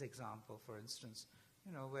Chinese example, for instance,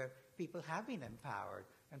 where people have been empowered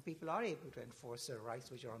and people are able to enforce their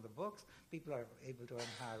rights which are on the books, people are able to earn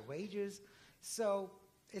higher wages. So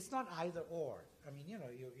it's not either or. I mean,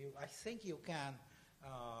 I think you can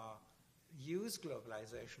use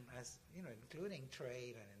globalization as, including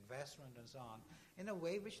trade and investment and so on, in a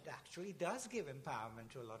way which actually does give empowerment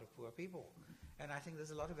to a lot of poor people. And I think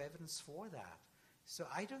there's a lot of evidence for that. So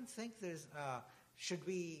I don't think there's, should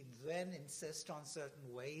we then insist on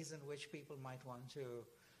certain ways in which people might want to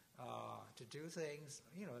do things,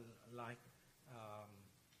 like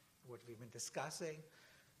what we've been discussing.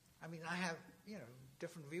 I mean, I have,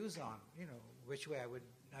 different views on, which way I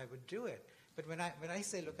would do it. But when I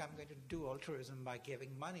say, look, I'm going to do altruism by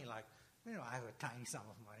giving money, like, I have a tiny sum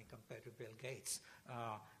of money compared to Bill Gates,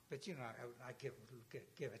 but I give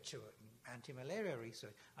it to anti-malaria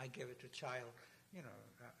research. I give it to child.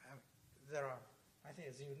 There are, I think,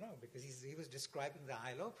 as you know, because he was describing the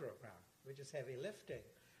ILO program, which is heavy lifting,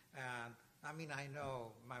 and I mean, I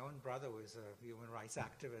know my own brother was a human rights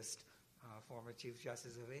activist, former Chief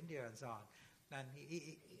Justice of India, and so on, and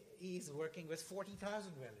he's working with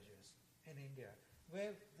 40,000 villages in India,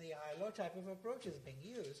 where the ILO type of approach is being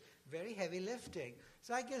used, very heavy lifting.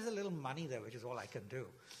 So I give a little money there, which is all I can do,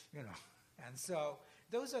 And so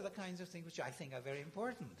those are the kinds of things which I think are very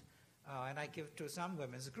important. And I give to some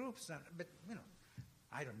women's groups, but,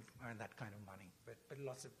 I don't earn that kind of money. But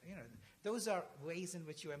lots of, those are ways in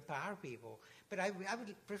which you empower people. But I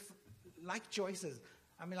would prefer, like choices.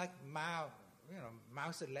 I mean, like Mao,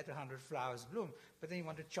 Mao said, let 100 flowers bloom, but then he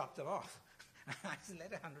wanted to chop them off. I said,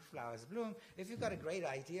 let 100 flowers bloom. If you've got a great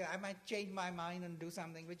idea, I might change my mind and do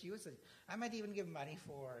something which you said. I might even give money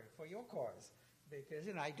for your cause, because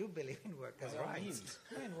I do believe in workers' rights.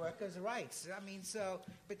 In workers' rights. I mean,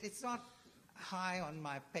 but it's not high on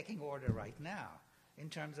my pecking order right now in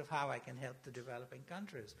terms of how I can help the developing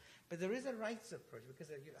countries. But there is a rights approach,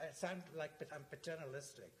 because I sound like I'm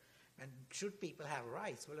paternalistic. And should people have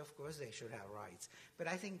rights? Well, of course they should have rights. But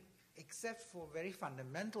I think, except for very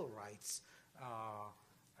fundamental rights,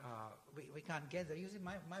 we can't get there. Usually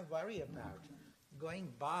my worry about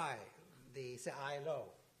going by the, say,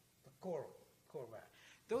 ILO, the core value,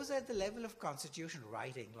 those are at the level of constitution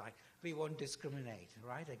writing, like we won't discriminate,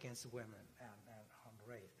 right, against women and on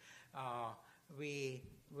race. We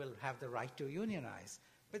will have the right to unionize.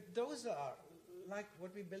 But those are like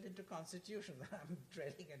what we built into constitution. I'm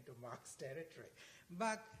treading into Marx territory.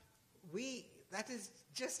 But that is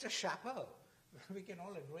just a chapeau. We can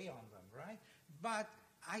all agree on them, right? But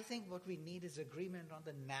I think what we need is agreement on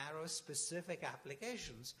the narrow, specific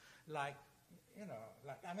applications, like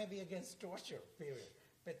I may be against torture, period,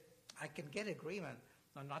 but I can get agreement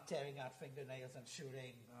on not tearing out fingernails and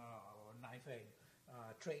shooting or knifing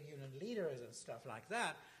trade union leaders and stuff like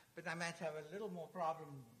that, but I might have a little more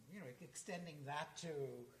problem, extending that to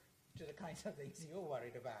the kinds of things you're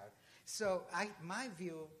worried about. So my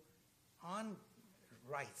view on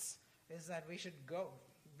rights is that we should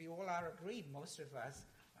we all are agreed, most of us,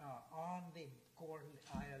 on the core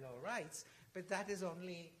ILO rights, but that is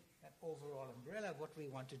only an overall umbrella. What we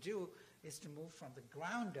want to do is to move from the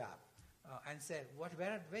ground up and say,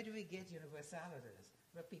 where do we get universalities,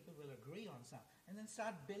 where people will agree on some, and then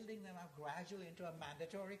start building them up gradually into a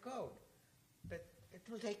mandatory code. But it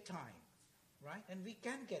will take time, right? And we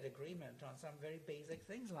can get agreement on some very basic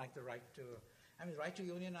things like the right to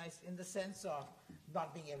unionize in the sense of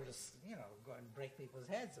not being able to, go and break people's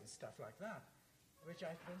heads and stuff like that, which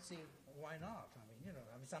I don't see why not.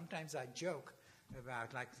 Sometimes I joke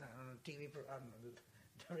about, like, on a TV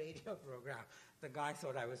the radio program, the guy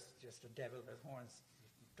thought I was just a devil with horns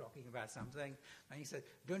talking about something, and he said,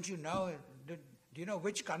 do you know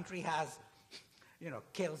which country has,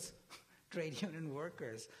 kills trade union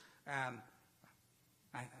workers? I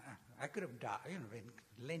could have died, been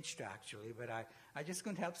lynched actually, but I just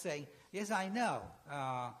couldn't help saying, yes, I know,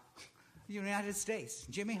 United States,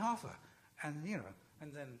 Jimmy Hoffa, and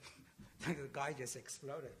then the guy just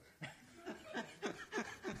exploded.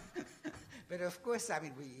 But of course,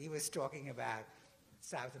 he was talking about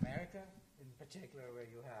South America in particular, where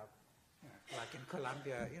you have, like in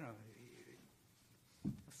Colombia, a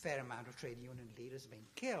fair amount of trade union leaders being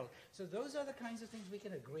killed. So those are the kinds of things we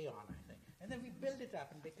can agree on, I think. And then we build it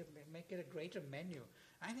up and make it a greater menu.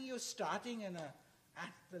 I think you're starting at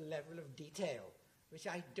the level of detail, which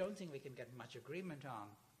I don't think we can get much agreement on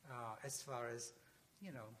as far as,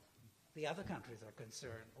 the other countries are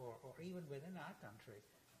concerned, or even within our country.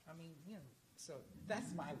 So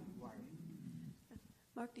that's my worry.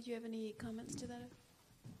 Mark, did you have any comments to that?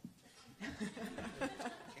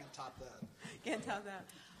 Can't top that. Can't top that.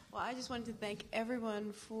 Well, I just wanted to thank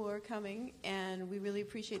everyone for coming, and we really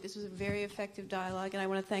appreciate this was a very effective dialogue, and I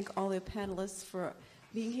want to thank all the panelists for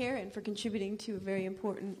being here and for contributing to a very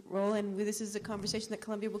important role, and this is a conversation that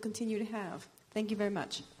Columbia will continue to have. Thank you very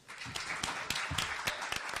much.